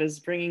have, is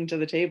bringing to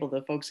the table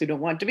the folks who don't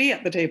want to be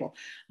at the table,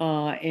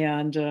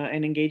 and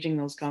engaging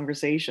those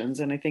conversations.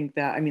 And I think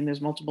that, I mean,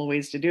 there's multiple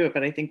ways to do it,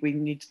 but I think we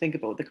need to think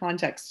about the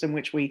context in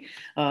which we,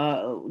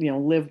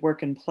 live,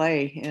 work, and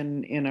play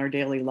in our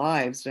daily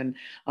lives, and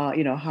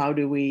how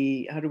do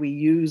we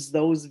use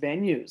those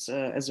venues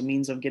as a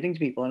means of getting to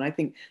people. And I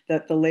think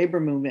that the labor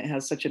movement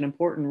has such an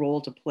important role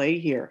to play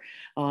here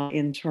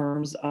in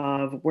terms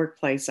of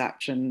workplace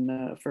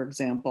action, for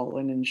example,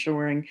 and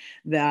ensuring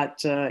that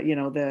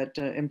that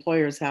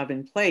employers have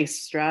in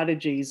place,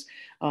 strategies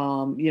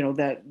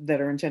that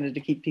are intended to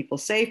keep people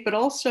safe, but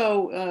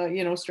also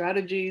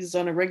strategies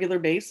on a regular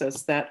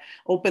basis that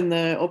open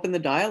the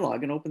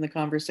dialogue and open the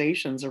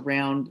conversations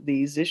around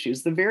these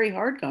issues, the very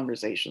hard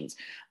conversations.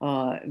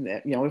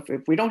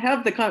 If we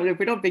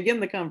don't begin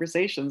the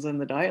conversations and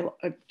the dialogue,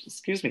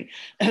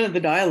 the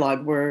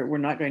dialogue, we're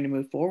not going to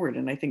move forward.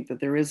 And I think that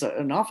there is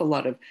an awful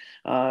lot of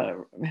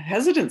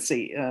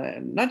hesitancy,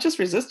 not just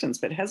resistance,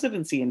 but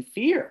hesitancy and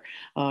fear,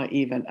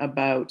 even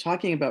about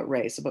talking about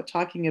race, about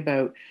talking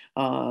about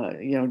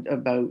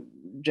about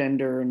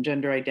gender and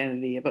gender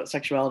identity, about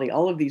sexuality,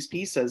 all of these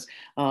pieces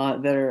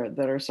that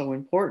are so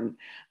important.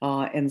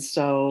 And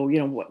so,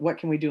 what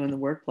can we do in the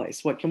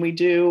workplace? What can we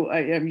do?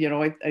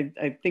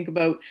 I think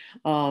about,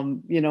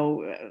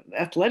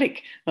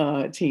 athletic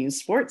teams,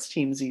 sports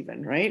teams,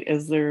 even, right?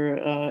 Is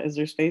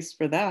there space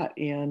for that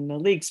in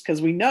leagues?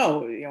 Because we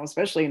know,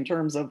 especially in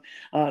terms of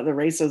the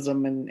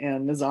racism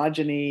and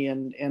misogyny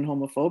and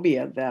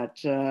homophobia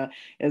that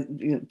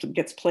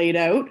gets played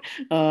out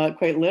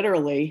quite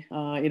literally,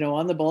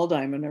 on the ball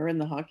diamond or in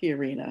the hockey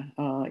arena.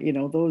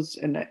 Those,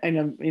 and I've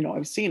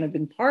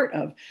been part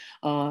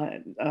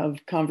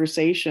of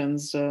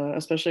conversations,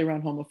 especially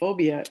around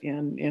homophobia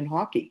in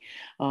hockey,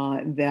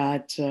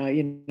 that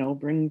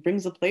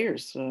brings the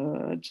players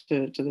to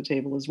the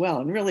table as well.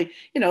 And really,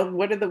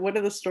 what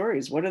are the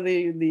stories? What are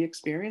the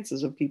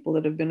experiences of people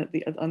that have been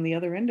on the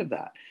other end of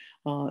that?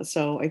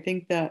 So I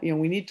think that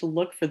we need to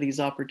look for these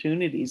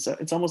opportunities.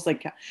 It's almost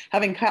like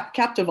having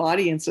captive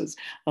audiences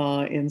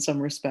in some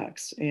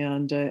respects,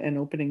 and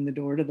opening the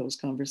door to those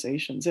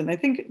conversations. And I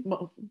think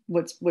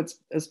what's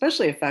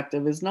especially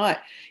effective is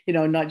not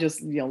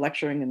just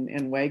lecturing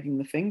and wagging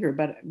the finger,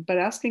 but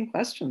asking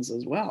questions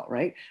as well,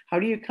 right? How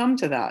do you come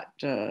to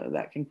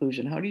that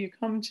conclusion? How do you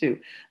come to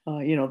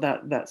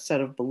that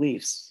set of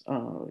beliefs?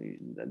 I've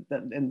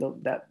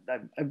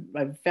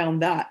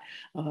found that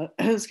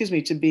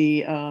to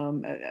be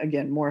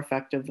again, more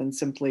effective than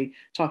simply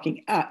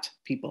talking at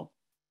people.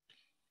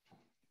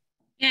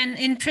 And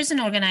in prison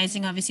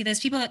organizing, obviously,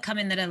 there's people that come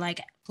in that are like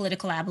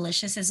political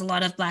abolitionists. There's a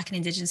lot of Black and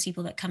Indigenous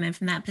people that come in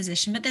from that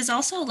position. But there's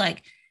also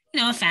like,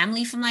 a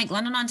family from like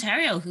London,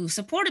 Ontario, who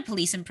supported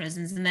police in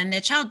prisons and then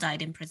their child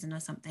died in prison or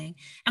something.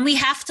 And we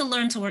have to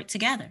learn to work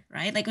together,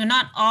 right? Like, we're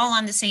not all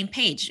on the same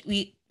page.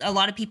 A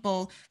lot of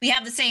people, we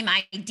have the same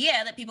idea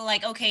that people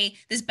like, okay,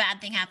 this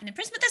bad thing happened in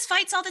prison, but there's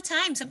fights all the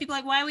time. Some people are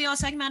like, why are we all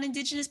talking about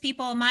Indigenous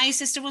people? My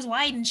sister was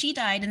white and she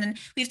died. And then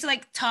we have to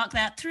like talk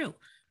that through,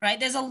 right?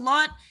 There's a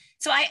lot.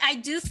 So I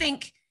do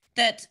think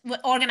that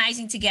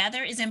organizing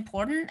together is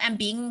important, and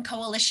being in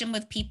coalition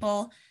with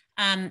people.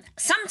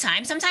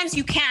 Sometimes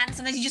you can,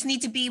 sometimes you just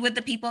need to be with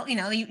the people,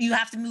 you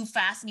have to move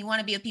fast and you want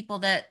to be with people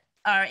that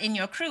are in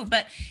your crew.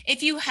 But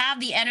if you have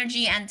the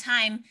energy and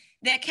time,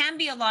 there can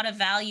be a lot of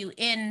value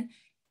in,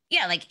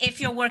 like if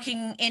you're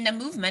working in a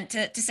movement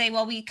to say,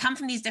 well, we come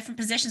from these different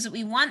positions, but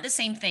we want the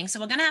same thing. So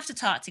we're going to have to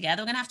talk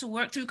together. We're going to have to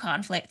work through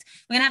conflict.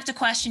 We're going to have to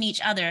question each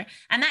other.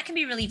 And that can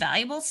be really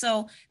valuable.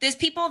 So there's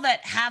people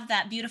that have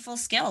that beautiful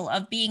skill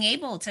of being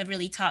able to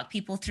really talk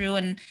people through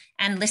and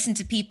listen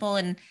to people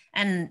and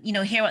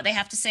hear what they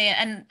have to say.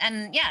 And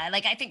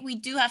I think we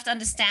do have to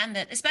understand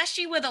that,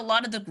 especially with a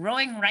lot of the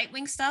growing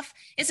right-wing stuff,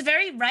 it's a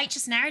very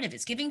righteous narrative.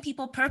 It's giving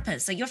people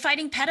purpose. Like, you're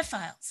fighting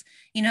pedophiles,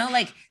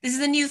 this is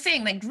a new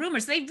thing, like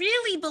groomers. They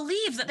really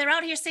believe that they're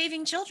out here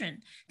saving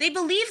children. They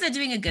believe they're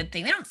doing a good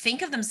thing. They don't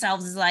think of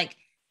themselves as like,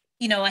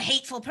 a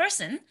hateful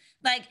person.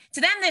 Like,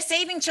 to them, they're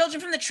saving children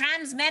from the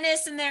trans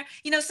menace, and they're,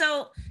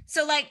 so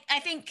like, I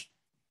think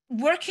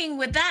working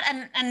with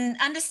that and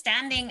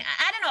understanding,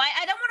 I don't know,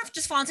 I don't want to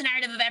just fall into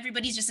narrative of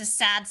everybody's just a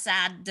sad,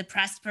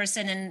 depressed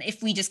person, and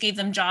if we just gave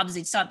them jobs,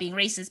 they'd stop being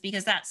racist,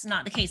 because that's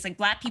not the case. Like,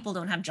 Black people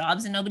don't have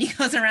jobs, and nobody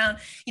goes around,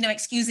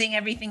 excusing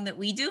everything that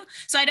we do.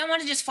 So I don't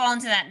want to just fall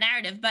into that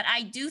narrative, but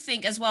I do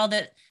think as well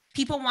that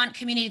people want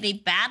community. They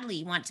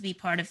badly want to be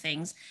part of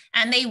things,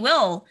 and they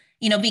will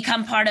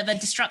become part of a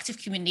destructive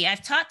community.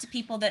 I've talked to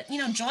people that,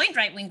 joined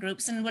right-wing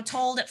groups and were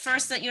told at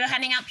first that you're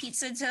handing out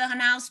pizza to the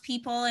unhoused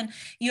people and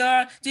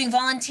you're doing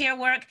volunteer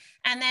work.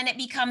 And then it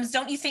becomes,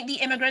 don't you think the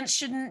immigrants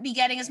shouldn't be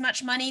getting as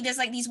much money? There's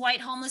like these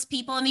white homeless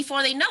people. And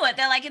before they know it,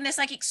 they're like in this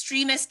like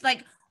extremist,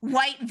 like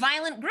white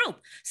violent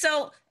group.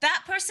 So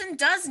that person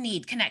does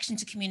need connection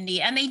to community,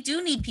 and they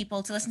do need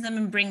people to listen to them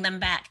and bring them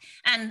back.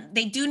 And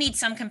they do need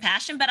some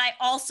compassion, but I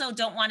also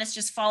don't want us to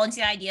just fall into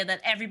the idea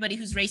that everybody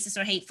who's racist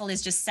or hateful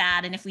is just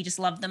sad, and if we just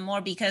love them more,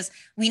 because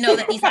we know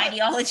that these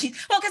ideologies,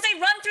 well, because they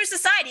run through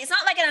society. It's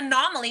not like an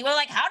anomaly. We're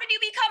like, how did you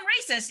become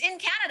racist in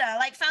Canada?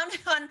 Like,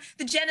 founded on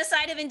the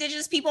genocide of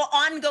Indigenous people,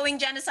 ongoing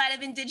genocide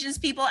of Indigenous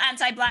people,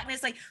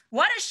 anti-Blackness. Like,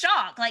 what a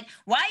shock. Like,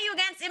 why are you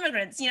against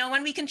immigrants,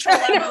 when we control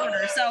our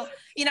border? So,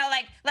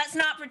 let's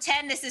not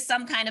pretend this is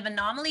some kind of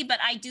anomaly, but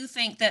I do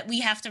think that we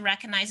have to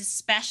recognize,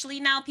 especially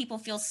now, people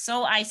feel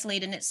so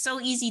isolated, and it's so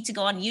easy to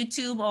go on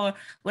YouTube or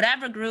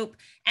whatever group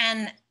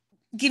and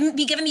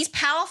be given these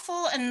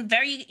powerful and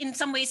very, in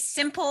some ways,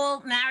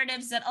 simple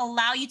narratives that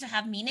allow you to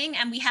have meaning.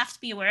 And we have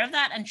to be aware of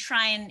that and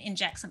try and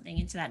inject something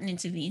into that and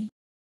intervene.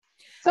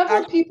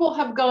 Several people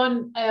have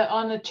gone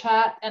on the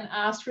chat and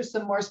asked for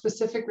some more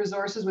specific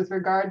resources with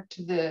regard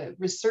to the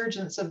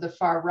resurgence of the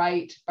far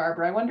right.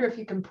 Barbara, I wonder if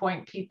you can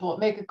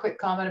make a quick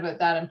comment about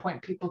that and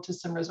point people to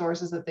some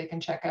resources that they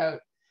can check out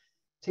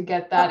to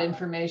get that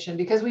information,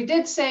 because we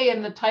did say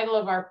in the title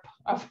of our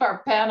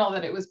panel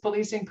that it was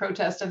policing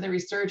protest and the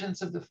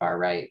resurgence of the far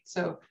right.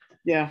 So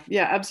yeah,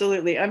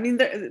 absolutely. I mean,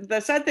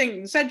 the sad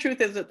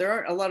truth is that there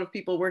aren't a lot of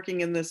people working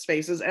in this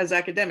space as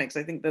academics.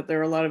 I think that there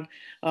are a lot of,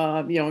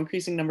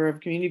 increasing number of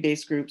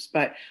community-based groups,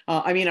 but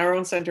I mean, our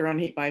own Center on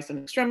Hate, Bias, and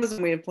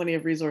Extremism, we have plenty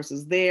of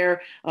resources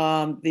there.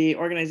 The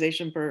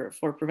Organization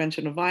for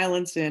Prevention of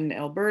Violence in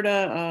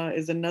Alberta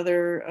is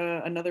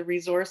another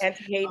resource.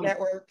 Anti-Hate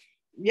Network.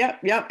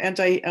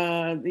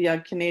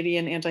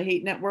 Canadian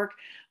Anti-Hate Network.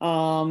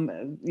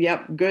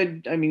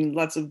 Good. I mean,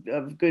 lots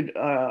of good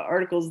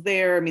articles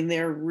there. I mean,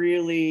 they're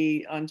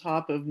really on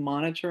top of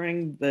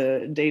monitoring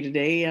the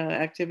day-to-day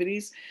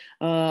activities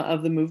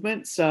of the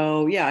movement.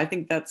 So yeah, I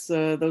think that's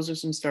those are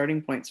some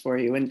starting points for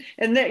you. And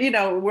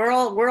we're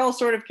all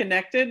sort of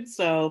connected.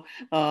 So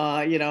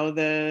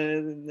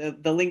the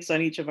links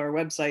on each of our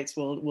websites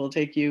will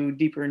take you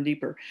deeper and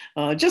deeper.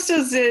 Just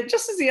as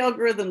the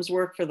algorithms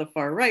work for the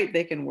far right,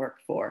 they can work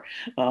for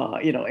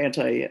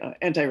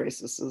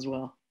anti-racists as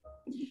well.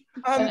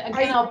 And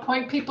again, I'll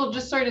point people,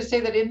 just sorry to say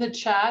that in the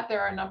chat,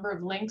 there are a number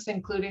of links,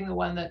 including the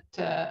one that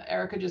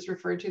Erica just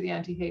referred to, the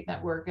Anti-Hate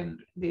Network and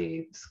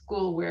the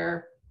school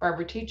where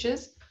Barbara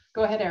teaches.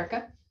 Go ahead,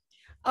 Erica.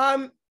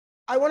 I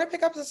want to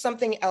pick up on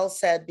something Elle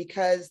said,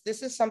 because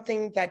this is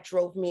something that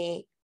drove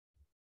me.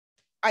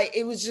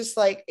 It was just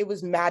like, it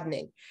was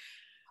maddening.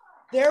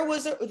 There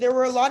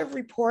were a lot of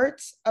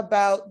reports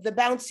about the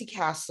bouncy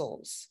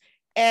castles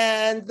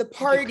and the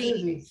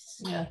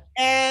parties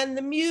and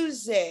the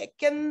music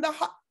and the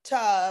hot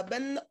tub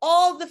and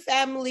all the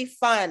family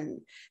fun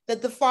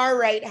that the far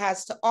right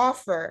has to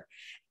offer.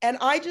 And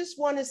I just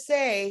want to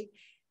say,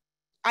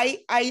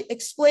 I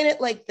explain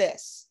it like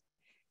this.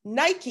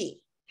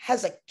 Nike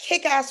has a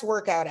kick-ass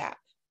workout app.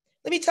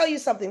 Let me tell you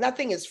something, that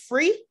thing is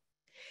free.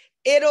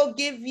 They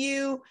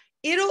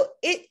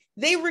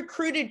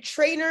recruited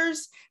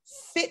trainers,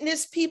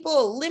 fitness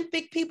people,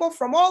 Olympic people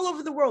from all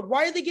over the world.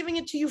 Why are they giving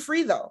it to you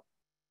free though?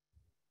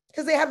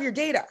 Because they have your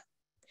data.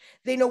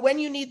 They know when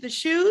you need the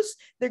shoes.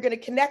 They're going to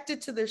connect it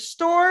to their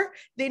store.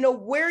 They know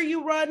where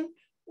you run,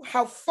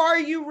 how far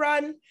you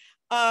run,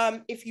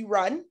 if you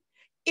run.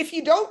 If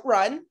you don't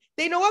run,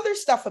 they know other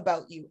stuff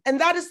about you.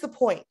 And that is the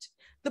point.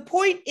 The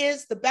point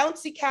is the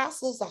bouncy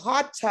castles, the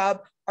hot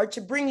tub are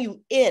to bring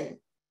you in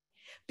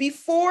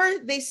before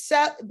they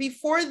sell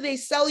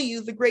you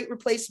the great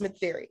replacement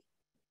theory.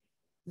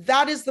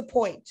 That is the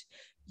point.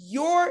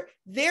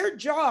 Their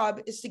job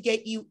is to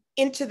get you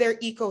into their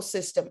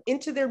ecosystem,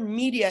 into their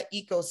media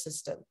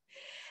ecosystem.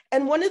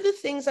 And one of the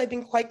things I've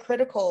been quite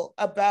critical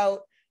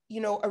about,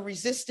 a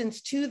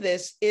resistance to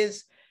this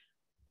is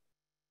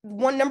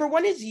number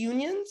one is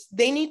unions.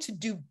 They need to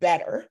do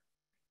better.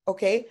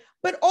 Okay.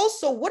 But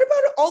also, what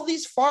about all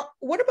these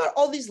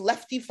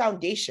lefty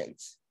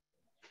foundations?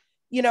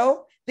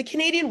 The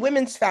Canadian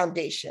Women's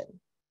Foundation.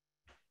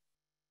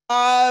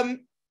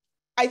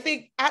 I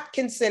think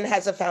Atkinson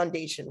has a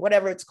foundation,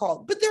 whatever it's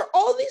called, but there are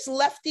all these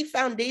lefty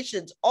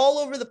foundations all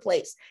over the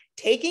place,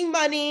 taking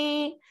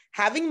money,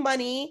 having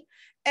money.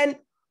 And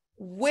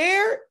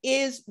where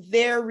is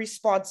their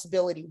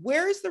responsibility?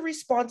 Where is the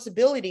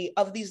responsibility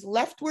of these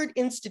leftward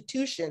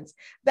institutions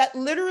that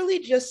literally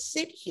just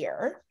sit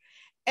here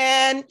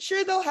and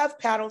sure, they'll have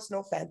panels, no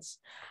offense.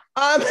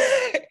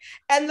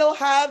 And they'll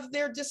have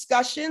their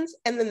discussions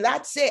and then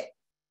that's it.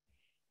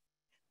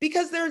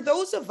 Because there are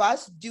those of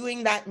us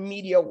doing that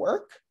media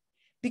work,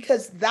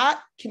 because that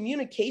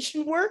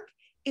communication work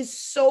is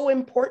so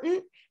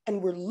important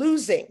and we're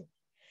losing.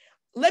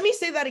 Let me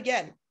say that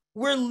again.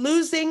 We're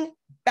losing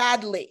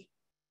badly.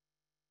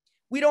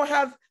 We don't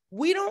have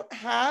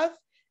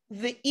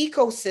the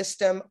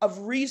ecosystem of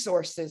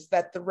resources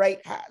that the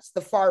right has, the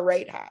far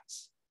right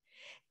has.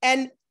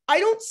 And I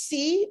don't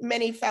see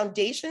many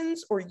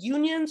foundations or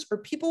unions or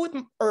people with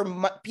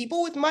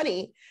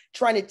money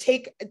trying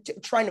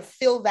to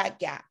fill that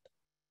gap.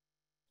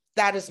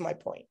 That is my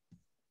point.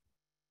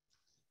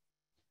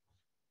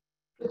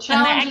 The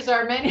challenges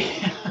are many.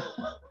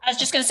 I was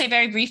just going to say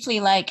very briefly, we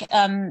were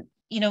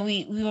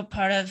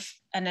part of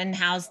an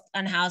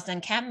unhoused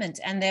encampment,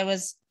 and there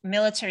was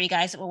military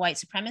guys that were white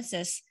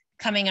supremacists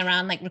coming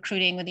around,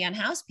 recruiting with the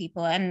unhoused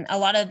people, and a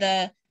lot of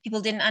the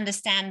people didn't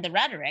understand the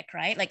rhetoric,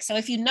 right? So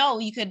if you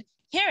could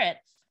hear it,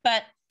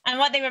 and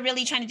what they were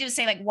really trying to do is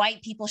say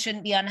white people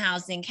shouldn't be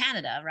unhoused in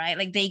Canada, right?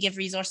 They give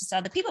resources to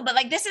other people, but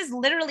this is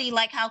literally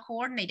how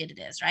coordinated it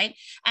is, right?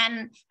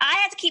 And I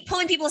had to keep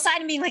pulling people aside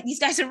and being these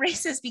guys are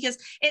racist, because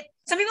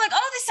some people are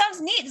oh, this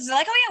sounds neat. It's oh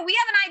yeah, we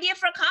have an idea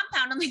for a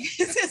compound. I'm this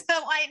is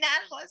a white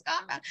nationalist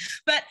compound,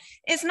 but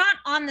it's not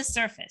on the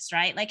surface,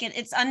 right?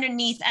 It's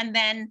underneath, and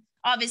then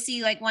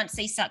obviously once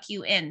they suck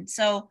you in.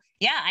 So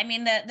yeah, I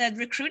mean the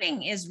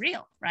recruiting is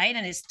real, right?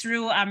 And it's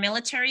through our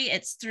military,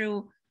 it's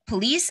through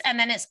police. And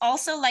then it's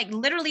also like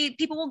literally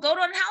people will go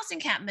to a house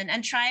encampment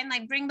and try and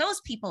like bring those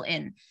people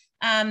in.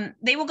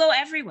 They will go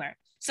everywhere.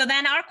 So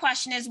then our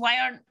question is, why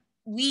aren't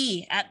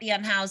we at the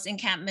unhoused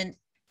encampment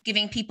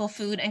giving people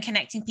food and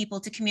connecting people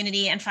to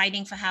community and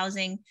fighting for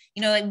housing?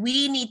 You know, like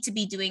we need to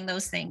be doing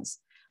those things.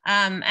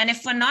 And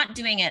if we're not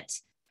doing it,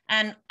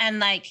 and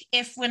like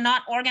if we're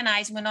not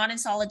organized, we're not in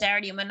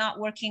solidarity, and we're not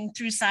working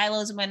through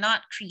silos, and we're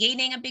not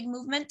creating a big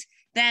movement,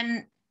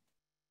 then,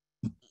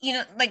 you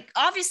know, like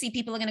obviously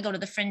people are going to go to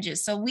the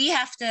fringes. So we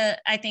have to,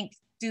 I think,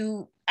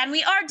 do, and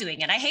we are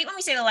doing it. I hate when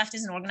we say the left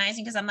isn't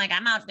organizing, because I'm like,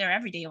 I'm out there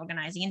every day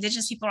organizing.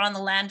 Indigenous people are on the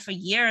land for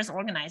years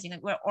organizing.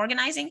 Like we're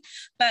organizing,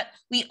 but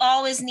we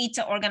always need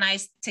to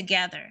organize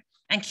together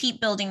and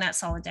keep building that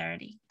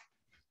solidarity.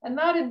 And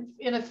that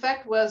in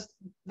effect was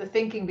the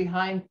thinking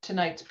behind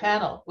tonight's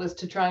panel, was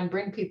to try and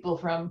bring people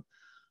from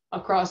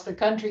across the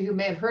country who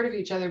may have heard of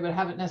each other but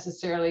haven't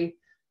necessarily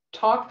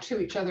talked to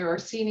each other or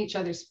seen each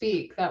other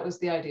speak. That was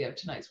the idea of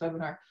tonight's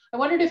webinar. I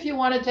wondered if you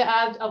wanted to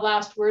add a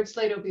last word,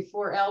 Sleydo,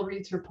 before Elle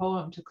reads her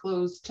poem to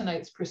close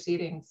tonight's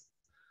proceedings.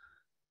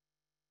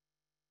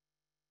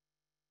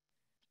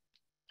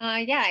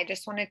 Yeah, I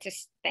just wanted to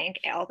thank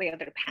all the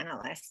other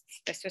panelists.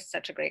 This was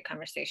such a great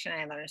conversation.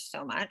 I learned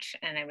so much,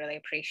 and I really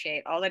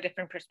appreciate all the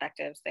different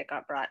perspectives that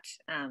got brought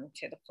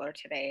to the floor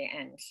today,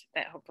 and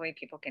that hopefully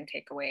people can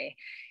take away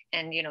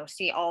and, you know,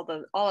 see all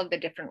of the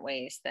different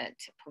ways that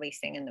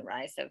policing and the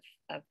rise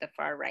of the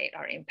far right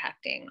are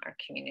impacting our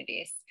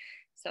communities.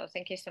 So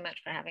thank you so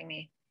much for having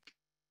me.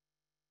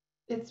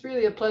 It's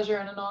really a pleasure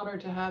and an honor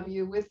to have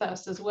you with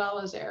us, as well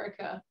as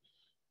Erica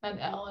and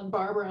Elle and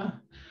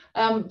Barbara.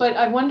 But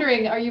I'm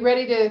wondering, are you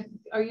ready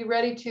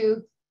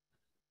to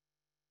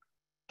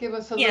give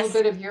us a little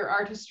bit of your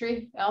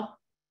artistry, Elle?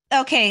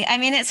 Okay, I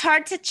mean, it's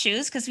hard to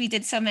choose because we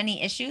did so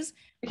many issues,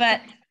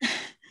 but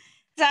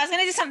so I was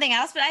going to do something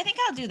else, but I think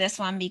I'll do this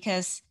one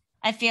because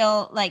I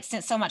feel like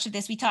since so much of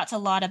this, we talked a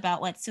lot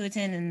about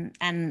wet'suwet'en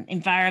and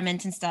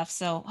environment and stuff.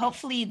 So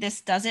hopefully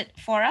this does it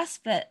for us.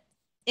 But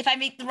if I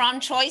make the wrong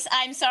choice,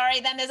 I'm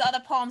sorry. Then there's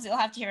other poems you'll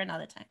have to hear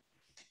another time.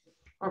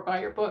 Or buy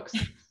your books.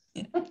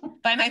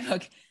 Buy my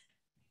book.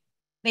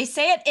 They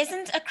say it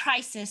isn't a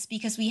crisis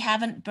because we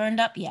haven't burned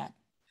up yet.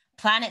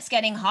 Planet's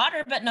getting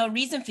hotter, but no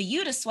reason for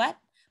you to sweat.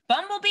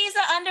 Bumblebees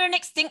are under an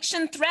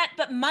extinction threat,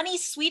 but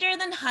money's sweeter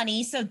than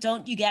honey, so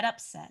don't you get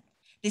upset.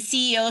 The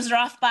CEOs are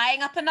off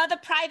buying up another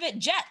private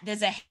jet.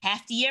 There's a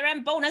hefty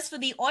year-end bonus for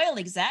the oil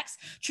execs.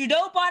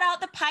 Trudeau bought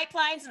out the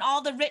pipelines and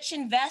all the rich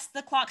invest.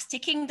 The clock's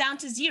ticking down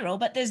to zero,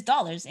 but there's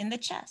dollars in the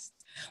chest.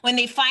 When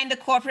they find the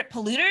corporate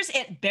polluters,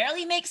 it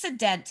barely makes a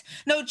dent.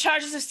 No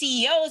charges of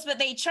CEOs, but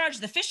they charge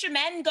the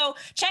fishermen. Go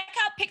check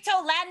out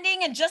Pictou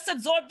Landing and just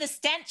absorb the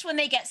stench. When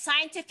they get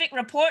scientific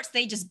reports,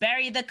 they just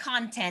bury the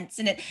contents.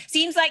 And it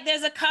seems like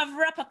there's a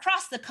cover-up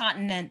across the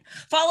continent.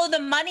 Follow the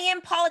money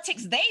in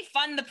politics, they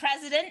fund the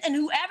president. And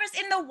whoever's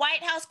in the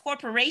White House,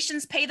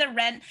 corporations pay the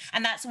rent.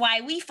 And that's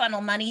why we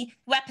funnel money,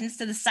 weapons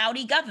to the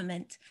Saudi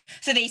government.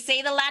 So they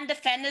say the land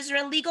defenders are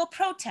illegal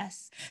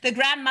protests. The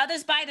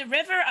grandmothers by the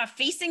river are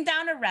facing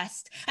down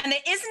arrest, and there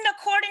isn't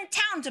a court in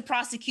town to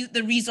prosecute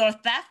the resource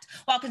theft,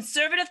 while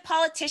conservative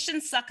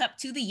politicians suck up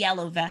to the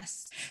yellow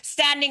vests.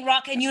 Standing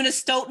Rock and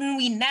Unistoten,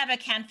 we never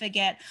can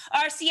forget.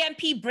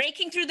 RCMP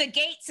breaking through the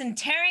gates and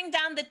tearing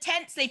down the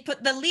tents. They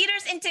put the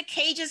leaders into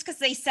cages because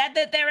they said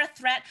that they're a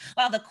threat,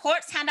 while the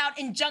courts hand out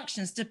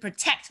injunctions to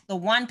protect the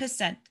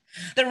 1%.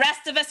 The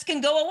rest of us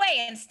can go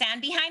away and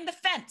stand behind the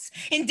fence.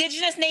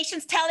 Indigenous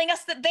nations telling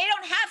us that they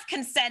don't have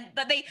consent,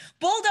 but they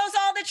bulldoze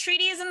all the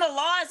treaties and the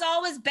law is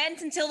always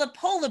bent until the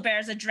polar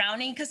bears are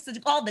drowning because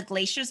all the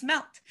glaciers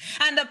melt.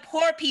 And the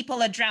poor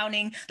people are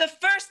drowning, the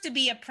first to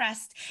be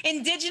oppressed.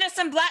 Indigenous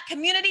and Black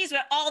communities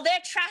where all their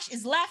trash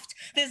is left.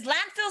 There's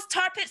landfills,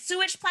 tar pits,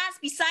 sewage plants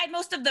beside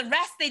most of the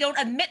rest. They don't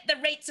admit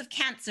the rates of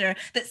cancer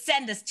that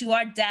send us to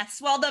our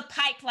deaths, while the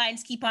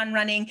pipelines keep on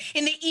running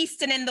in the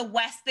east and in the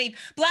west. They've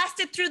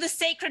blasted through the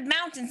sacred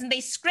mountains and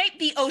they scrape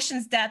the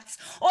ocean's depths.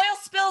 Oil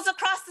spills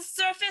across the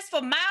surface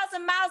for miles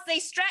and miles they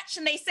stretch,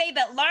 and they say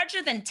that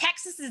larger than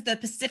Texas is the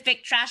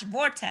Pacific trash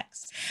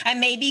vortex. And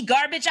maybe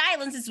Garbage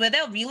Islands is where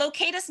they'll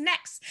relocate us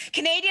next.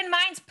 Canadian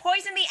mines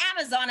poison the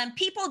Amazon and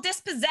people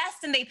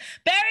dispossessed, and they've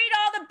buried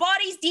all the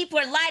bodies deep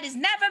where light is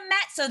never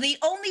met. So the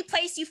only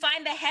place you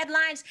find the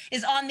headlines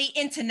is on the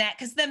internet,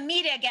 because the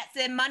media gets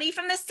their money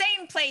from the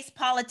same place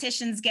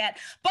politicians get.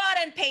 Bought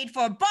and paid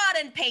for, bought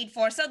and paid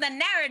for. So the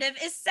narrative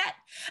is set.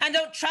 And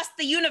don't trust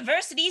the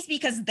universities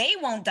because they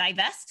won't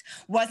divest.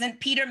 Wasn't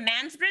Peter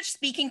Mansbridge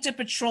speaking to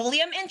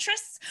petroleum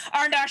interests?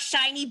 Aren't our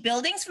shiny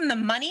buildings from the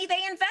money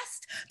they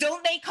invest?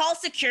 Don't they call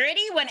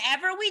security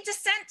whenever we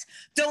dissent?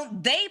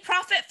 Don't they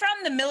profit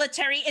from the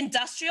military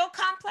industrial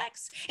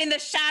complex? In the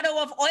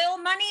shadow of oil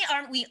money,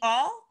 aren't we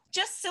all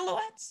just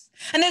silhouettes.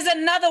 And there's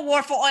another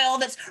war for oil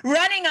that's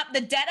running up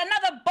the debt.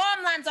 Another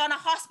bomb lands on a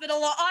hospital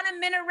or on a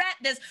minaret.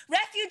 There's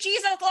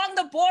refugees along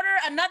the border.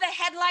 Another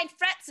headline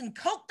frets, and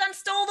Coke done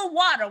stole the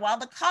water while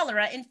the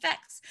cholera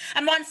infects.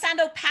 And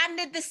Monsanto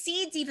patented the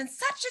seeds, even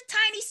such a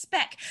tiny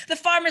speck. The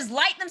farmers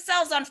light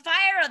themselves on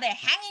fire or they're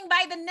hanging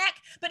by the neck.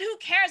 But who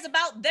cares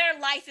about their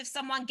life if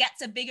someone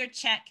gets a bigger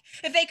check?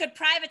 If they could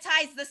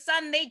privatize the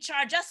sun, they'd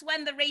charge us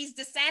when the rays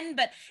descend.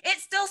 But it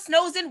still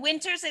snows in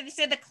winter, so they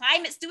say the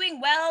climate's doing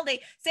well. They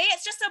say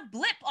it's just a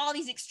blip, all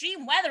these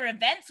extreme weather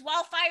events.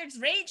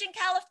 Wildfires rage in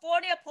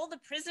California, pull the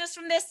prisoners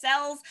from their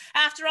cells.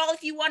 After all,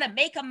 if you want to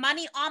make a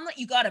money omelet,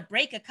 you got to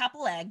break a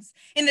couple eggs.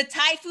 In the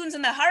typhoons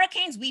and the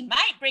hurricanes, we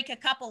might break a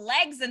couple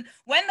legs. And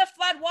when the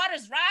flood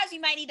waters rise, we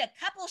might need a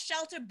couple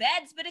shelter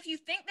beds. But if you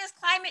think there's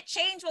climate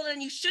change, well,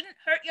 then you shouldn't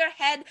hurt your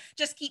head.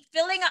 Just keep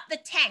filling up the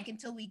tank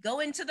until we go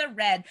into the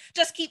red.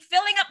 Just keep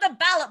filling up the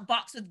ballot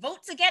box with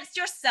votes against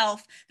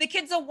yourself. The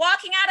kids are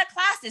walking out of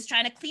classes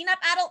trying to clean up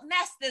adult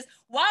mess. There's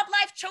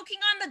wildlife choking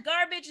on the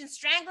garbage and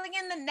strangling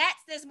in the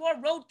nets. There's more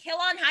roadkill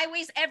on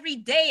highways every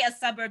day as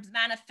suburbs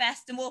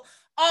manifest, and we'll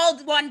all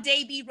one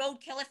day be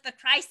roadkill if the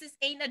crisis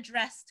ain't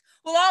addressed.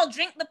 We'll all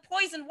drink the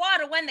poison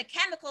water when the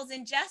chemicals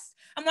ingest.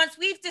 And once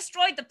we've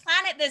destroyed the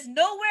planet, there's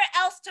nowhere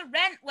else to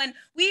rent. When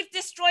we've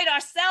destroyed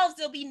ourselves,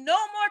 there'll be no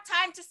more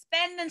time to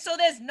spend. And so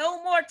there's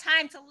no more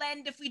time to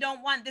lend if we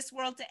don't want this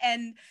world to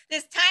end.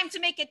 There's time to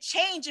make a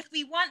change if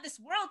we want this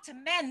world to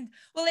mend.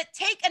 Will it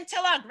take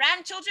until our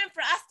grandchildren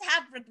for us to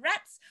have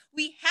regrets?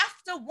 We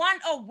have to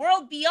want a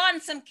world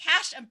beyond some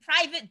cash and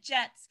private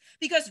jets,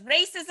 because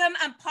racism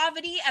and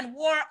poverty and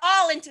war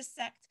all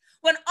intersect.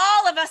 When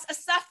all of us are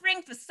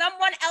suffering for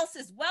someone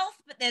else's wealth,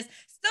 but there's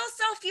still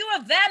so few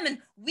of them and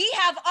we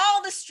have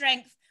all the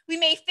strength. We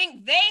may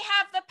think they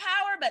have the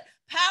power, but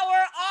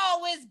power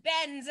always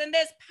bends, and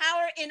there's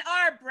power in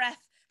our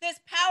breath. There's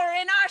power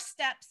in our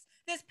steps.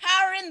 There's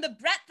power in the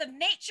breadth of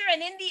nature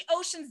and in the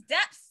ocean's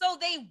depths, so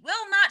they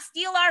will not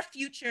steal our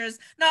futures,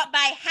 not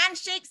by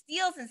handshakes,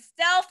 deals, and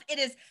stealth. It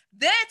is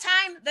their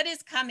time that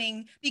is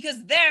coming,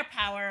 because their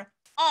power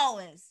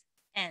always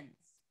ends.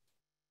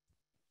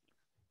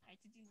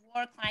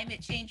 War,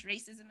 climate change,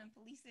 racism, and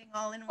policing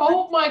all in one.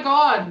 Oh my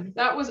God,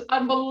 that was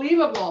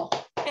unbelievable.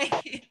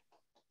 Thank you.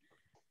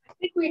 I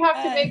think we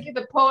have to make you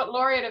the Poet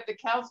Laureate of the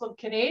Council of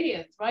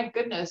Canadians. My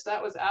goodness,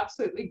 that was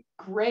absolutely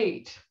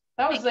great.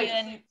 That was like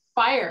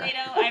fire.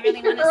 Sleydo, I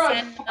really want to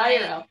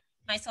send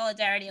my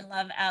solidarity and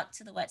love out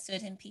to the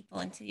Wet'suwet'en people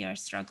and to your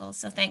struggles.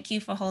 So thank you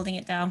for holding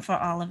it down for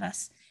all of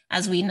us.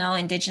 As we know,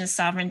 Indigenous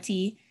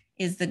sovereignty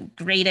is the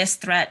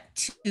greatest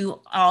threat to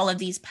all of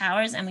these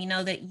powers. And we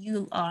know that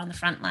you are on the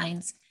front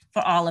lines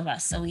for all of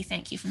us. So we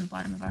thank you from the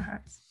bottom of our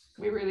hearts.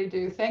 We really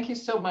do. Thank you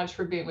so much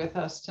for being with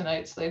us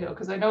tonight, Sleydo,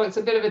 because I know it's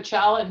a bit of a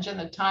challenge and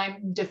the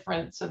time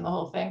difference and the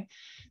whole thing.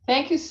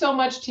 Thank you so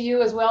much to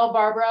you as well,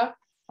 Barbara.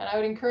 And I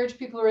would encourage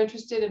people who are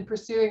interested in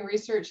pursuing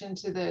research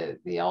into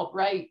the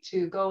alt-right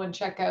to go and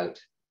check out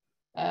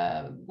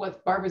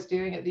what Barbara's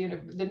doing at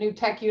the New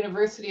Tech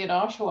University in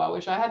Oshawa,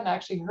 which I hadn't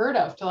actually heard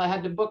of till I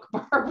had to book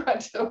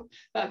Barbara. So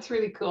that's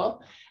really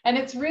cool. And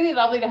it's really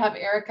lovely to have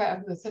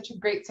Erica, who has such a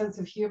great sense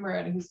of humor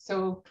and who's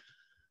so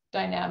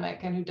dynamic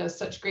and who does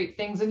such great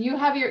things. And you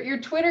have your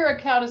Twitter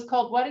account is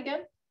called what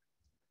again?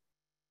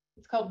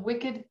 It's called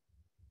Wicked.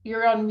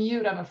 You're on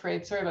mute, I'm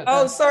afraid. Sorry about that.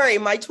 Oh, sorry.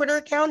 My Twitter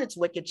account, it's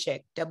Wicked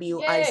Chick.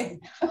 WICKDCHIQ.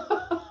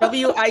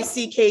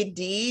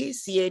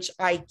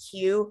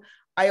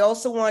 I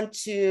also want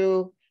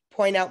to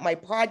point out my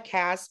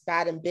podcast,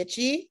 Bad and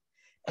Bitchy,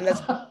 and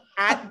that's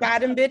at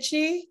Bad and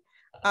Bitchy.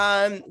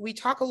 We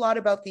talk a lot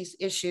about these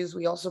issues.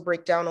 We also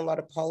break down a lot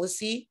of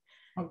policy,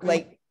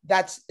 like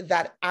that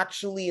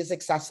actually is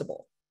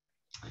accessible.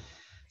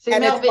 See,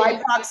 and Melvin,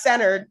 it's BIPOC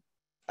centered.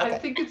 Okay. I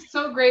think it's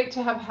so great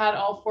to have had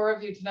all four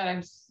of you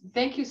tonight.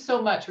 Thank you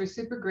so much. We're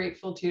super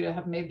grateful to you to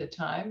have made the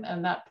time.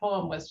 And that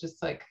poem was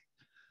just like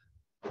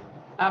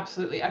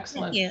absolutely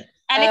excellent. Thank you.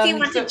 And if you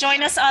want to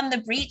join us on The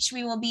Breach,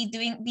 we will be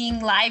being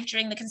live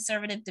during the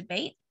Conservative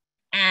debate.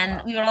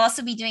 And we will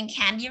also be doing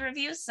candy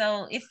reviews.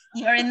 So if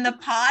you're in the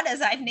pod,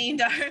 as I've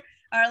named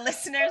our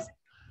listeners,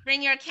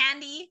 bring your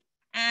candy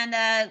and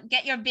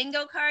get your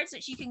bingo cards,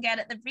 which you can get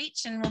at The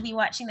Breach. And we'll be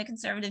watching the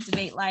Conservative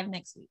debate live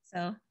next week.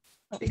 So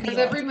because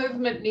every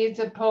movement needs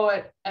a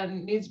poet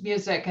and needs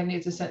music and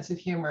needs a sense of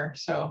humor.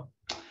 So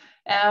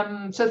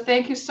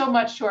thank you so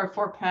much to our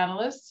four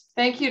panelists.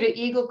 Thank you to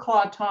Eagle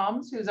Claw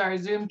Toms, who's our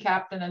Zoom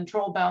captain and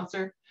troll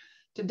bouncer,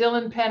 to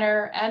Dylan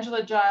Penner,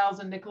 Angela Giles,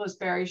 and Nicholas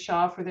Barry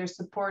Shaw for their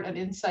support and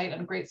insight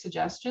and great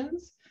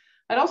suggestions.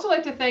 I'd also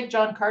like to thank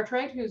John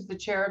Cartwright, who's the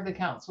chair of the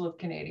Council of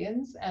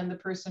Canadians and the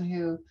person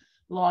who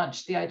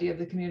launched the idea of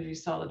the Community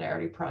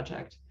Solidarity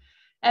Project.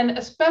 And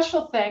a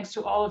special thanks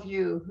to all of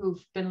you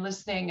who've been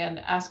listening and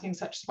asking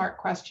such smart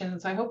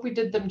questions. I hope we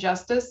did them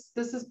justice.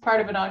 This is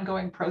part of an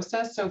ongoing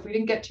process. So if we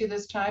didn't get to you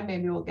this time,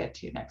 maybe we'll get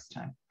to you next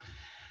time.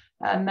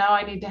 And now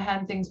I need to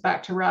hand things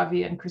back to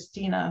Ravi and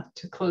Christina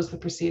to close the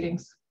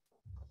proceedings.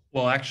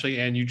 Well, actually,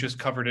 Anne, you just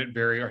covered it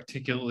very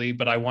articulately,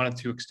 but I wanted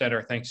to extend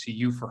our thanks to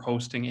you for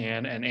hosting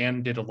Anne, and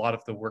Anne did a lot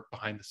of the work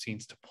behind the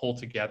scenes to pull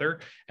together.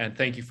 And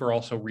thank you for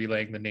also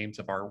relaying the names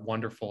of our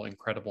wonderful,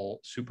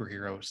 incredible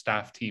superhero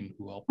staff team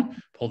who helped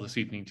pull this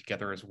evening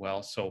together as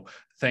well. So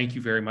thank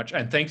you very much.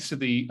 And thanks to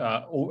the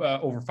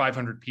over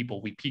 500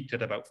 people. We peaked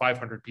at about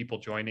 500 people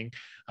joining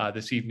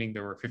this evening.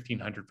 There were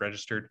 1,500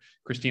 registered.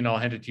 Christine, I'll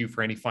hand it to you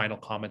for any final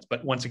comments.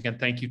 But once again,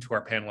 thank you to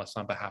our panelists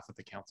on behalf of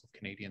the Council of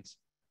Canadians.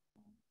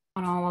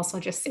 And I'll also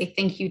just say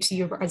thank you to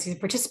you as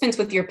participants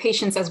with your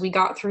patience as we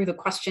got through the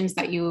questions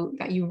that you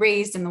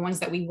raised and the ones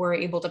that we were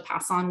able to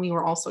pass on. We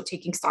were also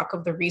taking stock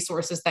of the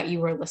resources that you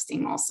were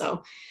listing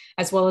also,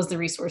 as well as the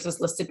resources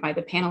listed by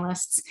the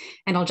panelists.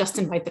 And I'll just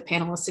invite the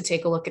panelists to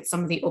take a look at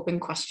some of the open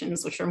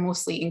questions, which are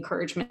mostly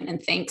encouragement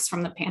and thanks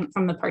from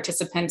the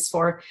participants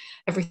for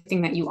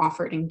everything that you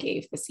offered and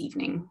gave this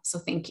evening. So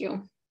thank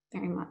you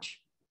very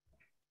much.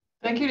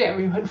 Thank you to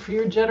everyone for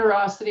your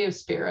generosity of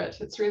spirit.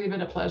 It's really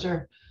been a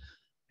pleasure.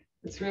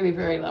 It's really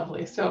very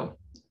lovely. So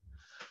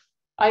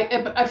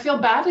I feel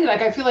badly,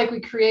 like I feel like we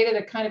created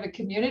a kind of a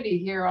community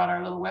here on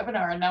our little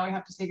webinar, and now we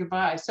have to say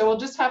goodbye. So we'll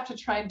just have to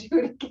try and do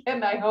it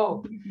again, I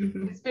hope.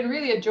 It's been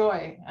really a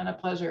joy and a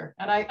pleasure.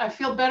 And I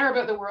feel better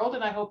about the world,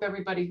 and I hope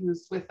everybody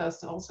who's with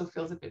us also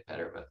feels a bit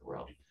better about the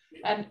world.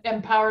 And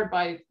empowered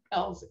by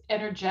Elle's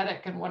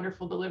energetic and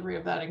wonderful delivery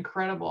of that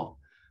incredible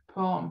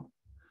poem.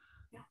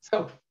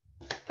 So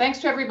thanks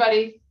to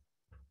everybody.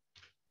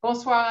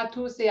 Bonsoir à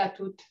tous et à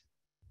toutes.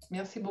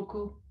 Merci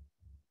beaucoup.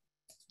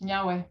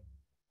 Nyawe.